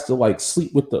that has to like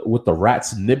sleep with the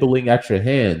rats nibbling at your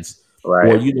hands.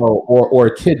 Right. Or you know, or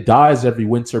a kid dies every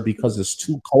winter because it's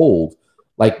too cold.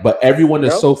 Like, but everyone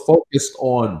is so focused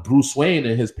on Bruce Wayne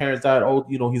and his parents died. Oh,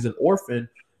 you know, he's an orphan,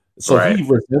 so he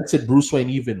resented Bruce Wayne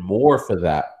even more for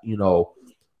that. You know,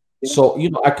 so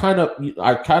you know, I kind of, you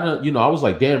know, I was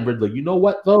like, damn, Riddler. You know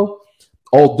what though?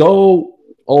 Although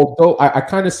I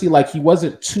kind of see like he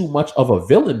wasn't too much of a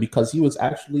villain because he was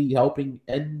actually helping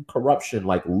end corruption,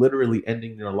 like literally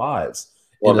ending their lives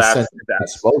in a sense,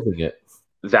 exposing it.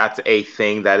 That's a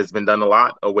thing that has been done a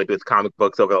lot with comic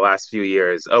books over the last few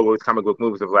years. With comic book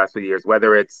movies over the last few years,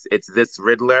 whether it's this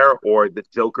Riddler or the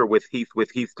Joker with Heath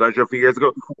Ledger a few years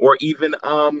ago, or even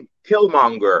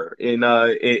Killmonger in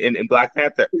Black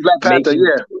Panther.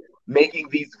 Making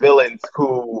these villains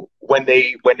who, when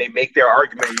they make their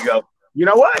argument, you go, you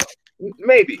know what?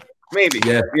 Maybe.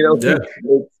 Yeah. You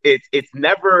know, it's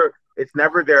never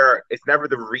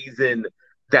the reason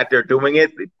that they're doing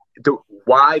it.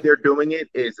 Why they're doing it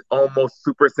is almost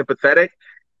super sympathetic.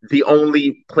 The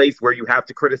only place where you have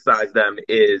to criticize them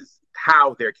is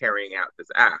how they're carrying out this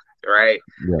act, right?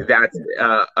 That's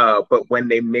but when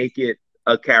they make it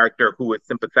a character who is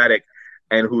sympathetic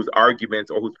and whose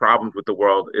arguments or whose problems with the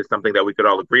world is something that we could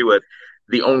all agree with,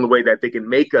 the only way that they can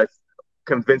make us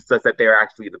convince us that they're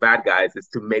actually the bad guys is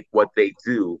to make what they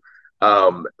do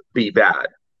be bad.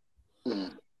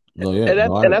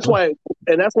 That's why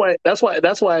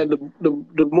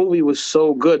the movie was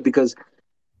so good, because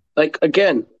like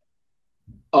again,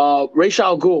 Ra's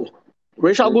al Ghul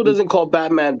doesn't call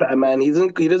Batman. He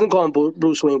doesn't call him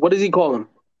Bruce Wayne. What does he call him?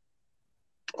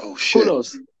 Oh shit!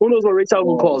 Who knows what Ra's al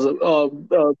Ghul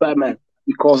calls Batman?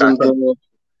 He calls him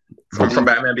from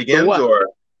Batman Begins, or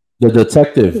the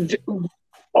detective.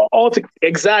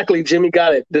 Exactly, Jimmy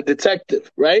got it. The detective,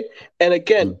 right? And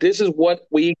again, this is what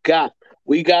we got.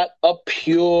 We got a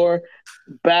pure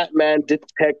Batman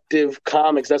detective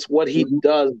comics. That's what he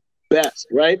does best,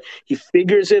 right? He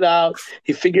figures it out.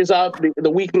 He figures out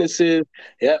the weaknesses.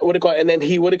 Yeah, and then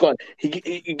he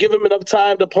give him enough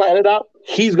time to plan it out.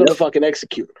 He's gonna fucking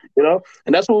execute, you know.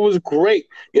 And that's what was great,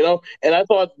 you know. And I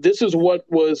thought this is what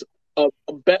was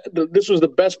this was the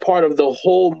best part of the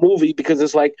whole movie, because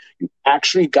it's like you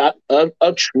actually got a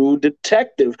true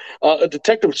detective, a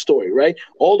detective story, right?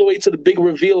 All the way to the big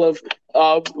reveal of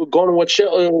going to what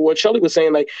Shelley was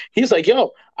saying. Like, he's like,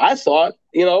 yo, I thought,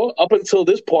 you know, up until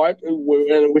this part,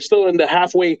 we're still in the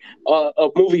halfway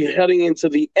of movie heading into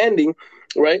the ending,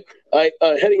 right?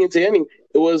 Heading into the ending,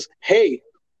 it was, hey,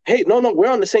 no,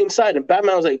 we're on the same side. And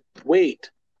Batman was like,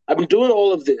 wait, I've been doing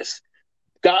all of this.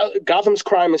 Gotham's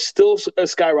crime is still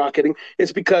skyrocketing.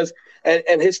 It's because,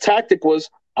 and his tactic was,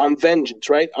 I'm vengeance,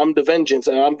 right? I'm the vengeance,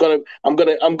 and I'm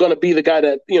gonna be the guy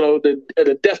that,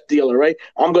 the death dealer, right?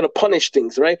 I'm gonna punish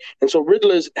things, right? And so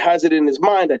Riddler has it in his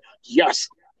mind that yes,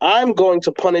 I'm going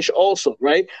to punish also,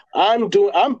 right? I'm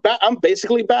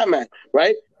basically Batman,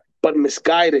 right? But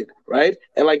misguided, right?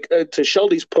 And like to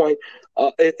Shelby's point,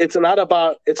 it's not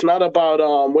about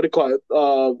what do you call it?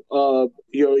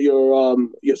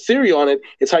 Your theory on it.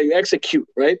 It's how you execute,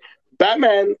 right?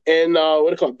 Batman and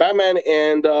Batman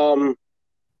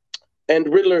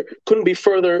and Riddler couldn't be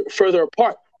further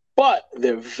apart, but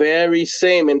they're very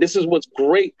same. And this is what's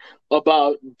great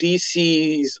about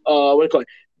DC's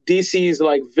DC's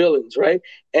like villains, right?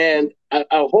 And I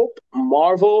hope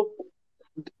Marvel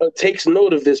takes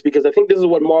note of this, because I think this is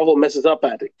what Marvel messes up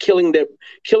at: killing their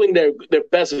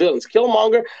best villains.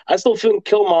 Killmonger, I still think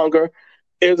Killmonger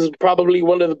is probably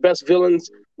one of the best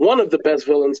villains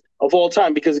of all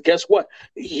time, because guess what?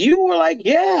 You were like,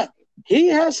 yeah, he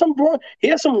has some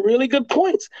really good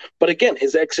points, but again,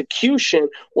 his execution,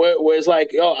 where it's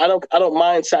like, I don't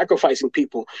mind sacrificing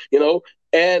people,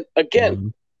 And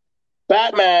again,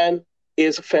 Batman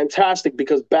is fantastic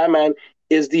because Batman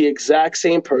is the exact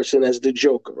same person as the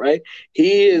Joker, right?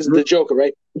 He is the Joker,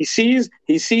 right? He sees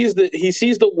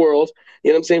the world,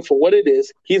 you know what I'm saying, for what it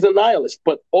is. He's a nihilist,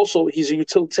 but also he's a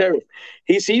utilitarian.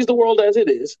 He sees the world as it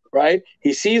is, right?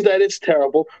 He sees that it's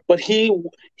terrible, but he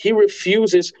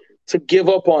refuses to give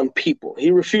up on people.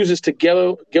 He refuses to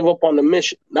give up on the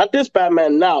mission. Not this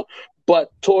Batman now,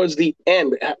 but towards the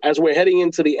end, as we're heading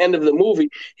into the end of the movie,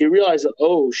 he realized that,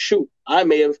 oh shoot, I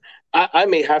may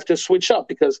have to switch up,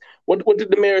 because what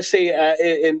did the mayor say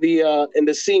in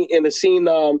the scene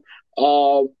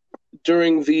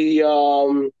during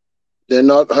the they're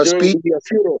not her speech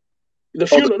funeral.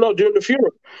 During the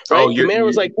funeral, right? The mayor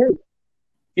was like, hey,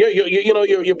 yeah,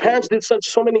 your parents did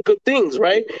so many good things,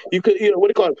 right? You could, what do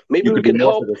you call it? Maybe we could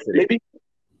help. Maybe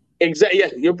exactly.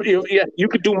 Yeah, you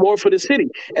could do more for the city.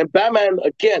 And Batman,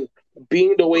 again,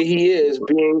 being the way he is,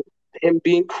 being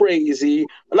crazy,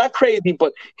 not crazy,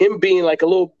 but him being like a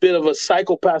little bit of a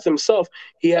psychopath himself,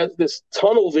 he has this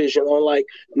tunnel vision on like,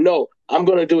 no, I'm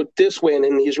going to do it this way. And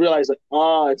then he's realized like,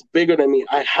 it's bigger than me.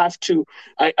 I have to,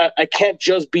 I can't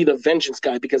just be the vengeance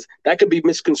guy, because that could be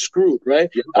misconstrued, right?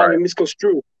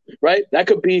 Misconstrued, right? That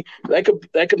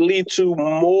could lead to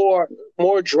more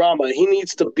drama. He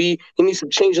needs to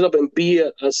change it up and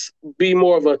be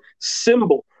more of a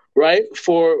symbol, right,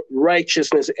 for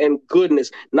righteousness and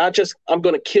goodness. Not just, I'm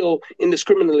going to kill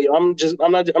indiscriminately. I'm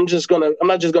not just going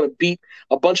to beat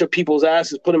a bunch of people's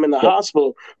asses, put them in the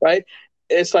hospital, right?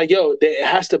 It's like, there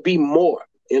has to be more,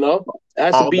 It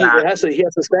has to be, he has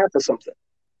to stand for something.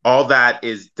 All that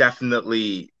is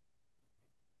definitely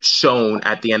shown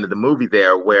at the end of the movie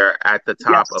there, where at the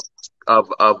top of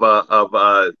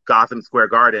Gotham Square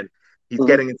Garden, he's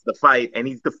getting into the fight, and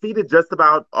he's defeated just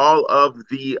about all of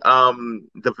the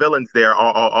villains there.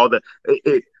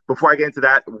 Before I get into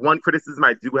that, one criticism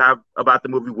I do have about the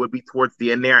movie would be towards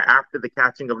the end there, after the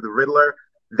catching of the Riddler.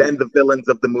 Then the villains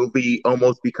of the movie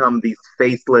almost become these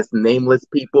faceless, nameless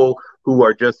people who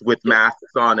are just with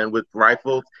masks on and with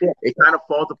rifles. Yeah. It kind of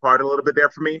falls apart a little bit there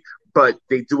for me, but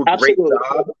they do a great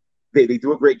job. They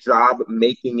do a great job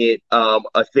making it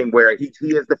a thing where he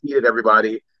has defeated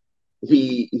everybody.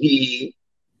 He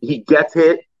gets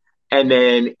hit, and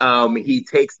then he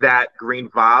takes that green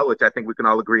vial, which I think we can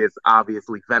all agree is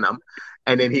obviously venom,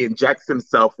 and then he injects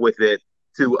himself with it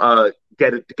to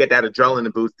get that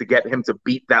adrenaline boost to get him to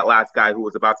beat that last guy who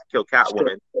was about to kill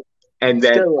Catwoman. And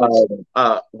then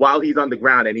while he's on the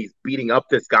ground and he's beating up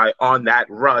this guy on that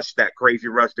crazy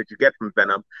rush that you get from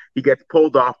Venom, he gets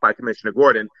pulled off by Commissioner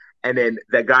Gordon, and then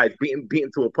that guy's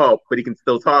beaten to a pulp, but he can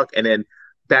still talk. And then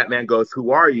Batman goes,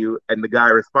 "Who are you?" And the guy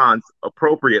responds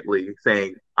appropriately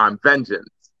saying, "I'm Vengeance."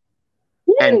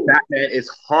 Woo! And Batman is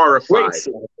horrified.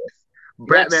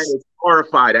 Batman is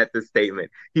horrified at this statement.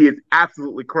 He is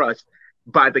absolutely crushed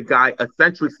by the guy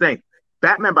essentially saying,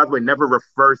 Batman, by the way, never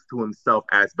refers to himself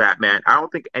as Batman. I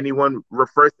don't think anyone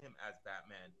refers to him as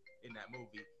Batman in that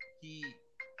movie. He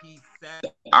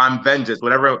said, "I'm Vengeance."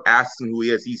 Whenever asks him who he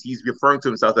is, he's referring to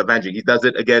himself as Vengeance. He does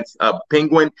it against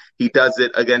Penguin. He does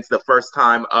it against the first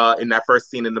time in that first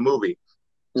scene in the movie.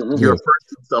 Mm-hmm. He refers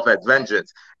to himself as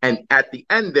Vengeance. And at the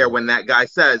end there, when that guy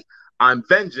says, "I'm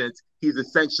Vengeance," he's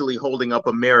essentially holding up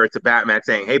a mirror to Batman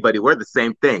saying, "Hey, buddy, we're the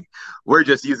same thing. We're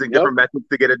just using different methods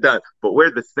to get it done, but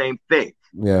we're the same thing."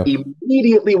 Yeah.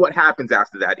 Immediately, what happens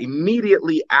after that?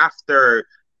 Immediately after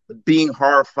being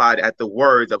horrified at the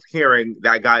words of hearing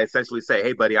that guy essentially say,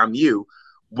 "Hey, buddy, I'm you,"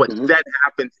 what then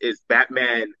happens is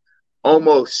Batman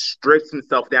almost strips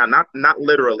himself down, not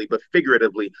literally, but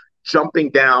figuratively, jumping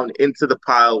down into the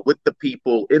pile with the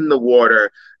people in the water,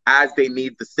 as they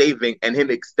need the saving, and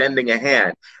him extending a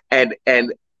hand,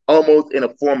 and almost in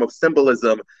a form of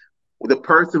symbolism, the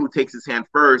person who takes his hand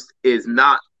first is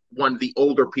not one of the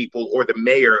older people or the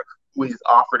mayor who he's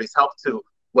offered his help to.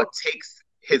 What takes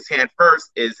his hand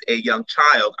first is a young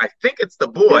child. I think it's the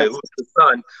boy who's the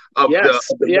son of the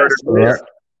murdered.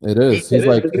 It is. He's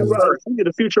like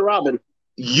the future Robin.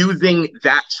 Using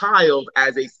that child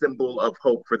as a symbol of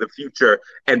hope for the future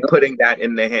and putting that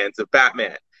in the hands of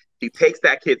Batman. He takes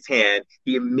that kid's hand,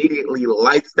 he immediately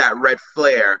lights that red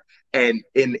flare, and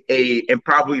in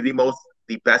probably the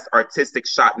best artistic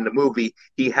shot in the movie,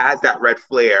 he has that red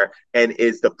flare and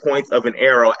is the point of an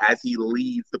arrow as he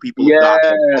leads the people of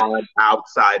Gotham on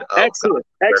outside of excellent.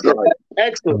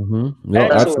 Mm-hmm. Yeah,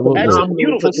 absolutely.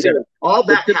 Beautiful scene. All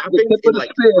that happens in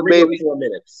like 3 or 4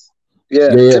 minutes. Yeah.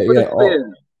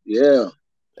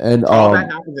 And all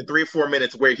that happens in 3 or 4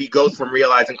 minutes, where he goes from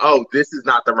realizing, oh, this is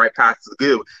not the right path to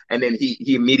go, and then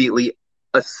he immediately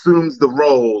assumes the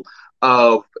role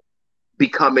of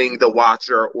becoming the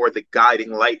Watcher or the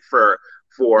guiding light for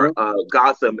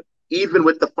Gotham, even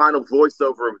with the final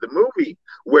voiceover of the movie,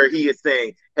 where he is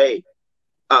saying, hey,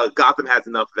 Gotham has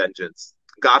enough vengeance.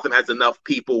 Gotham has enough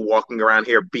people walking around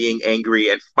here being angry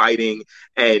and fighting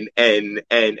and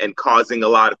causing a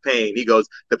lot of pain. He goes,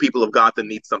 the people of Gotham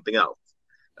need something else.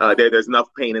 There's enough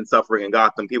pain and suffering in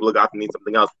Gotham. People of Gotham need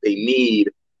something else. They need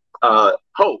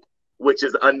hope, which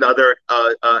is another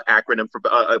acronym for,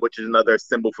 which is another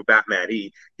symbol for Batman.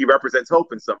 He represents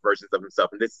hope in some versions of himself,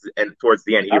 and towards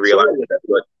the end, he realizes that's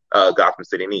what Gotham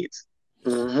City needs.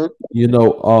 Mm-hmm.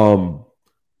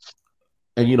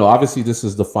 And obviously, this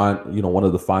is one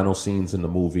of the final scenes in the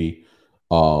movie,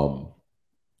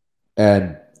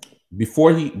 and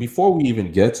before we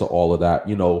even get to all of that,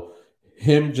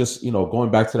 him just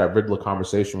going back to that Riddler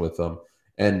conversation with him.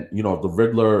 And, the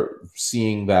Riddler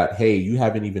seeing that, hey, you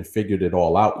haven't even figured it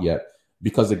all out yet.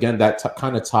 Because, again, that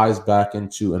kind of ties back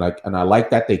into, and I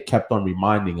like that they kept on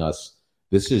reminding us,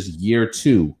 this is year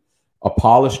 2. A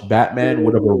polished Batman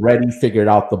would have already figured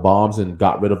out the bombs and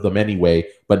got rid of them anyway,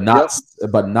 but not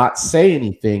say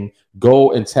anything,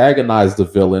 go antagonize the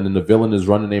villain, and the villain is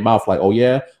running their mouth like, oh,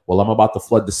 yeah, well, I'm about to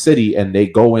flood the city. And they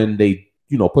go in, they,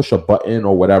 push a button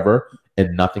or whatever,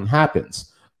 and nothing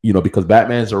happens. Because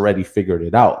Batman's already figured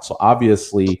it out. So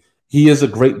obviously he is a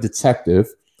great detective,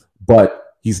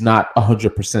 but he's not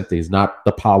 100%. He's not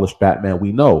the polished Batman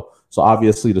we know. So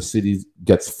obviously the city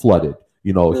gets flooded.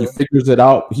 He figures it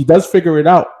out. He does figure it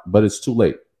out, but it's too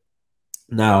late.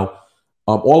 Now,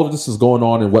 all of this is going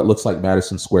on in what looks like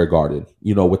Madison Square Garden,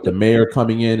 with the mayor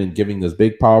coming in and giving this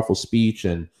big, powerful speech.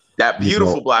 And that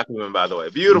beautiful black woman, by the way,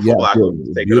 black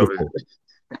woman. Beautiful.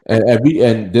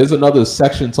 And there's another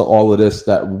section to all of this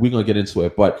that we're gonna get into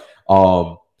it, but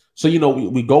so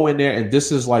we go in there, and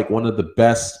this is like one of the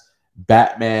best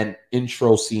Batman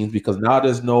intro scenes, because now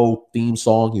there's no theme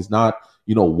song. He's not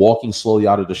walking slowly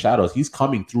out of the shadows. He's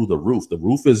coming through the roof. The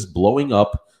roof is blowing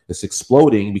up. It's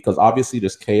exploding because obviously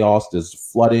there's chaos. There's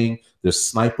flooding. There's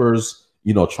snipers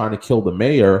trying to kill the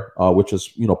mayor, which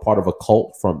is part of a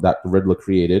cult from that the Riddler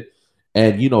created.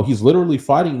 And he's literally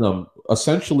fighting them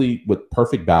essentially with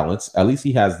perfect balance. At least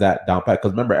he has that down pat,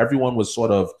 because remember, everyone was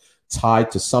sort of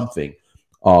tied to something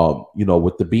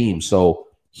with the beam. So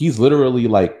he's literally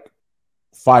like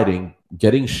fighting,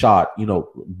 getting shot,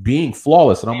 being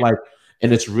flawless. And I'm like,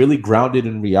 and it's really grounded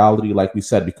in reality, like we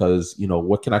said, because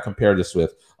what can I compare this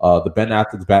with? The Ben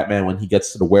Affleck's Batman when he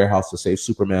gets to the warehouse to save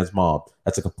Superman's mom.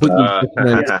 That's a completely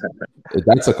different.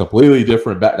 That's a completely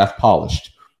different. That's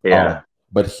polished. Yeah.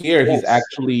 But here he's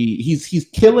actually he's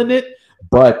killing it,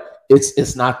 but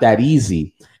it's not that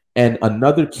easy. And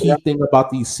another key thing about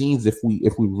these scenes, if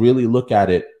we really look at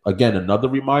it, again, another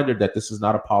reminder that this is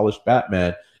not a polished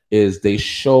Batman, is they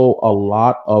show a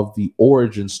lot of the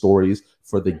origin stories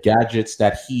for the gadgets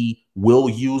that he will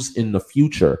use in the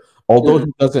future. Although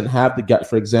he doesn't have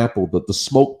for example, the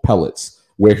smoke pellets,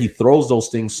 where he throws those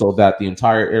things so that the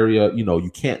entire area,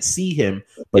 you can't see him,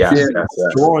 but he's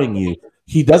destroying you.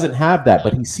 He doesn't have that,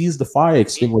 but he sees the fire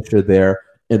extinguisher there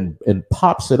and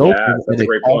pops it open, and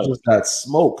it causes that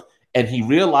smoke. And he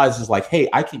realizes, like, hey,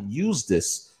 I can use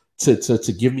this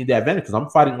to give me the advantage, because I'm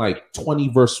fighting like 20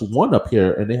 versus 1 up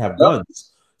here, and they have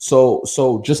guns.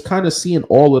 So just kind of seeing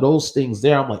all of those things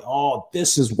there, I'm like, oh,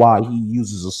 this is why he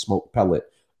uses a smoke pellet.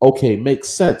 Okay, makes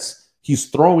sense. He's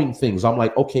throwing things. I'm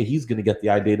like, okay, he's gonna get the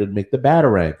idea to make the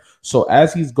Batarang. So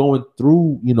as he's going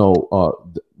through,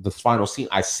 the final scene,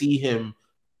 I see him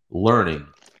learning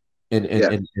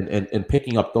and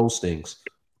picking up those things.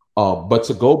 But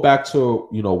to go back to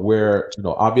where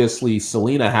obviously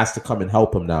Selina has to come and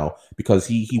help him now, because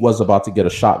he was about to get a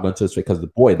shotgun to his face, because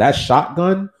that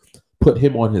shotgun put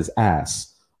him on his ass.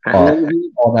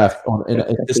 On that,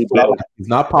 he's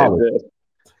not polished.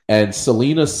 And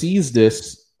Selena sees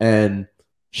this, and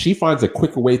she finds a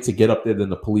quicker way to get up there than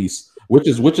the police, which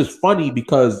is funny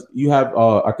because you have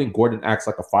I think Gordon acts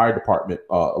like a fire department,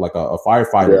 like a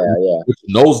firefighter, which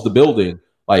knows the building.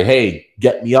 Like, hey,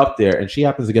 get me up there, and she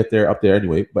happens to get up there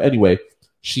anyway. But anyway,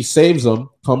 she saves him,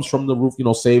 comes from the roof,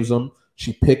 saves him.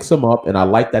 She picks him up, and I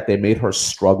like that they made her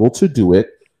struggle to do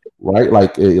it. Right,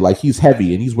 like he's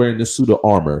heavy and he's wearing this suit of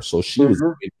armor, so she was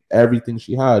doing everything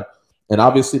she had, and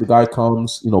obviously the guy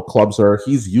comes, clubs her.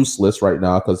 He's useless right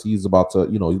now because he's about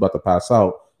to pass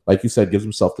out. Like you said, gives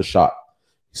himself the shot,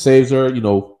 saves her.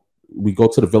 We go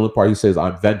to the villain part. He says,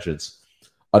 "I'm vengeance."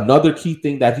 Another key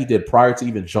thing that he did prior to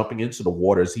even jumping into the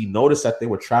water is he noticed that they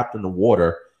were trapped in the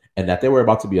water and that they were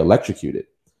about to be electrocuted,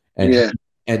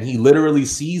 and he literally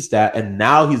sees that, and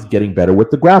now he's getting better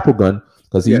with the grapple gun.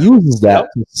 Because he uses that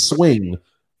to swing,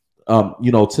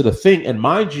 to the thing. And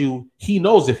mind you, he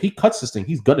knows if he cuts this thing,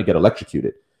 he's going to get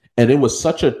electrocuted. And it was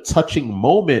such a touching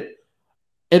moment.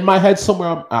 In my head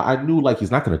somewhere, I knew, like,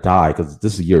 he's not going to die because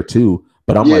this is year 2.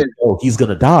 But I'm like, oh, he's going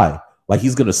to die. Like,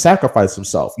 he's going to sacrifice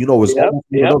himself. It was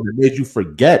it made you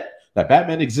forget that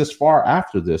Batman exists far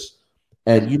after this.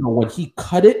 And, when he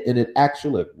cut it and it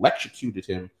actually electrocuted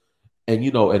him, and,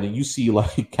 and then you see,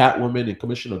 like, Catwoman and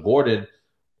Commissioner Gordon,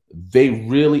 they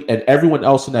really, and everyone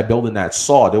else in that building that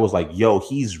saw, they was like, yo,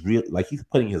 he's really, like, he's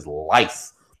putting his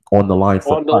life on the line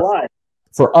for us.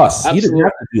 For us. Absolutely. He didn't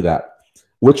have to do that.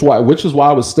 Which is why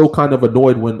I was still kind of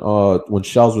annoyed when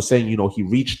Shells was saying, he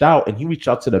reached out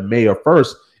to the mayor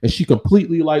first, and she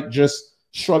completely, like, just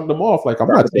shrugged him off, like, I'm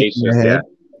not taking your hand.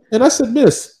 And I said,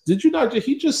 Miss, did you not?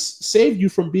 He just saved you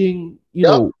from being,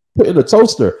 put in a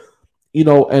toaster,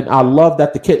 and I love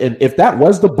that the kid, and if that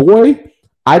was the boy,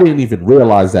 I didn't even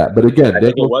realize that. But again, I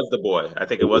think it was the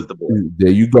boy.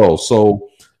 There you go. So,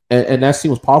 and that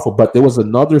scene was powerful. But there was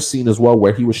another scene as well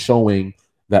where he was showing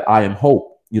that I am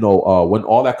hope. When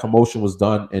all that commotion was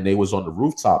done and they was on the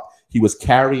rooftop, he was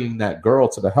carrying that girl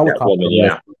to the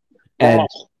helicopter. And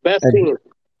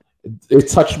it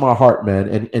touched my heart,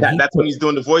 man. And that's when he's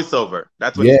doing the voiceover.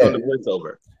 He's doing the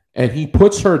voiceover. And he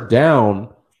puts her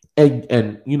down, and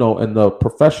the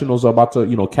professionals are about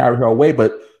to carry her away,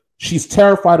 but she's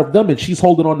terrified of them, and she's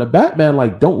holding on to Batman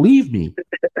like, don't leave me.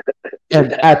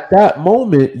 And at that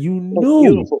moment, you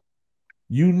knew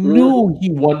he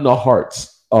won the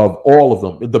hearts of all of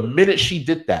them. The minute she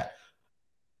did that,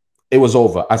 it was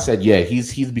over. I said, yeah,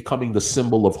 he's becoming the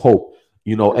symbol of hope.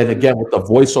 And again, with the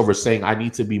voiceover saying, I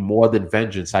need to be more than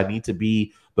vengeance. I need to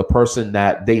be the person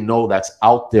that they know that's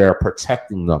out there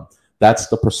protecting them. That's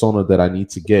the persona that I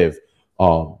need to give.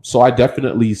 So I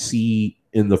definitely see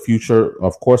in the future,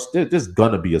 of course, there's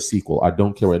gonna be a sequel. I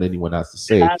don't care what anyone has to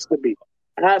say. It has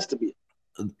to be.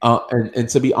 And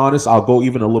to be honest, I'll go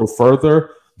even a little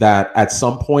further. That at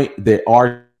some point they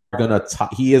are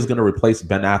he is gonna replace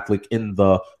Ben Affleck in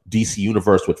the DC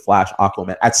universe with Flash,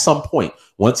 Aquaman. At some point,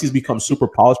 once he's become super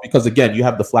polished, because again, you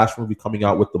have the Flash movie coming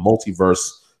out with the multiverse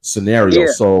scenario.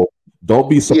 So don't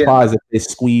be surprised if they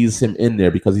squeeze him in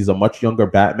there, because he's a much younger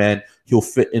Batman. He'll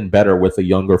fit in better with a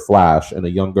younger Flash and a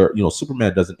younger,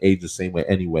 Superman doesn't age the same way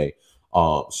anyway.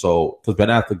 So because Ben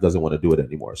Affleck doesn't want to do it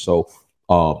anymore. So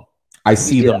I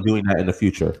see them doing that in the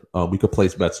future. We could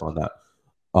place bets on that.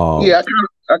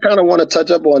 I kind of want to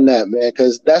touch up on that, man,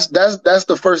 because that's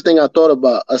the first thing I thought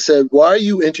about. I said, why are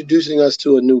you introducing us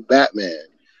to a new Batman?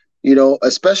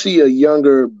 Especially a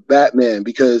younger Batman,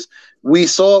 because we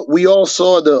all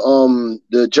saw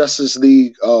the Justice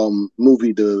League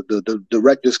movie, the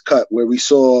director's cut, where we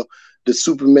saw the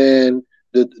Superman,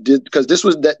 because this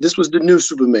was the new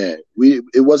Superman.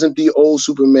 It wasn't the old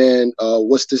Superman.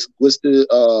 What's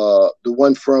the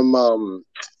one from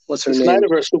what's her name?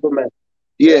 Snyderverse Superman.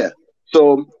 Yeah.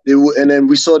 So and then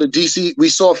we saw the DC. We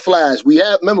saw Flash. We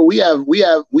have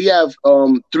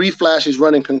 3 Flashes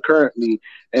running concurrently,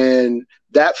 and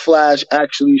that Flash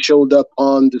actually showed up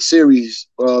on the series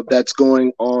that's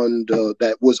going on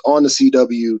that was on the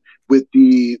CW with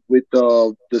the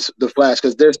Flash,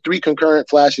 because there's 3 concurrent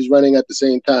Flashes running at the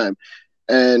same time,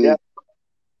 and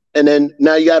then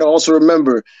now you got to also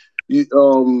remember.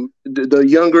 The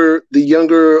younger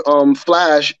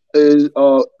Flash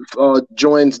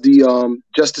joins the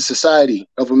Justice Society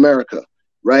of America,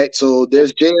 right? So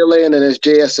there's JLA and then there's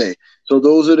JSA. So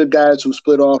those are the guys who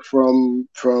split off from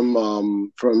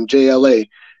JLA,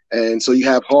 and so you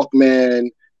have Hawkman,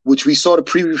 which we saw the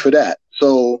preview for that.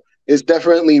 So it's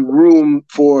definitely room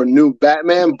for new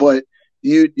Batman, but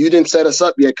you didn't set us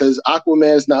up yet, because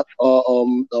Aquaman is not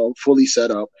fully set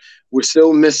up. We're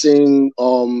still missing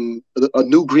a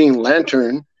new Green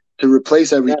Lantern to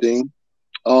replace everything.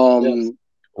 Wait.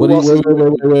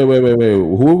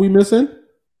 Who are we missing?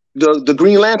 The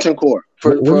Green Lantern Corps.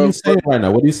 What are you saying right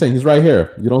now? What are you saying? He's right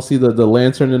here. You don't see the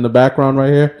lantern in the background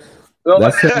right here?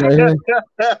 That's him right here.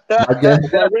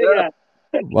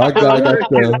 My guy got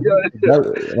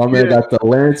the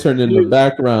lantern in the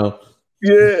background.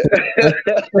 Yeah.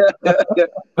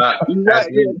 You're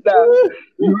right.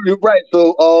 You're right.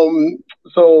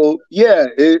 So yeah,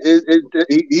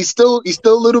 he's still a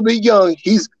little bit young.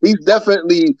 He's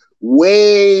definitely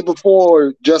way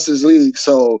before Justice League.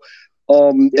 So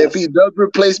if he does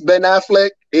replace Ben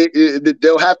Affleck,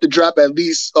 they'll have to drop at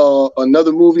least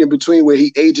another movie in between where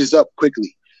he ages up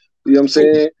quickly. You know what I'm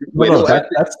saying?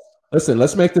 Listen,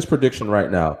 let's make this prediction right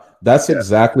now. That's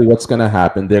exactly what's going to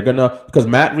happen. They're going to, because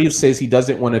Matt Reeves says he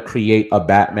doesn't want to create a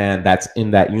Batman that's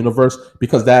in that universe,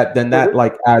 because that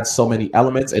like adds so many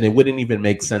elements and it wouldn't even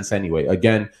make sense anyway.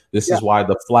 Again, this is why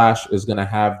The Flash is going to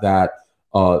have that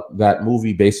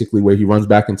movie basically where he runs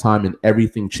back in time and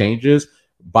everything changes.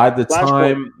 By the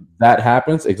time that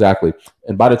happens, exactly.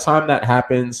 And by the time that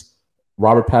happens,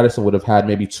 Robert Pattinson would have had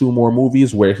maybe 2 more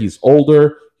movies where he's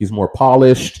older, he's more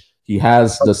polished. He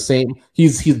has the same.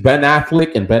 He's Ben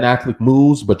Affleck, and Ben Affleck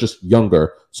moves, but just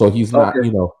younger. So he's not.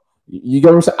 You know, you get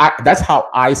what I'm saying. That's how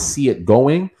I see it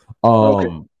going.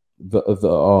 I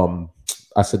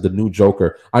said the new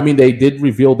Joker. I mean, they did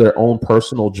reveal their own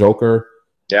personal Joker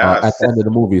at the end of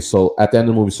the movie. So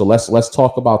let's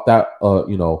talk about that.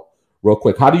 Real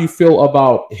quick. How do you feel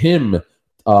about him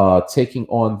taking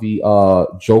on the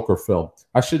Joker film?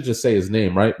 I should just say his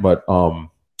name, right? But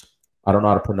I don't know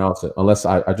how to pronounce it unless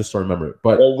I just don't remember it.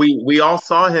 But we all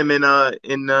saw him in the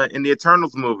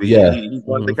Eternals movie. Yeah, he's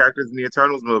one of the characters in the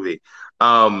Eternals movie.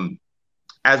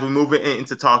 As we move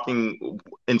into talking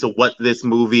into what this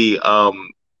movie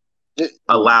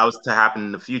allows to happen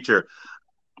in the future,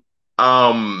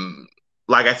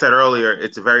 like I said earlier,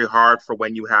 it's very hard for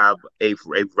when you have a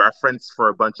reference for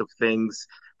a bunch of things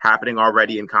happening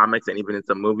already in comics and even in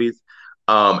some movies,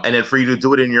 and then for you to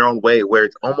do it in your own way, where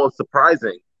it's almost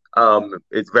surprising.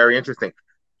 It's very interesting.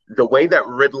 The way that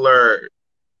Riddler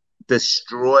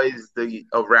destroys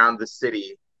around the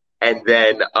city and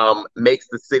then makes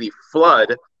the city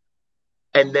flood,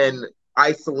 and then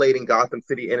isolating Gotham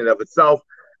City in and of itself,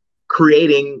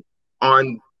 creating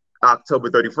on October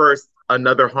 31st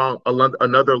another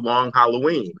long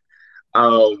Halloween,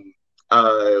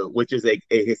 which is a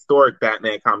historic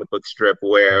Batman comic book strip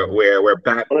where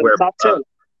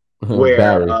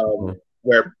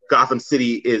Gotham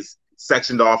City is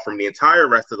sectioned off from the entire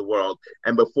rest of the world,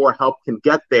 and before help can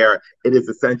get there, it is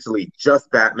essentially just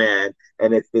Batman,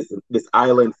 and it's this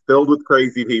island filled with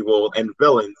crazy people and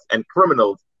villains and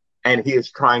criminals, and he is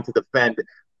trying to defend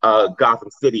Gotham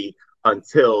City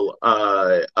until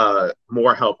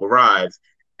more help arrives,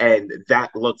 and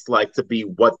that looks like to be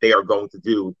what they are going to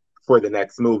do for the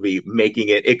next movie, making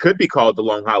it could be called The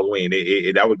Long Halloween.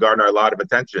 That would garner a lot of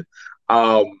attention.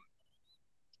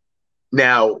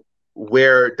 Now,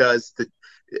 where does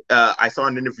I saw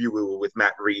an interview with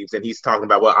Matt Reeves, and he's talking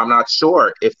about, well, I'm not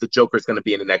sure if the Joker is going to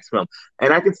be in the next film.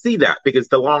 And I can see that, because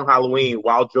The Long Halloween,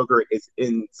 while Joker is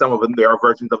in some of them, there are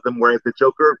versions of them where the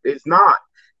Joker is not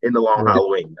in The Long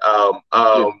Halloween.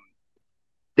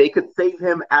 They could save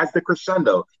him as the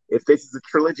crescendo. If this is a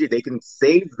trilogy, they can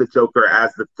save the Joker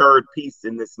as the third piece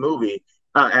in this movie,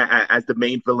 as the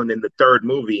main villain in the third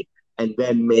movie, and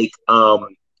then make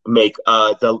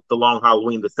the Long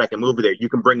Halloween the second movie there. You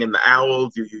can bring in the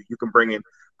owls, you can bring in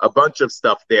a bunch of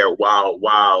stuff there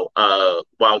while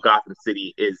Gotham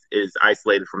City is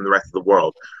isolated from the rest of the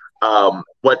world.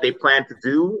 What they plan to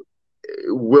do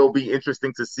will be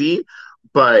interesting to see,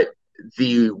 but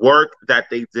the work that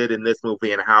they did in this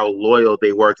movie and how loyal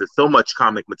they were to so much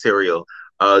comic material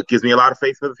gives me a lot of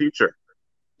faith for the future.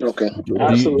 Okay.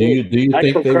 Do you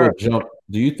think they would jump?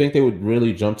 Do you think they would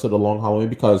really jump to the Long Halloween?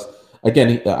 Because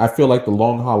again, I feel like the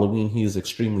Long Halloween, he is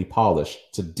extremely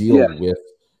polished to deal with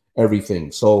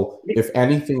everything. So if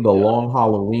anything, the Long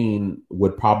Halloween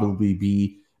would probably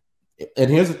be. And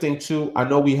here's the thing too. I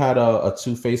know we had a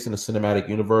Two-Face in the cinematic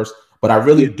universe, but I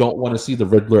really don't want to see the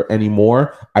Riddler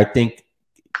anymore. I think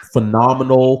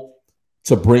phenomenal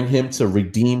to bring him, to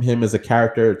redeem him as a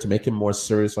character, to make him more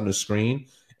serious on the screen.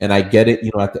 And I get it.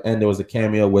 At the end there was a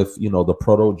cameo with the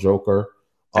proto Joker.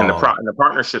 And the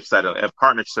partnership starting.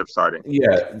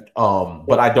 Yeah,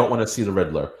 but I don't want to see the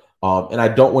Riddler, and I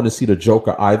don't want to see the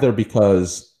Joker either,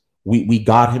 because we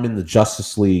got him in the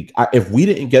Justice League. If we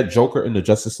didn't get Joker in the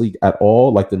Justice League at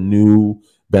all, like the new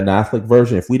Ben Affleck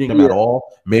version, if we didn't get him at all,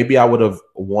 maybe I would have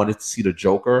wanted to see the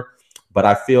Joker. But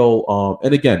I feel,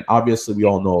 and again, obviously we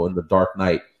all know in The Dark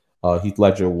Knight, Heath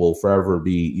Ledger will forever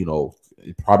be,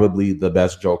 probably the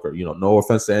best Joker. No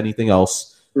offense to anything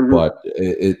else, but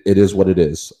it is what it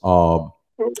is.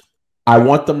 I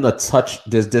want them to touch.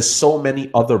 There's so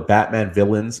many other Batman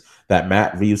villains that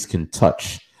Matt Reeves can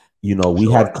touch. We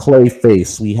have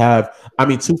Clayface.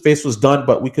 Two-Face was done,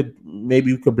 but we could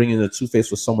bring in the Two-Face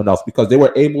with someone else because they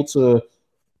were able to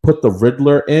put the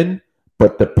Riddler in,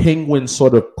 but the Penguin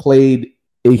sort of played.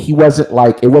 He wasn't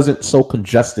it wasn't so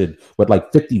congested with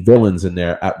 50 villains in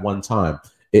there at one time.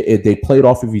 They played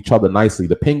off of each other nicely.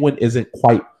 The Penguin isn't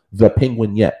quite the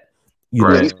Penguin yet.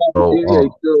 Right. He's still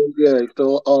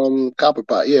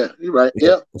Copperpot. Yeah, you're right.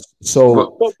 Yeah.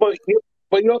 So,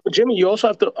 but Jimmy, you also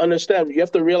have to understand. You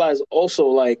have to realize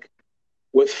also,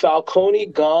 with Falcone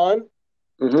gone,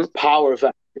 power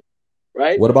factor,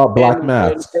 right? What about Black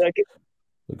Mask?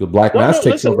 Black Mask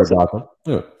takes over Gotham.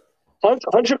 Yeah.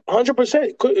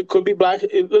 100%. It could be Black.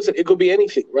 Listen, it could be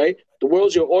anything, right? The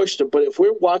world's your oyster. But if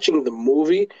we're watching the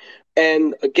movie,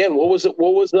 and again, what was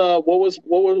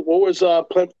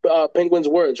Penguin's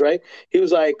words, right? He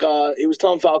was he was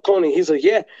telling Falcone. He's like,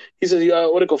 yeah. He says,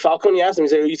 Falcone asked him. He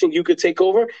said, you think you could take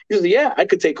over? He says, yeah, I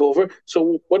could take over.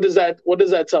 So what does that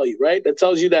tell you, right? That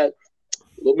tells you that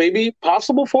maybe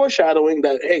possible foreshadowing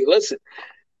that, hey, listen,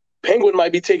 Penguin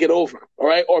might be taking over, all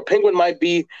right, or Penguin might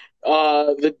be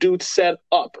the dude set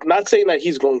up. Not saying that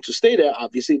he's going to stay there.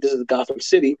 Obviously, this is Gotham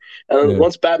City, and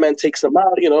once Batman takes him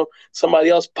out, somebody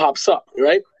else pops up,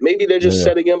 right? Maybe they're just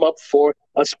setting him up for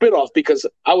a spinoff, because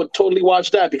I would totally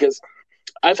watch that, because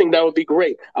I think that would be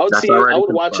great. I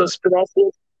would watch a spinoff.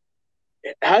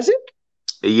 Has it?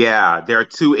 Yeah, there are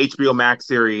 2 HBO Max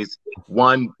series.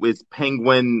 One is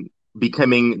Penguin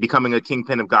becoming a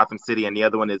kingpin of Gotham City, and the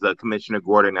other one is Commissioner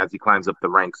Gordon as he climbs up the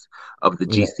ranks of the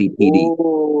GCPD.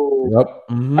 Yep.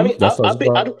 Mm-hmm. I mean,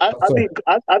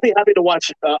 I'd be happy to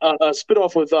watch a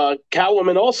spinoff with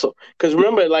Catwoman also, because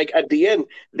remember, at the end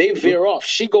they veer off.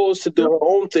 She goes to do her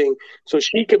own thing, so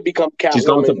she could become Catwoman. She's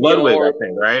going to Bloodwig, I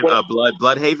think, right?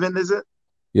 Bloodhaven, is it?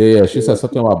 Yeah. She said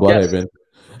something about Bloodhaven.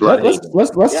 Yes.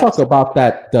 Let's talk about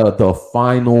that. The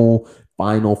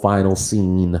final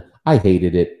scene. I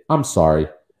hated it. I'm sorry.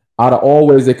 Out of all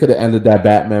ways they could have ended that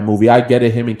Batman movie. I get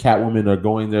it. Him and Catwoman are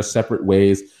going their separate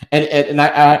ways. And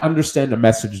I understand the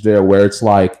message there where it's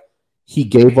he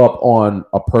gave up on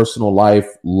a personal life,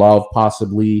 love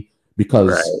possibly,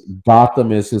 because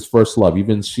Gotham is his first love.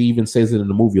 She even says it in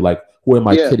the movie, who am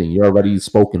I kidding? You're already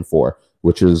spoken for,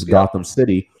 which is Gotham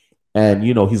City. And,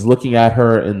 he's looking at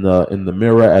her in the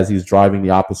mirror as he's driving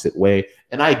the opposite way.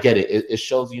 And I get it. It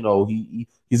shows,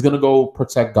 he's going to go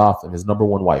protect Gotham, his number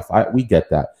one wife. We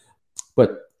get that.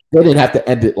 But they didn't have to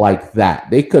end it like that.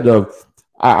 They could have,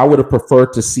 I would have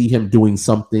preferred to see him doing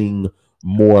something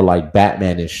more like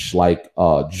Batman-ish,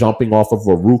 jumping off of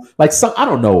a roof. I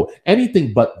don't know,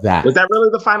 anything but that. Was that really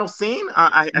the final scene?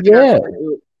 Yeah.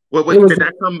 Wait, did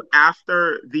that come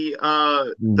after the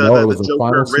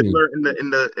Joker Riddler in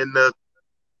the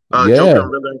Joker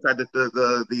Riddler inside the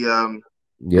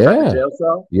jail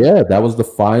cell? Yeah, that was the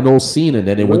final scene, and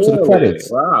then it went to the credits.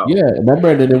 Wow. Yeah, remember,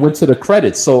 and then it went to the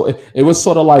credits. So it was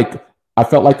sort of I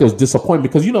felt like it was disappointing,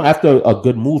 because after a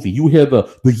good movie, you hear the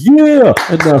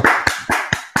and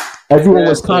everyone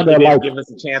was kind of give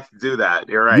us a chance to do that.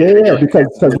 You're right. Yeah, because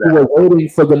we were waiting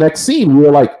for the next scene. We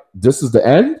were this is the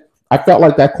end. I felt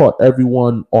like that caught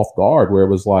everyone off guard, where it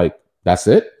was that's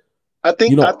it. I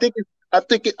think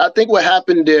what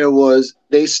happened there was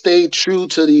they stayed true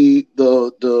to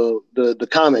the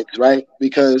comics, right?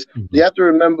 Because you have to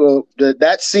remember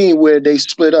that scene where they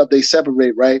split up, they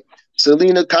separate, right?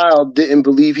 Selina Kyle didn't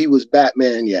believe he was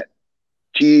Batman yet.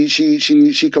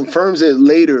 She confirms it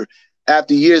later,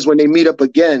 after years, when they meet up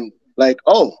again.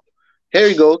 Oh, here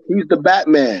you go. He's the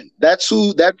Batman. That's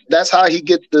how he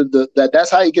gets that's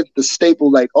how he gets the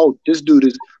staple. Oh, this dude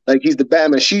is he's the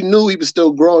Batman. She knew he was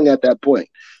still growing at that point.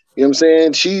 You know what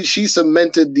I'm saying? She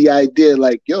cemented the idea,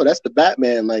 yo, that's the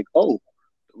Batman. Let's watch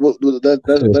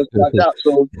out.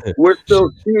 So we're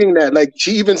still seeing that.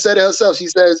 She even said it herself. She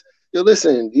says, yo,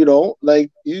 listen,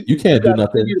 you can't do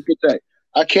nothing.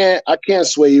 I can't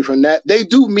sway you from that. They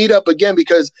do meet up again,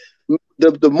 because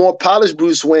the more polished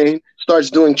Bruce Wayne starts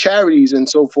doing charities and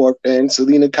so forth, and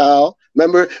Selina Kyle.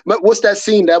 Remember what's that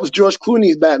scene? That was George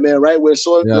Clooney's Batman, right? Where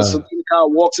Selina Kyle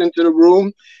walks into the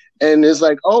room and is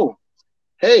oh,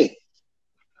 hey,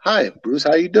 hi, Bruce,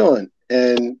 how you doing?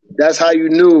 And that's how you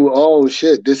knew, oh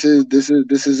shit, this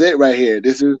is it right here.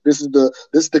 This is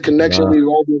the connection we've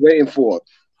all been waiting for.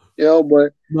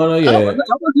 But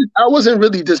I wasn't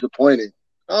really disappointed.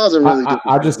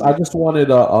 I just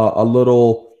wanted a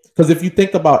little because if you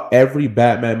think about every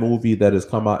Batman movie that has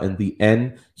come out, in the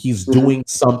end, he's doing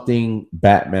something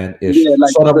Batman-ish. Yeah,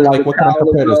 like sort of like, what can I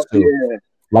compare this to? Yeah.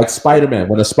 Like Spider-Man.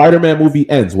 When a Spider-Man movie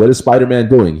ends, what is Spider-Man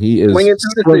doing? He is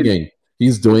swinging.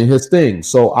 He's doing his thing.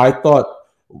 So I thought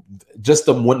just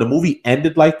when the movie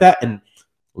ended like that, and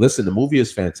listen, the movie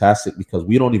is fantastic because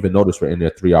we don't even notice we're in there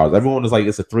 3 hours. Everyone was like,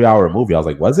 it's a 3-hour movie. I was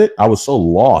like, was it? I was so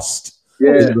lost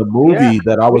in the movie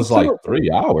that I was like,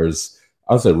 3 hours.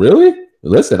 I was like, really?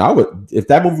 Listen, I would, if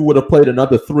that movie would have played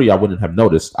another 3, I wouldn't have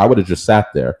noticed. I would have just sat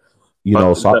there, you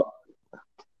know. So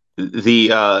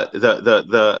the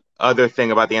other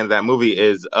thing about the end of that movie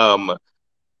is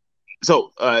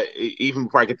even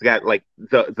before I get to that, like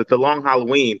the Long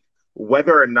Halloween,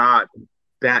 whether or not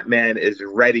Batman is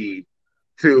ready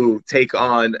to take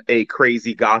on a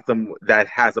crazy Gotham that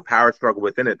has a power struggle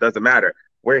within it, doesn't matter.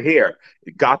 We're here.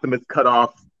 Gotham is cut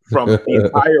off from the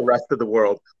entire rest of the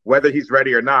world. Whether he's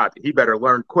ready or not, he better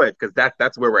learn quick, because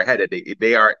that's where we're headed.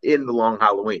 They are in the Long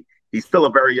Halloween. He's still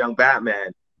a very young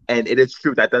Batman, and it is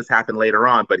true that does happen later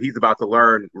on, but he's about to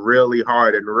learn really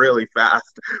hard and really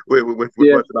fast with what's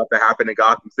about to happen in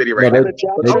Gotham City right now.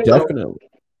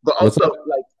 But also,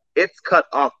 like, it's cut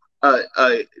off.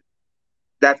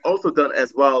 That's also done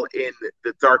as well in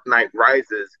The Dark Knight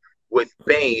Rises with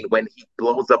Bane when he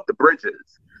blows up the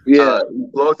bridges. He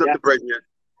blows up the bridges,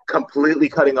 completely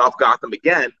cutting off Gotham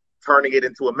again, turning it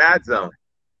into a mad zone.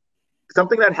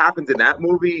 Something that happens in that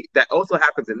movie that also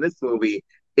happens in this movie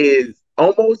is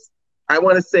almost, I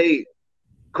want to say,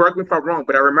 correct me if I'm wrong,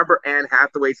 but I remember Anne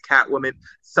Hathaway's Catwoman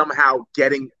somehow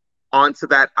getting onto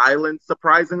that island,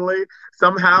 surprisingly,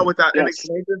 somehow without any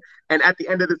explanation. And at the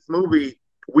end of this movie,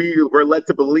 we were led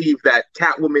to believe that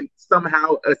Catwoman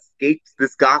somehow escapes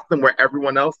this Gotham where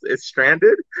everyone else is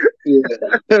stranded. Yeah.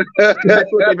 That's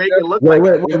what they make it look like.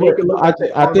 I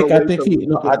think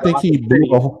he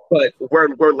blew a hole. But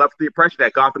we're left with the impression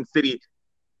that Gotham City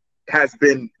has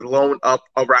been blown up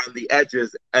around the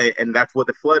edges, and that's where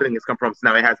the flooding has come from. So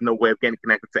now it has no way of getting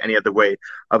connected to any other way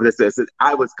of this.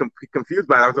 I was confused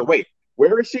by it. I was like, wait,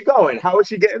 where is she going? How is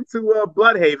she getting to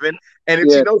Bloodhaven? And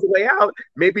if she knows the way out,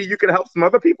 maybe you can help some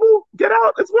other people get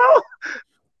out as well.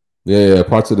 Yeah,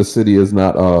 parts of the city is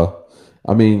not.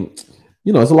 I mean,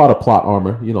 you know, there's a lot of plot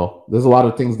armor. You know, there's a lot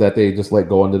of things that they just let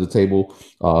go under the table.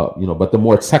 You know, but the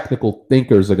more technical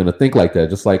thinkers are going to think like that.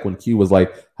 Just like when Q was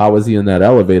like, "How is he in that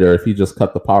elevator if he just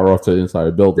cut the power off to the entire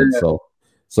building?" Yeah.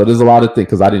 So there's a lot of things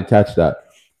because I didn't catch that.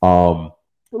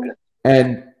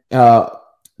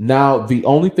 Now, the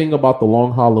only thing about the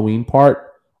Long Halloween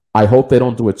part, I hope they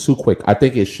don't do it too quick. I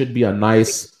think it should be a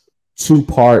nice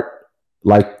 2-part,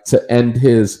 like, to end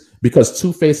his, because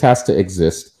Two-Face has to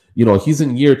exist. You know, he's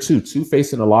in year 2.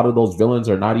 Two-Face and a lot of those villains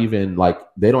are not even, like,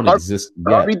 they don't exist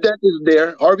yet. Harvey Dent is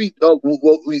there. Because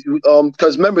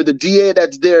remember, the DA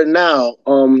that's there now,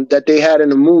 that they had in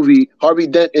the movie, Harvey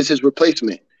Dent is his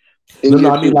replacement.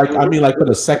 No, I mean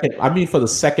for the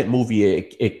second movie,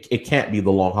 it can't be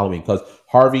the Long Halloween because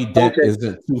Harvey Dent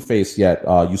isn't Two-Face yet.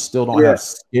 You still don't have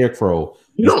Scarecrow.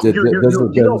 There's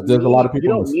a lot of people. You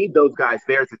don't need those guys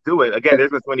there to do it. Again,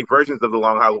 there's been so many versions of the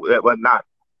Long Halloween, but not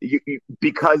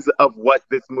because of what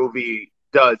this movie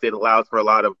does. It allows for a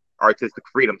lot of artistic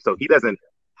freedom, so he doesn't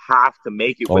have to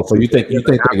make it. So you think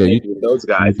those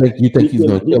guys? You think he's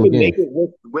going to kill again?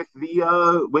 With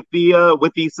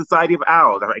the Society of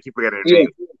Owls. I keep forgetting their name.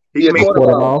 He can make the Court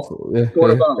of Owls. The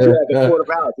Court of Owls.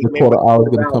 The Court of Owls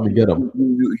is going to come and get him.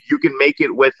 You can make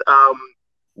it with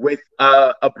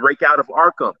a breakout of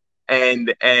Arkham,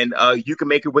 and you can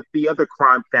make it with the other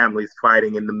crime families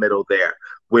fighting in the middle there.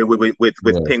 With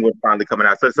Penguin finally coming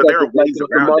out, so there are ways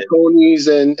around the Marconis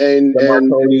and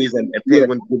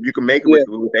Penguin. You can make it with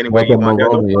any way you want.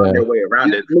 Their way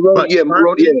around it.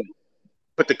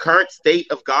 But the current state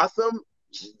of Gotham,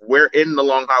 we're in the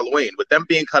Long Halloween with them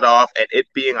being cut off and it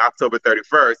being October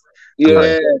 31st.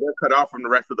 They're cut off from the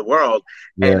rest of the world,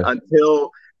 and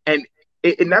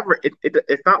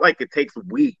it's not like it takes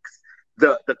weeks.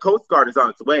 The Coast Guard is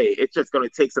on its way. It's just going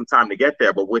to take some time to get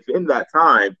there, but within that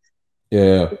time.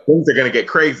 Yeah, things are gonna get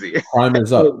crazy. Crime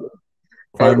is up.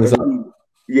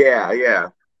 Yeah.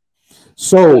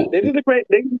 So they did a great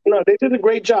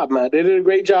job, man. They did a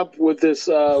great job with this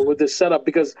setup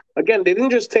because again, they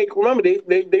didn't just take. Remember,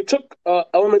 they took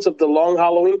elements of the Long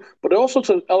Halloween, but they also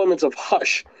took elements of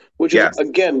Hush, which is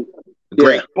again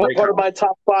great. Part of my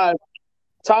top five.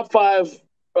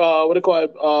 What do you call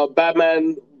it?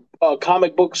 Batman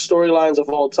comic book storylines of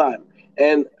all time.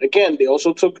 And again, they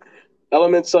also took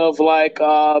elements of like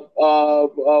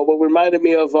what reminded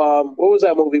me of what was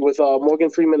that movie with Morgan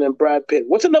Freeman and Brad Pitt?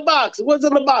 What's in the box?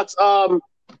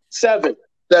 7.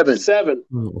 7.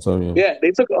 Yeah,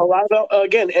 they took a lot of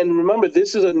again. And remember,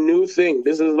 this is a new thing.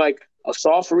 This is like a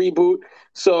soft reboot.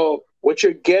 So what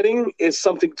you're getting is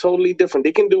something totally different.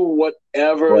 They can do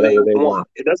whatever they want.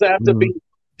 It doesn't have to be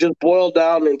just boiled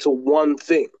down into one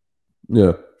thing.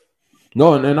 Yeah.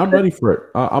 No, and I'm ready for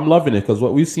it. I'm loving it because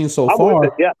what we've seen so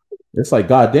far, it's like,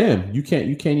 goddamn, you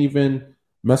can't even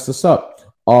mess this up.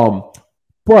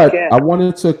 But I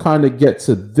wanted to kind of get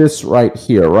to this right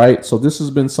here, right? So this has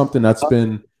been something that's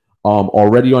been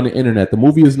already on the internet. The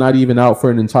movie is not even out for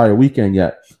an entire weekend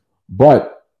yet,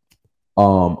 but a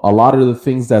lot of the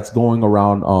things that's going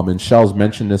around, and Shells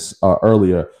mentioned this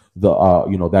earlier,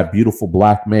 that beautiful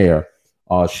black mayor,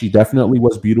 she definitely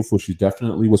was beautiful. She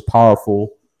definitely was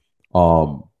powerful.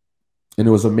 And it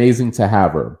was amazing to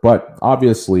have her. But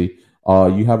obviously,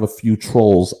 you have a few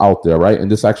trolls out there, right?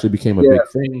 And this actually became a big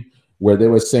thing where they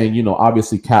were saying,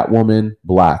 obviously Catwoman,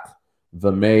 black.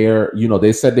 The mayor,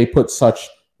 they said they put such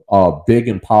big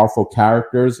and powerful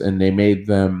characters and they made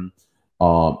them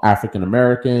African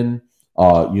American,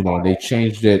 and they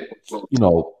changed it,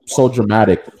 so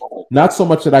dramatic. Not so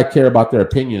much that I care about their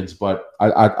opinions, but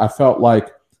I felt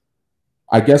like,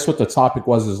 I guess what the topic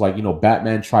was like,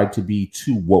 Batman tried to be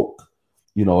too woke.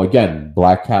 Again,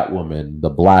 black Catwoman, the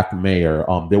black mayor.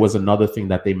 There was another thing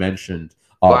that they mentioned.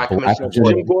 Black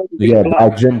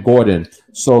Jim Gordon.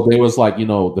 So they was like,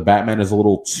 the Batman is a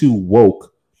little too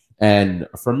woke. And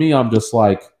for me, I'm just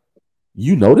like,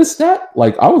 you noticed that?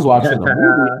 Like, I was watching the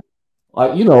movie.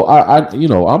 Like,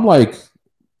 I'm like,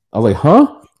 I was like,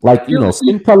 huh? Like,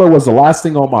 skin color was the last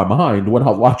thing on my mind when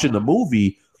I was watching the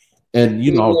movie. And,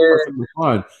 I was perfectly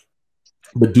fine.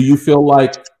 But do you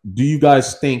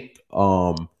guys think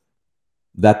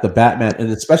that the Batman, and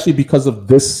especially because of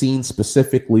this scene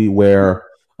specifically where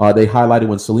they highlighted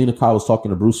when Selena Kyle was talking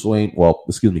to Bruce Wayne,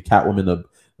 Catwoman,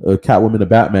 the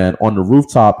Batman on the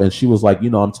rooftop, and she was like,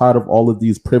 I'm tired of all of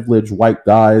these privileged white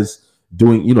guys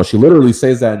doing, she literally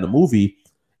says that in the movie.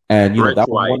 And these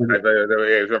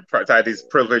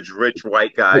privileged rich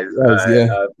white guys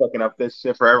fucking up this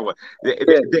shit for everyone.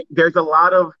 There's a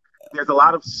lot of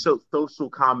social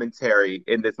commentary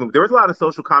in this movie. There was a lot of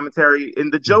social commentary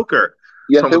in The Joker.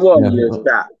 Yes, it was. Years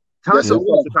back. Tons of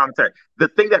social commentary. The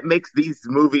thing that makes these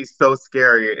movies so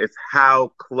scary is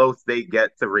how close they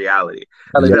get to reality.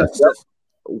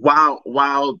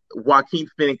 While Joaquin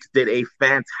Phoenix did a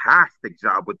fantastic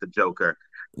job with The Joker.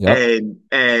 Yep.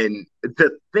 And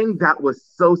the thing that was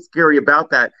so scary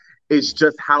about that is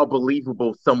just how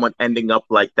believable someone ending up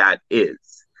like that is,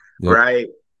 right?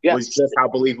 Yes. Was just how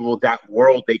believable that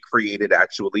world they created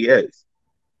actually is.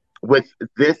 With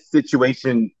this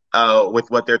situation, with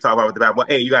what they're talking about with the Batman,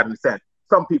 hey, you got to understand,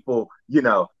 some people,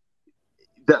 the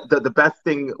best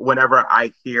thing whenever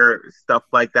I hear stuff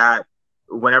like that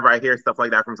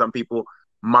from some people,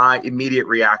 my immediate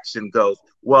reaction goes,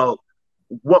 well,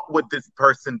 what would this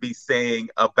person be saying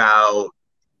about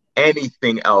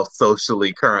anything else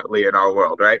socially currently in our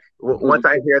world, right? Once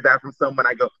I hear that from someone,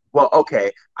 I go, well,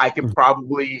 okay, I can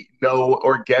probably know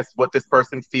or guess what this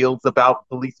person feels about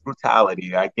police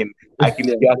brutality. I can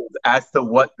guess as to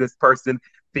what this person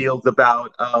feels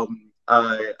about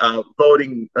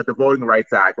voting, the Voting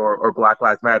Rights Act or Black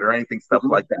Lives Matter or anything, stuff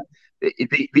like that.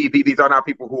 These are not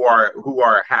people who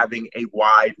are having a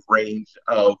wide range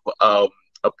of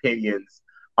opinions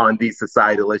on these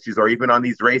societal issues or even on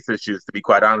these race issues, to be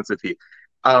quite honest with you.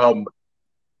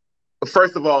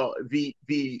 First of all, the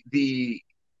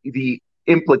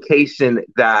implication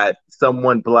that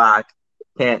someone black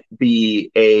can't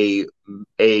be a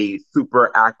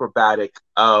super acrobatic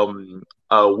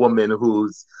woman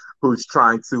who's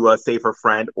trying to save her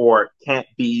friend, or can't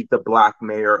be the black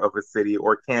mayor of a city,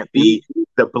 or can't be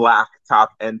the black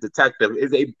top end detective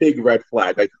is a big red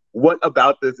flag. Like, what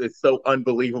about this is so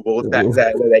unbelievable that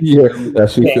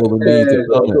she feel the need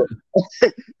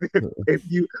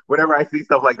to whenever I see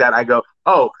stuff like that, I go,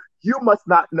 oh, you must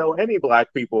not know any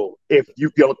black people if you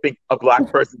don't think a black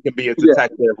person can be a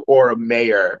detective or a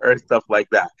mayor or stuff like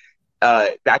that.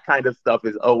 That kind of stuff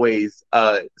is always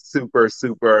super,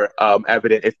 super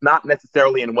evident. It's not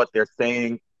necessarily in what they're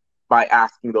saying by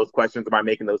asking those questions or by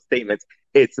making those statements.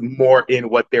 It's more in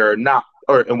what they're not,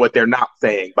 or in what they're not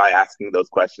saying by asking those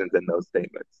questions and those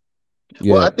statements.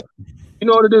 Yeah. Well, I think, you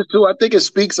know what it is too? I think it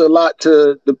speaks a lot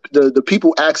to the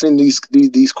people asking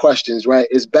these questions, right?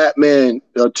 Is Batman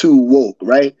too woke,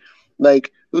 right?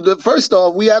 Like, First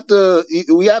off, we have to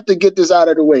get this out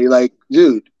of the way. Like,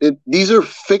 dude, these are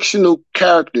fictional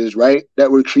characters, right?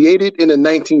 That were created in the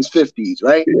 1950s,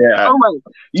 right? Yeah. All right.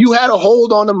 You had a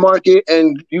hold on the market,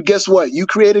 and you guess what? You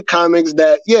created comics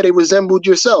that, they resembled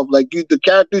yourself. Like the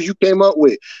characters you came up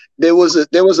with. There was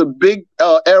a big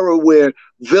era where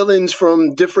villains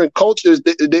from different cultures.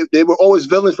 They were always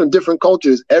villains from different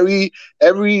cultures. Every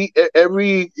quote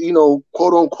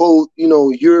unquote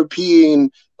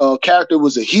European character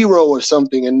was a hero or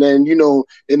something. And then,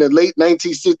 in the late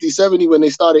 1960s, 70s, when they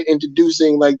started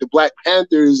introducing like the Black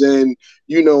Panthers and,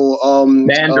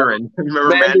 Mandarin. Remember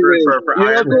Mandarin for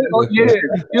Iron Man? Yeah. You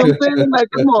know what I'm saying? Like,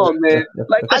 come on, man.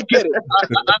 Like, I get it.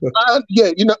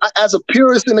 As a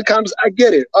purist in the comics, I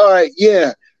get it. All right.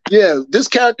 Yeah. Yeah, this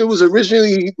character was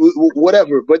originally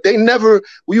whatever, but they never,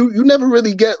 you never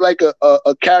really get like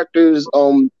a character's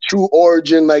true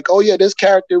origin. Like, oh yeah, this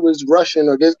character was Russian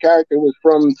or this character was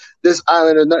from this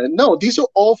island or nothing. No, these are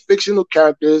all fictional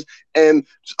characters. And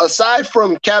aside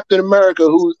from Captain America,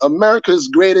 who's America's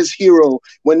greatest hero,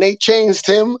 when they changed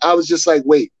him, I was just like,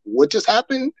 wait, what just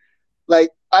happened?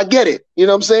 Like, I get it. You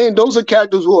know what I'm saying? Those are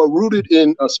characters who are rooted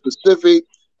in a specific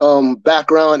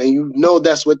background, and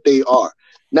that's what they are.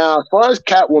 Now, as far as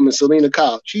Catwoman, Selena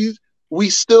Kyle,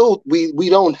 we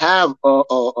don't have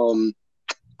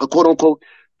a quote unquote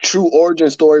true origin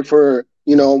story for,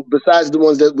 besides the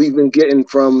ones that we've been getting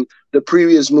from the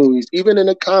previous movies. Even in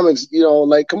the comics,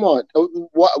 like, come on,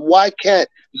 why can't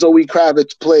Zoe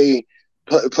Kravitz play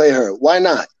her? Why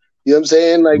not? You know what I'm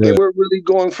saying? Like, if we're really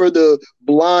going for the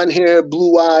blonde hair,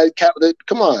 blue eyed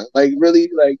come on, like,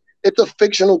 really, like, it's a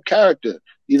fictional character.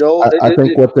 I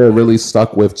think what they're really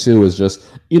stuck with too is just,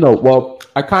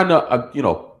 I kind of,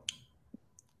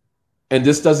 and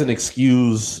this doesn't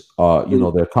excuse,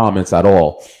 their comments at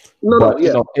all.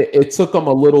 It took them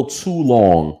a little too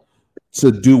long to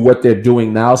do what they're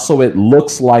doing now. So it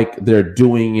looks like they're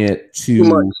doing it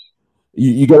too.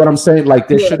 You get what I'm saying? Like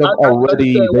they should have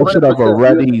already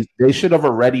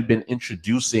been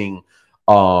introducing,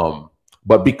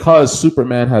 but because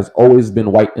Superman has always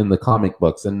been white in the comic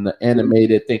books and the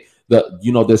animated thing,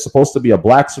 there's supposed to be a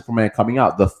black Superman coming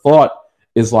out. The thought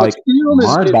is like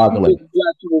mind-boggling.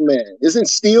 Black Superman isn't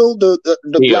Steel the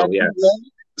Steel, black yes.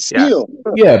 Superman? Steel,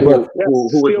 but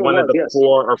who was one of the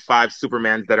 4 or 5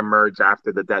 Supermans that emerged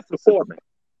after the death of Superman?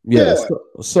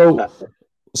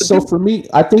 So for me,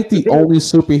 I think the only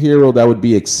superhero that would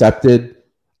be accepted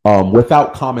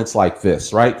without comments like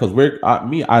this, right? Because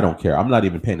I don't care. I'm not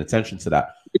even paying attention to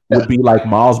that. Would be like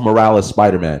Miles Morales,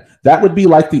 Spider-Man. That would be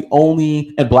like the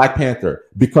only, and Black Panther,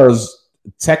 because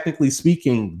technically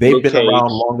speaking, they've been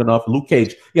around long enough. Luke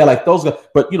Cage, like those guys,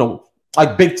 but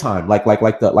like big time, like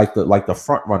the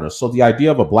front runners. So the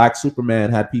idea of a black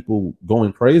Superman had people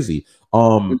going crazy.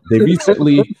 They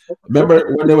recently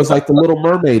remember when there was like the Little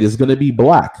Mermaid is going to be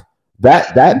black.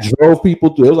 That drove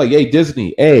people to. It was like, hey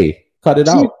Disney, cut it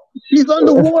out. She's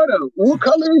underwater. What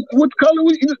color?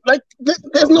 Like,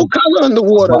 there's no color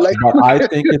underwater. But I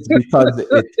think it's because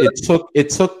it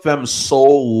took them so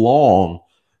long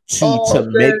to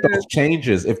make those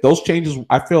changes. If those changes,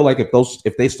 I feel like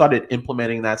if they started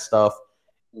implementing that stuff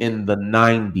in the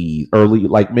 90s,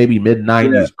 maybe mid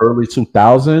 90s, early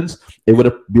 2000s, it would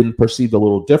have been perceived a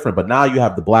little different. But now you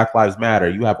have the Black Lives Matter,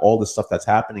 you have all this stuff that's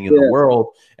happening in the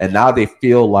world, and now they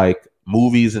feel like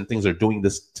movies and things are doing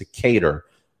this to cater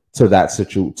to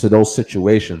those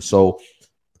situations. So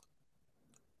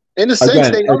in a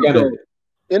sense,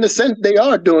 they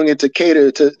are doing it to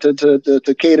cater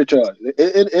to cater to us.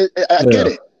 I get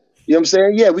it. You know what I'm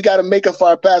saying? Yeah, we got to make up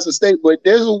our past mistake, but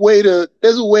there's a way to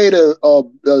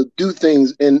do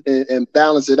things and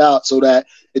balance it out so that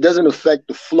it doesn't affect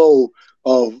the flow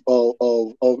of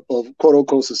quote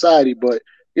unquote society. But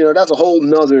that's a whole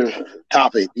nother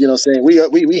topic. You know what I'm saying? We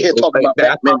here talking about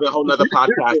that's Batman. A whole nother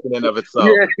podcast in and of itself.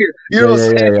 You know what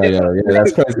I'm saying? Yeah,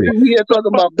 that's crazy. We here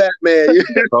talking about Batman.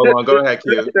 Hold on, go ahead,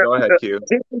 Q.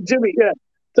 Jimmy,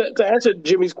 to answer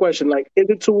Jimmy's question, like, is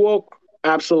it too woke?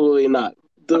 Absolutely not.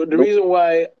 The reason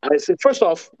why I said, first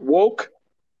off, woke,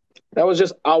 that was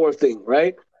just our thing,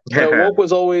 right? Woke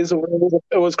was always,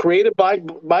 it was created by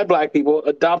black people,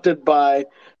 adopted by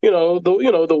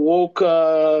the woke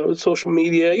social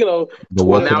media, now it's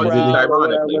used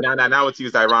ironically. Now it's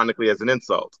used ironically as an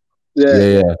insult.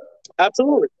 Yeah.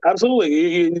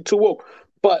 Absolutely. You're too woke.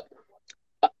 But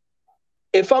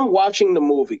if I'm watching the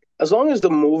movie, as long as the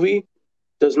movie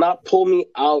does not pull me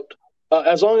out,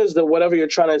 as long as whatever you're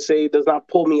trying to say does not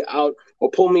pull me out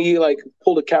or pull me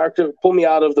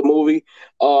out of the movie,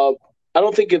 I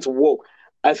don't think it's woke.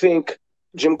 I think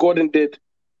Jim Gordon did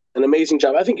an amazing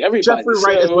job. I think everybody. Jeffrey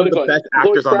Wright is one of the best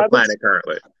actors on the planet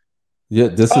currently. Yeah,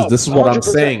 this is what I'm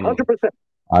saying. 100%.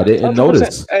 I didn't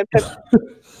notice.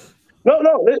 No,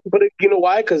 but you know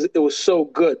why? Because it was so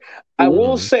good. I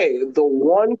will say the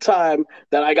one time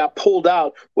that I got pulled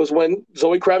out was when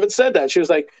Zoe Kravitz said that. She was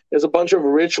like, "There's a bunch of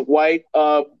rich white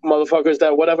motherfuckers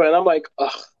that whatever," and I'm like,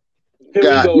 "Ugh, here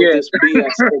we go with this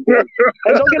BS."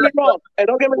 And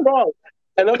don't get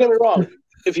me wrong.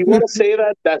 If you want to say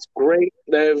that, that's great.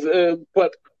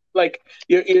 But like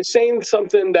you're saying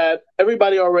something that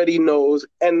everybody already knows,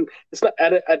 and it's not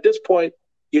at this point.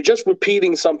 You're just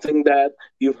repeating something that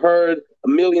you've heard a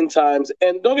million times.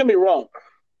 And don't get me wrong,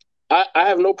 I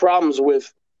have no problems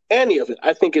with any of it.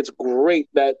 I think it's great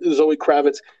that Zoe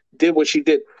Kravitz did what she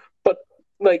did. But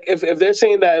like, if they're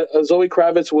saying that Zoe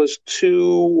Kravitz was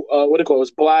too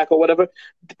was black or whatever,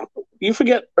 you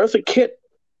forget Eartha Kitt.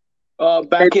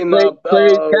 Back in the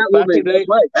day,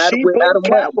 she played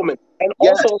Catwoman, and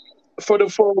also for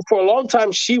a long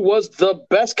time she was the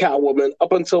best Catwoman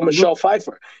up until Michelle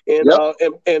Pfeiffer in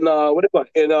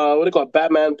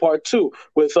Batman Part 2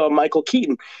 with Michael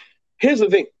Keaton. Here's the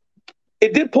thing.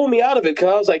 It did pull me out of it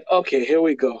because I was like, okay, here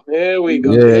we go. Yeah,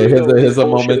 here's a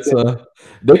moment.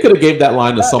 They could have gave that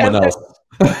line to someone else.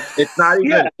 It's not even.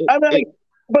 Yeah,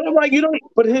 but I'm like, you don't.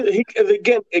 But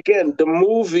again, the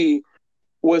movie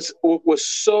was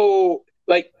so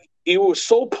like. You were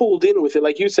so pulled in with it,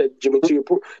 like you said, Jimmy. To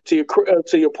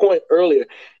your point earlier,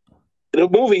 the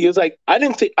movie is like I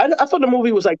thought the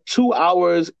movie was like 2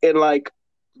 hours and like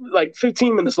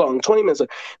 15 minutes long, 20 minutes long.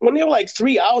 When they were like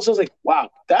 3 hours, I was like,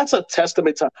 wow, that's a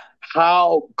testament to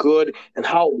how good and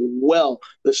how well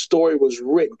the story was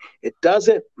written. It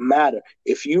doesn't matter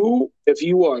if you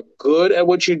are good at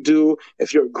what you do,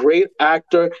 if you're a great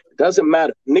actor, it doesn't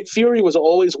matter. Nick Fury was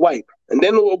always white, and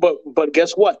then but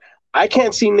guess what? I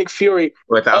can't see Nick Fury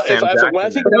without Sam Jackson. When I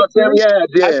think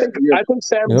I think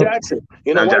Sam Jackson.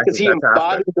 You know why? Because he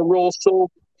embodied the role so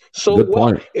Good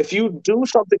well. point. If you do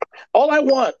something, all I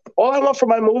want for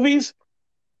my movies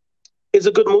is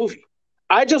a good movie.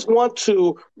 I just want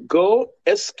to go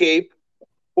escape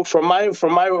from my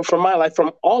life,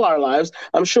 from all our lives.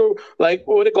 I'm sure, like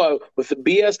with the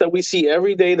BS that we see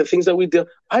every day, the things that we do.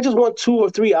 I just want 2 or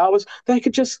 3 hours that I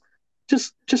could just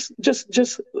just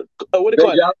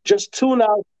tune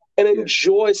out and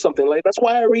enjoy something. Like that's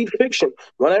why I read fiction.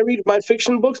 When I read my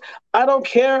fiction books, I don't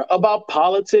care about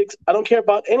politics. I don't care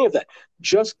about any of that.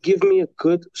 Just give me a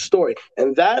good story.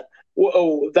 And that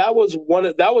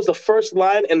was the first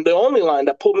line and the only line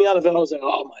that pulled me out of it. I was like,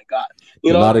 oh my God.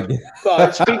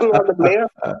 Speaking of the mayor,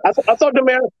 I thought the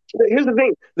mayor. Here's the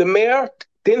thing: the mayor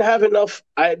didn't have enough.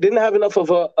 I didn't have enough of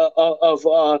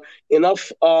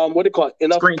enough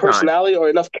personality or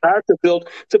enough character build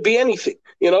to be anything.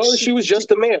 She was just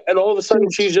the mayor, and all of a sudden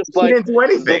she's just like didn't do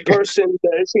anything. The person.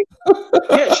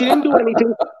 She didn't do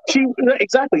anything.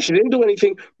 She didn't do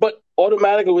anything, but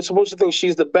automatically we're supposed to think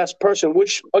she's the best person.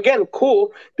 Which again,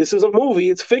 cool. This is a movie.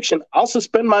 It's fiction. I'll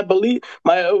suspend my belief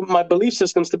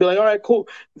systems to be like, all right, cool.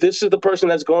 This is the person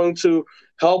that's going to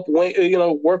help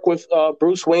work with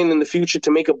Bruce Wayne in the future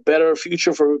to make a better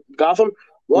future for Gotham.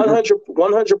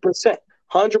 100%.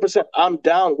 I'm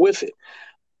down with it.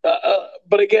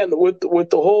 But again, with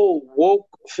the whole woke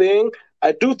thing,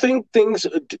 I do think things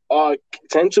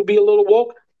tend to be a little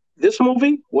woke. This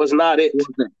movie was not it.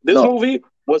 This movie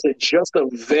was just a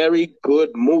very good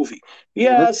movie.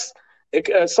 Yes,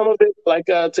 some of it, like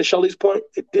to Shelley's point,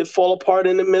 it did fall apart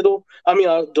in the middle. I mean,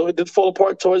 it did fall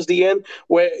apart towards the end,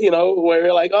 where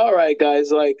you're like, all right,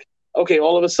 guys, like, okay,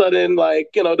 all of a sudden, like,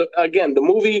 the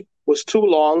movie was too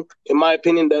long, in my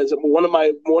opinion. That's one of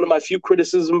my few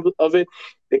criticisms of it.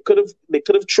 They could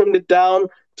have trimmed it down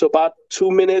to about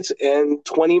 2 minutes and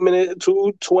 20 minutes,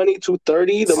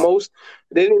 2:30 the most.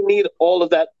 They didn't need all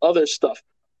of that other stuff.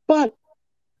 But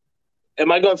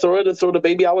am I going to throw the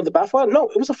baby out with the bathwater? No,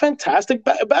 it was a fantastic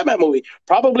Batman movie.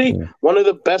 Probably one of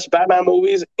the best Batman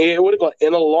movies in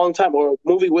a long time, or a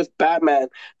movie with Batman,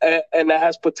 and that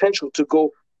has potential to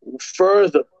go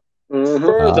further.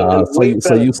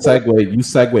 So you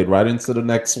segued right into the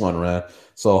next one, right?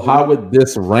 So how would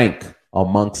this rank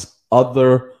amongst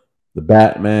the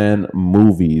Batman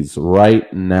movies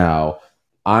right now?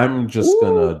 I'm just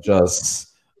gonna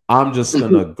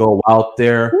go out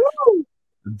there.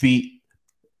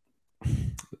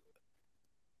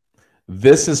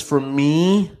 This is, for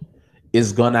me,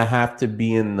 is gonna have to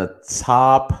be in the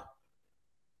top.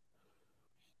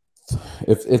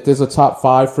 If there's a top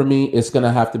 5 for me, it's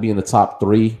gonna have to be in the top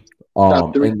 3.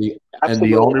 And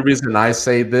the only reason I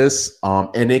say this,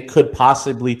 and it could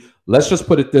possibly, let's just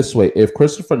put it this way: if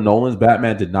Christopher Nolan's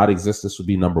Batman did not exist, this would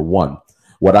be number 1.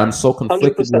 What I'm so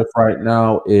conflicted 100%. With right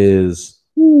now is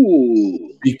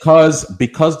Ooh. Because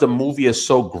the movie is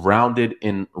so grounded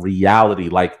in reality,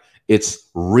 like it's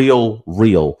real.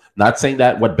 Not saying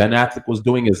that what Ben Affleck was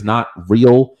doing is not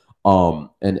real,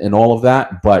 and all of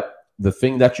that, but the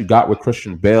thing that you got with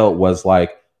Christian Bale was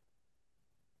like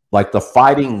the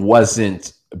fighting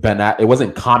wasn't it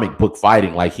wasn't comic book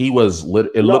fighting. Like he was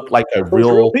looked like a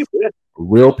real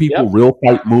people, real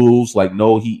fight moves. Like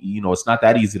no, it's not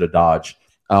that easy to dodge.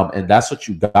 And that's what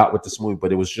you got with this movie,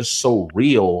 but it was just so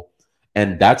real.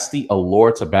 And that's the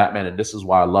allure to Batman. And this is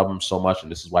why I love him so much.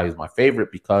 And this is why he's my favorite,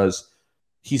 because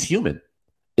he's human.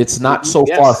 It's not so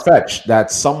far-fetched that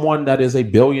someone that is a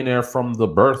billionaire from the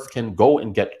birth can go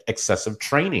and get excessive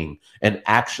training and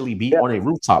actually be on a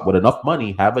rooftop with enough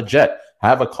money, have a jet,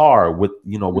 have a car with,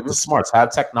 with the smarts,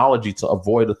 have technology to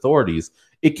avoid authorities.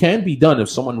 It can be done if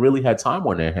someone really had time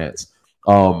on their hands.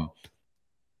 But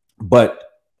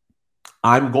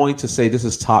I'm going to say this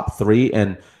is top 3,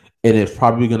 and it's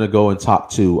probably going to go in top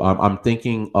 2. I'm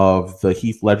thinking of the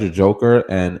Heath Ledger Joker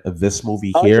and this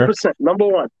movie here. 100%, number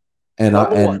 1.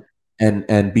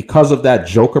 And because of that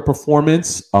Joker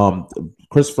performance,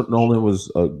 Christopher Nolan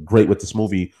was great with this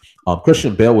movie.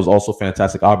 Christian Bale was also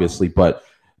fantastic, obviously, but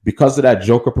because of that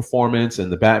Joker performance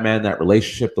and the Batman, that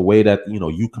relationship, the way that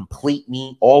you complete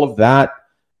me, all of that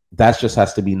just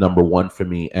has to be number 1 for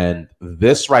me. And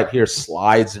this right here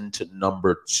slides into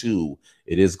number 2.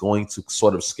 It is going to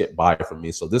sort of skip by for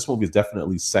me. So this movie is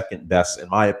definitely second best, in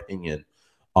my opinion,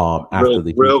 after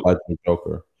the Heath Ledger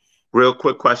Joker. Real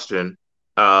quick question.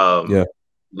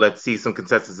 Let's see some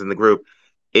consensus in the group.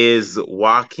 Is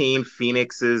Joaquin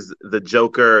Phoenix's The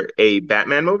Joker a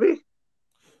Batman movie?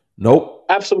 Nope.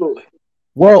 Absolutely.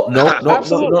 Well, no. Well,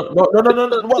 it's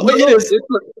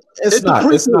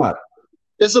not.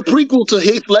 It's a prequel to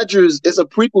Heath Ledger's. It's a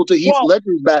prequel to Heath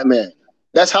Ledger's Batman.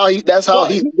 That's how Heath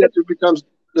Ledger becomes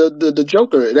the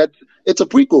Joker. It's a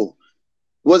prequel.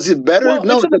 Was it better?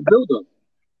 No, it's a build-up.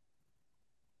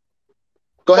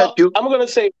 Go ahead, Q. I'm going to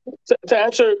say, to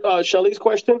answer Shelley's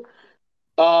question,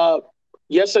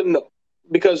 yes and no.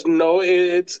 Because no,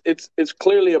 it's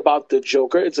clearly about the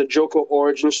Joker. It's a Joker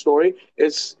origin story.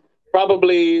 It's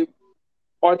probably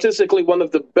artistically one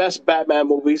of the best Batman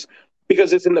movies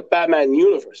because it's in the Batman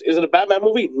universe. Is it a Batman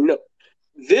movie? No.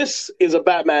 This is a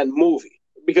Batman movie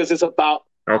because it's about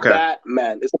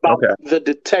Batman. It's about the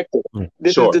detective.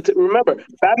 Remember,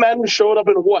 Batman showed up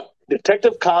in what?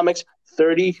 Detective Comics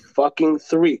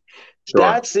 30-3. Sure.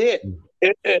 That's it.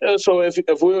 So if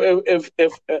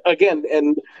again,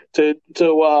 and to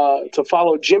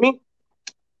follow Jimmy,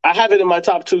 I have it in my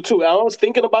top 2 too. I was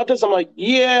thinking about this. I'm like,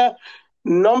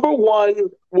 number 1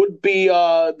 would be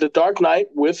The Dark Knight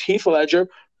with Heath Ledger,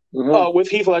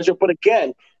 But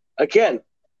again,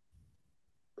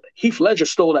 Heath Ledger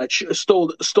stole the show. So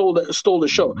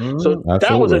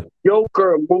that was a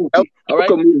Joker movie. All right.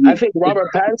 I think Robert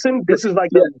Pattinson, this is like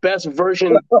the best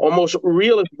version, almost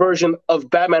realist version of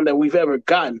Batman that we've ever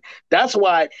gotten. That's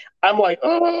why I'm like,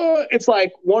 it's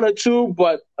like 1 or 2,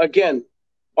 but again,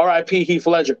 R.I.P. Heath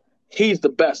Ledger. He's the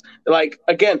best. Like,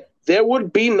 again, there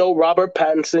would be no Robert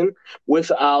Pattinson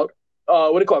without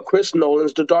Chris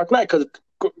Nolan's The Dark Knight, because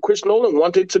Chris Nolan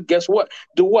wanted to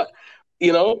do what?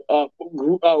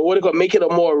 Make it a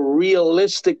more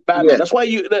realistic Batman. Yeah. That's why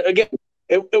we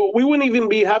wouldn't even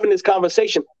be having this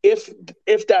conversation if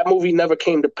that movie never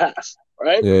came to pass,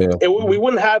 right? Yeah. We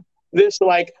wouldn't have this,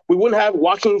 we wouldn't have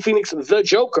Joaquin Phoenix, the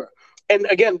Joker. And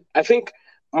again, I think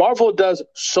Marvel does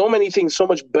so many things so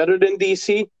much better than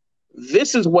DC.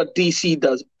 This is what DC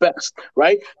does best,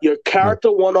 right? Your character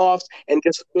one-offs and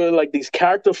just like these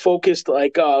character-focused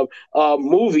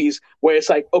movies where it's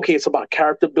like, okay, it's about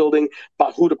character building,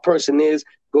 about who the person is, it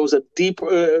goes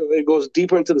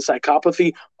deeper into the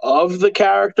psychopathy of the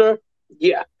character.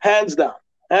 Yeah, hands down.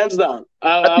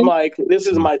 I'm like, this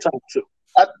is my top 2.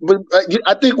 I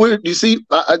think with you.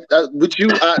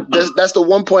 That's the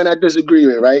one point I disagree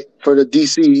with, right? For the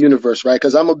DC universe, right?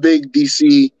 Because I'm a big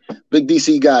DC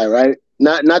guy, right?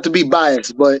 Not to be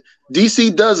biased, but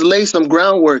DC does lay some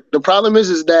groundwork. The problem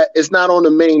is that it's not on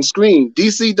the main screen.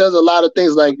 DC does a lot of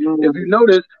things. Like if you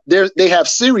notice, they have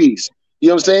series. You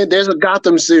know what I'm saying? There's a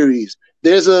Gotham series.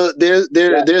 There's a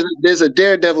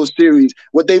Daredevil series.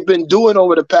 What they've been doing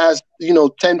over the past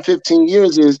 10, 15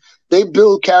 years is they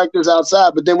build characters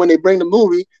outside, but then when they bring the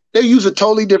movie, they use a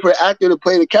totally different actor to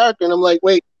play the character. And I'm like,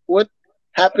 wait, what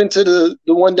happened to the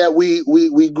one that we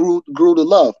grew to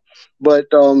love? But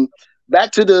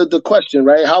back to the question,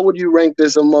 right? How would you rank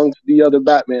this amongst the other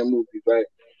Batman movies, right?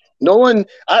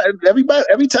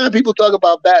 Every time people talk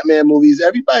about Batman movies,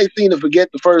 everybody seems to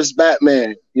forget the first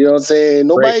Batman. You know what I'm saying?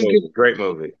 Great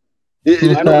movie.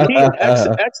 I know,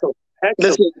 excellent.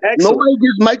 Listen, nobody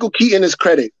gives Michael Keaton his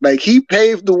credit. Like, he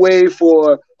paved the way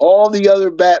for all the other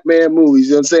Batman movies.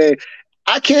 You know what I'm saying?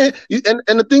 I can't.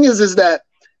 And the thing is that,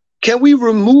 can we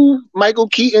remove Michael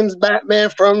Keaton's Batman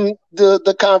from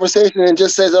the conversation and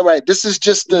just says, all right, this is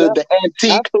just the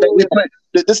antique that we put.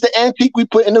 This is the antique we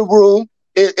put in the room.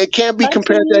 It can't be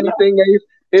compared to anything else.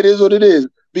 It is what it is.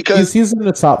 Because he's in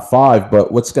the top 5,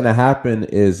 but what's going to happen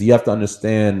is you have to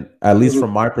understand, at least from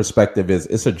my perspective, is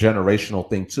it's a generational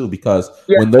thing too. Because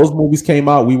when those movies came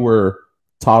out, we were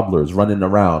toddlers running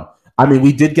around. I mean,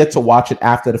 we did get to watch it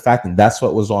after the fact, and that's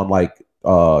what was on like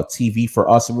TV for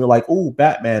us, and we were like, "Oh,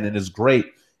 Batman," and it's great,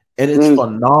 and it's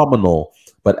phenomenal.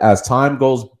 But as time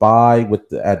goes by, with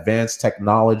the advanced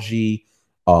technology,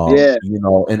 you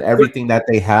know, and everything that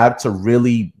they have to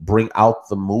really bring out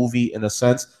the movie in a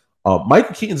sense.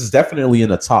 Michael Keaton is definitely in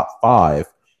the top 5,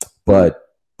 but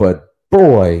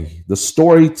boy, the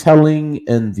storytelling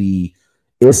and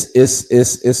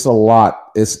it's a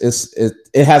lot.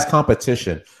 It has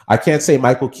competition. I can't say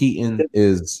Michael Keaton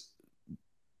is.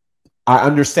 I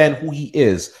understand who he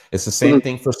is. It's the same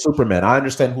thing for Superman. I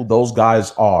understand who those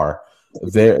guys are.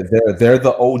 They're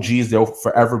the OGs. They'll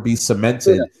forever be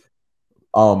cemented. Yeah.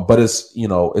 But it's, you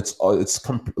know, it's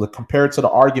compared to the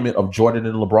argument of Jordan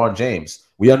and LeBron James.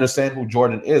 We understand who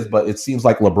Jordan is, but it seems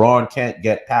like LeBron can't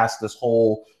get past this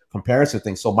whole comparison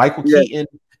thing. So Michael Keaton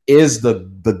is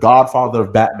the godfather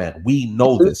of Batman. We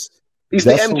know this. He's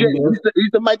the MJ. He's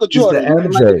the Michael Jordan.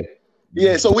 He's the MJ.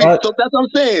 Yeah, so that's what I'm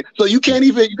saying. So you can't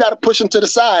even, you got to push him to the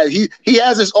side. He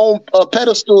has his own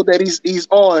pedestal that he's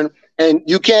on, and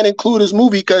you can't include his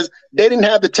movie because they didn't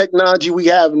have the technology we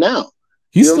have now.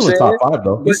 He's still in top 5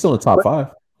 though. He's still in top 5.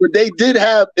 But they did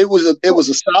have, it was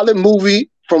a solid movie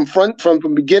from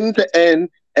beginning to end.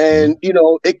 And you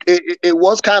know, it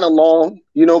was kind of long,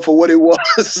 you know, for what it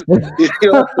was.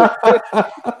 You know,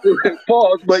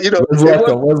 pause, but you know,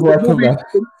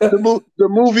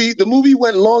 the movie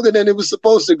went longer than it was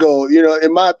supposed to go. You know,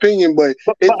 in my opinion, but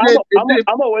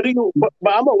where do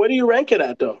you rank it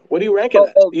at though? What do you rank it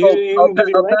at?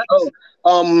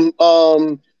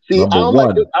 See,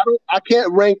 I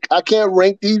can't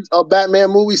rank these Batman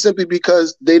movies simply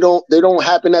because they don't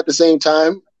happen at the same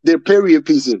time. They're period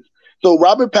pieces. So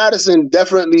Robert Pattinson,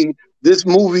 definitely, this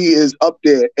movie is up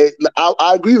there.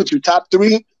 I agree with you. Top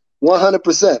 3,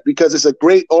 100%, because it's a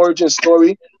great origin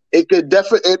story. It could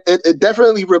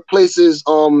definitely replaces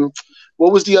what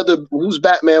was the other, whose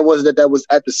Batman was that was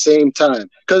at the same time?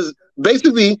 Because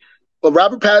basically,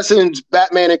 Robert Pattinson's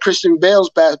Batman and Christian Bale's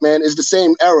Batman is the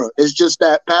same era. It's just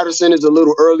that Pattinson is a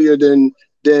little earlier than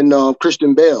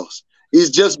Christian Bale's. He's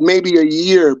just maybe a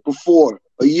year before.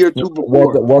 A year or two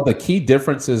before. Well, the key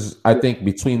difference is, I think,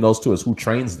 between those two is who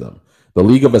trains them. The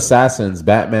League of Assassins,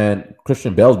 Batman,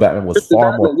 Christian Bale's Batman was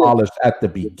far more polished at the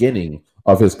beginning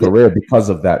of his career because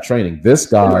of that training. This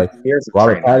guy,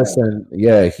 Robert Pattinson,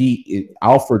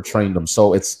 Alfred trained him.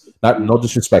 So it's not, no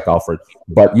disrespect, Alfred,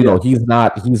 but you know, he's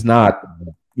not,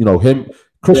 you know, him.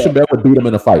 Christian Bale would beat him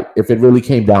in a fight if it really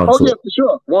came down to it. For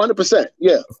sure, 100%.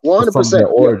 Yeah, 100%. From their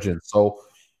origin. So,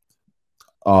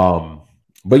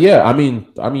 but yeah, I mean,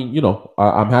 you know,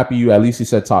 I'm happy you at least you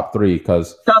said top 3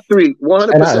 because top 3,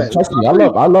 100%. Trust me, I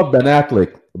love Ben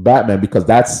Affleck Batman because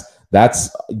that's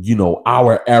you know,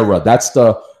 our era. That's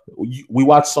we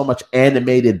watch so much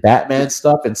animated Batman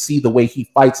stuff and see the way he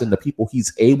fights and the people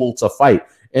he's able to fight.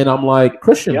 And I'm like,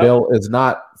 Christian Bale is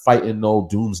not fighting no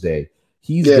Doomsday.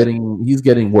 He's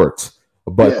getting worked.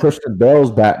 But Christian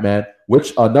Bale's Batman,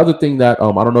 which another thing that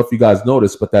I don't know if you guys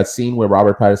noticed, but that scene where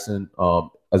Robert Pattinson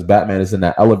as Batman is in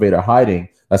that elevator hiding,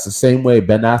 that's the same way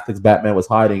Ben Affleck's Batman was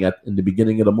hiding in the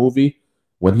beginning of the movie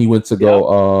when he went to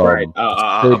go right in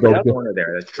the corner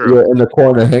there. That's true. Yeah, in the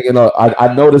corner hanging up.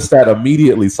 I noticed that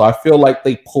immediately. So I feel like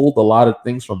they pulled a lot of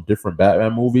things from different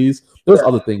Batman movies. There's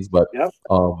other things, but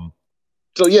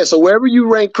so wherever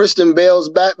you rank Christian Bale's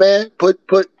Batman, put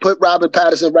Robert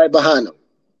Pattinson right behind him.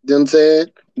 You know what I'm saying?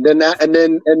 And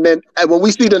then when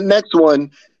we see the next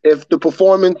one, if the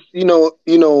performance,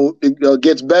 it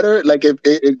gets better, like if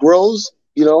it grows,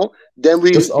 then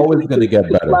it's always going to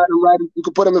get better. You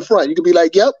could put him in front. You could be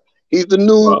like, "Yep, he's the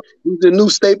new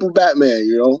staple Batman."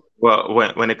 Well,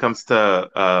 when it comes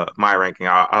to my ranking,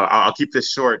 I'll keep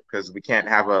this short because we can't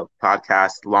have a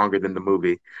podcast longer than the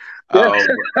movie. It's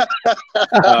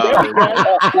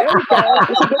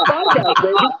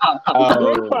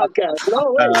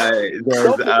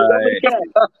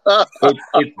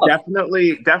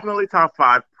definitely top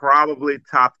 5, probably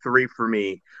top 3 for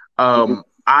me.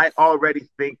 I already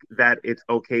think that it's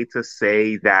okay to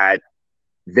say that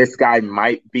this guy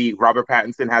might be, Robert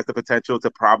Pattinson has the potential to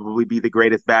probably be the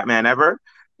greatest Batman ever.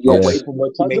 Away from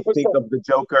what you may think of the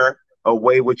Joker.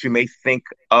 away what you may think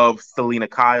of Selina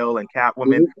Kyle and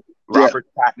Catwoman. Robert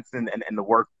Pattinson and the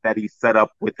work that he set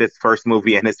up with this first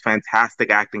movie and his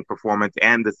fantastic acting performance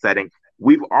and the setting.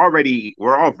 We're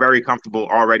all very comfortable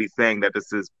already saying that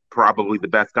this is probably the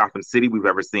best Gotham City we've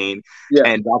ever seen. Yeah.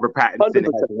 And Robert Pattinson 100%.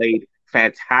 Has laid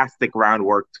fantastic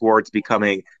groundwork towards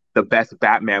becoming the best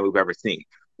Batman we've ever seen.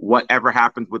 Whatever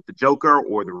happens with the Joker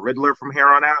or the Riddler from here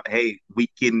on out, hey,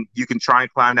 you can try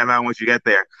and climb that mountain once you get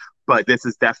there. But this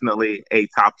is definitely a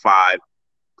top 5,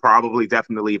 probably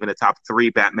definitely even a top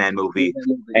 3 Batman movie.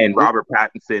 And Robert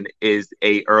Pattinson is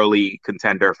a early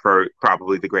contender for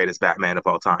probably the greatest Batman of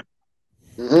all time.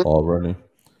 Already.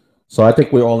 So I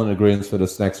think we're all in agreement for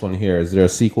this next one here. Is there a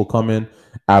sequel coming?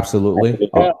 Absolutely.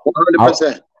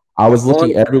 100%. I was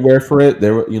looking everywhere for it.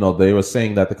 They were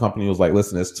saying that the company was like,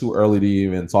 listen, it's too early to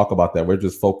even talk about that. We're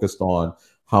just focused on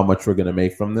how much we're going to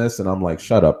make from this. And I'm like,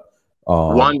 shut up.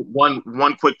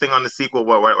 One quick thing on the sequel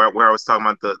where I was talking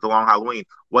about the Long Halloween.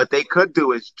 What they could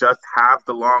do is just have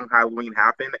the Long Halloween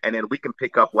happen, and then we can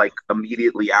pick up like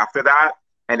immediately after that,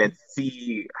 and then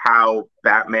see how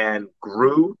Batman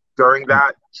grew during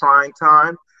that trying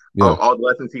time. All the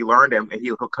lessons he learned, and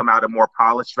he'll come out a more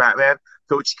polished Batman.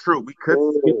 So it's true. We could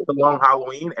skip the Long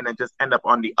Halloween and then just end up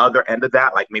on the other end of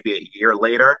that, like maybe a year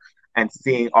later, and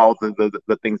seeing all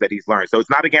the things that he's learned. So it's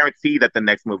not a guarantee that the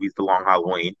next movie is the Long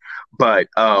Halloween, but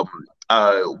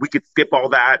we could skip all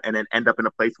that and then end up in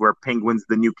a place where Penguin's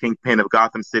the new kingpin of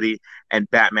Gotham City and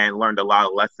Batman learned a lot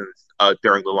of lessons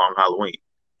during the Long Halloween.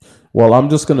 Well, I'm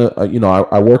just going to,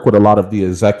 I work with a lot of the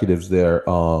executives there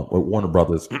with Warner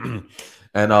Brothers.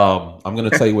 And I'm going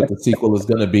to tell you what the sequel is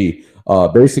going to be.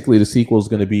 Basically, the sequel is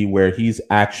going to be where he's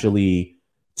actually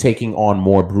taking on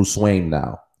more Bruce Wayne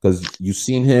now. Because you've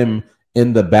seen him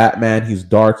in the Batman, he's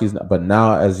dark, but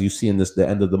now as you see in the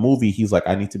end of the movie, he's like,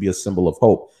 I need to be a symbol of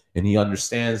hope. And he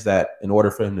understands that in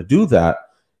order for him to do that,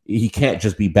 he can't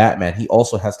just be Batman. He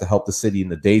also has to help the city in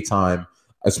the daytime,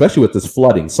 especially with this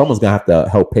flooding. Someone's going to have to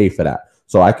help pay for that.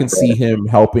 So I can see him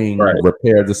helping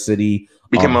repair the city.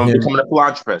 Becoming a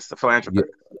philanthropist.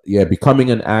 Yeah,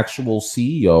 becoming an actual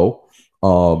CEO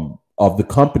of the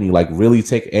company, like really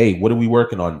what are we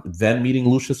working on? Then meeting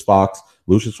Lucius Fox.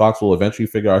 Lucius Fox will eventually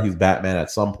figure out he's Batman at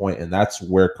some point, and that's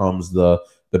where comes the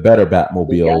better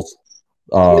Batmobiles.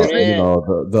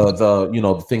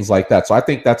 The things like that. So I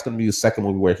think that's going to be the second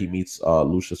movie where he meets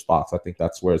Lucius Fox. I think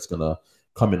that's where it's going to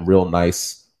come in real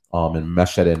nice and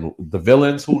mesh it in. The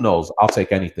villains, who knows? I'll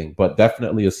take anything, but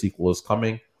definitely a sequel is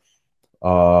coming.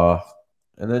 And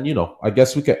then, I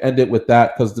guess we could end it with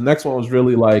that because the next one was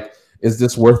really like, is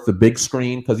this worth the big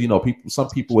screen? Because some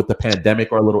people with the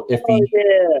pandemic are a little iffy,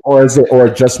 or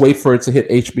just wait for it to hit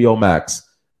HBO Max.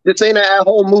 This ain't an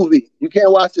at-home movie. You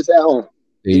can't watch this at home.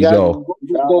 There you go.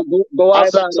 Go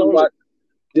outside and watch.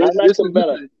 This is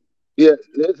better. Yeah,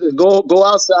 go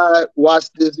outside, watch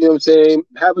this. You know what I'm saying?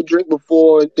 Have a drink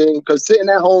before and thing. Because sitting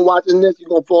at home watching this, you're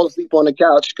gonna fall asleep on the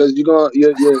couch because you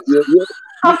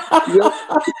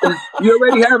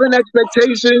already have an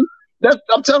expectation.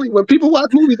 I'm telling you, when people watch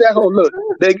movies at home, look,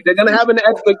 they're gonna have an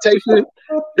expectation.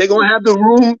 They're gonna have the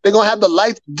room. They're gonna have the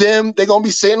lights dim. They're gonna be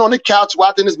sitting on the couch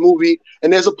watching this movie.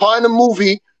 And there's a part in the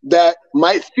movie that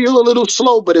might feel a little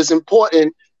slow, but it's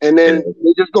important. And then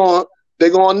they're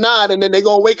gonna nod, and then they're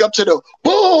gonna wake up to the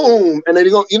boom, and then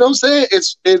they're gonna, you know what I'm saying?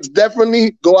 It's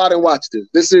definitely go out and watch this.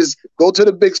 This is go to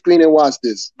the big screen and watch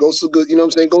this. Go so good, you know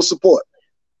what I'm saying? Go support.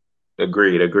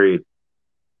 Agreed.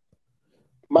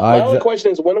 My only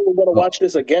question is, when are we going to watch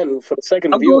this again for the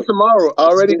second viewing? I'm going tomorrow. I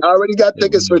already got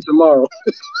tickets for tomorrow.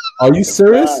 Are you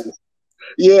serious?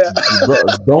 Yeah.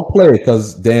 Don't play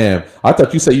because, damn, I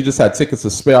thought you said you just had tickets to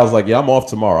spare. I was like, yeah, I'm off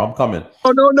tomorrow. I'm coming.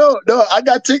 Oh, no. I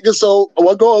got tickets, so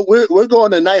we're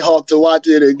going to Nighthawk to watch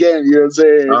it again. You know what I'm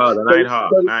saying? Oh, the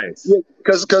Nighthawk, nice.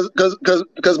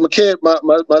 Because my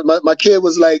kid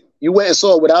was like, you went and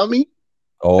saw it without me?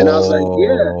 Oh. And I was like,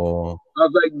 yeah.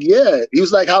 Yeah. He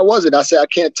was like, how was it? I said, I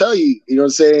can't tell you. You know what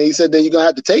I'm saying? He said, then you're going to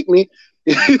have to take me.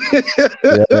 Yeah.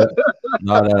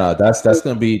 No. That's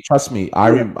going to be, trust me. I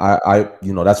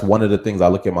that's one of the things I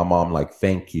look at my mom like,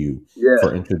 thank you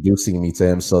for introducing me to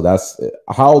him. So that's,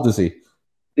 how old is he?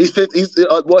 He's 50.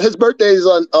 His birthday is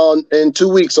on in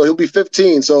 2 weeks, so he'll be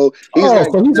 15. So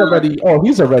he's already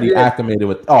acclimated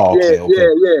with. Oh, okay.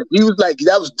 Yeah. He was like,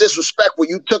 that was disrespectful.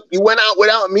 You went out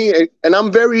without me, and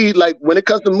I'm very like, when it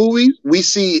comes to movies, we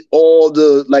see all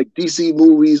the like DC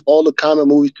movies, all the comic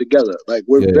movies together. Like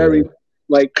we're very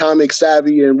like comic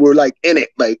savvy, and we're like in it,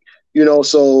 like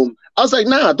So I was like,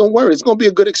 nah, don't worry. It's going to be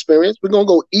a good experience. We're going to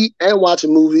go eat and watch a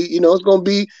movie. It's going to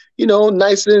be,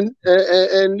 nice and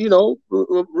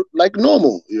like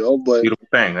normal, but beautiful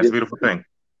thing. That's a beautiful thing.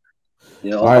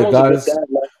 All right, guys.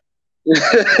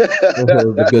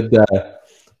 The good dad.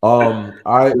 All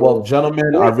right, well,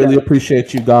 gentlemen, I really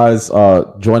appreciate you guys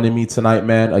joining me tonight,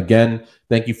 man. Again,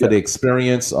 thank you for the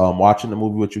experience. Watching the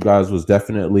movie with you guys was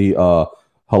definitely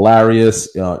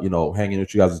hilarious. Hanging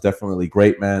with you guys was definitely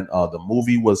great, man. The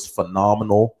movie was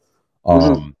phenomenal.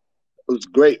 It was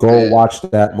great. Go watch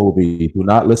that movie. Do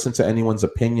not listen to anyone's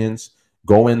opinions.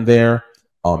 Go in there,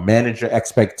 manage your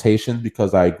expectations,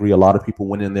 because I agree a lot of people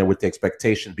went in there with the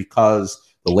expectation because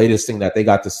the latest thing that they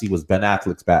got to see was Ben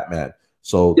Affleck's Batman.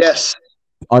 So yes,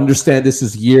 understand this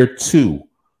is year 2,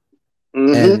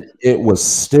 and it was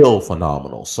still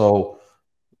phenomenal. So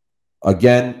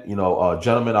again,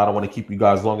 gentlemen, I don't want to keep you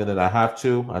guys longer than I have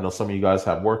to. I know some of you guys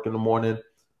have work in the morning,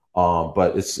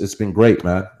 but it's been great,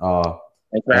 man.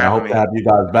 And I hope to have you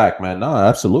guys back, man. No,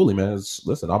 absolutely, man.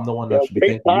 Listen, I'm the one that should be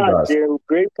thanking you guys.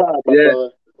 Great pod, brother.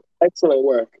 Excellent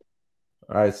work.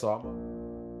 All right, so I'm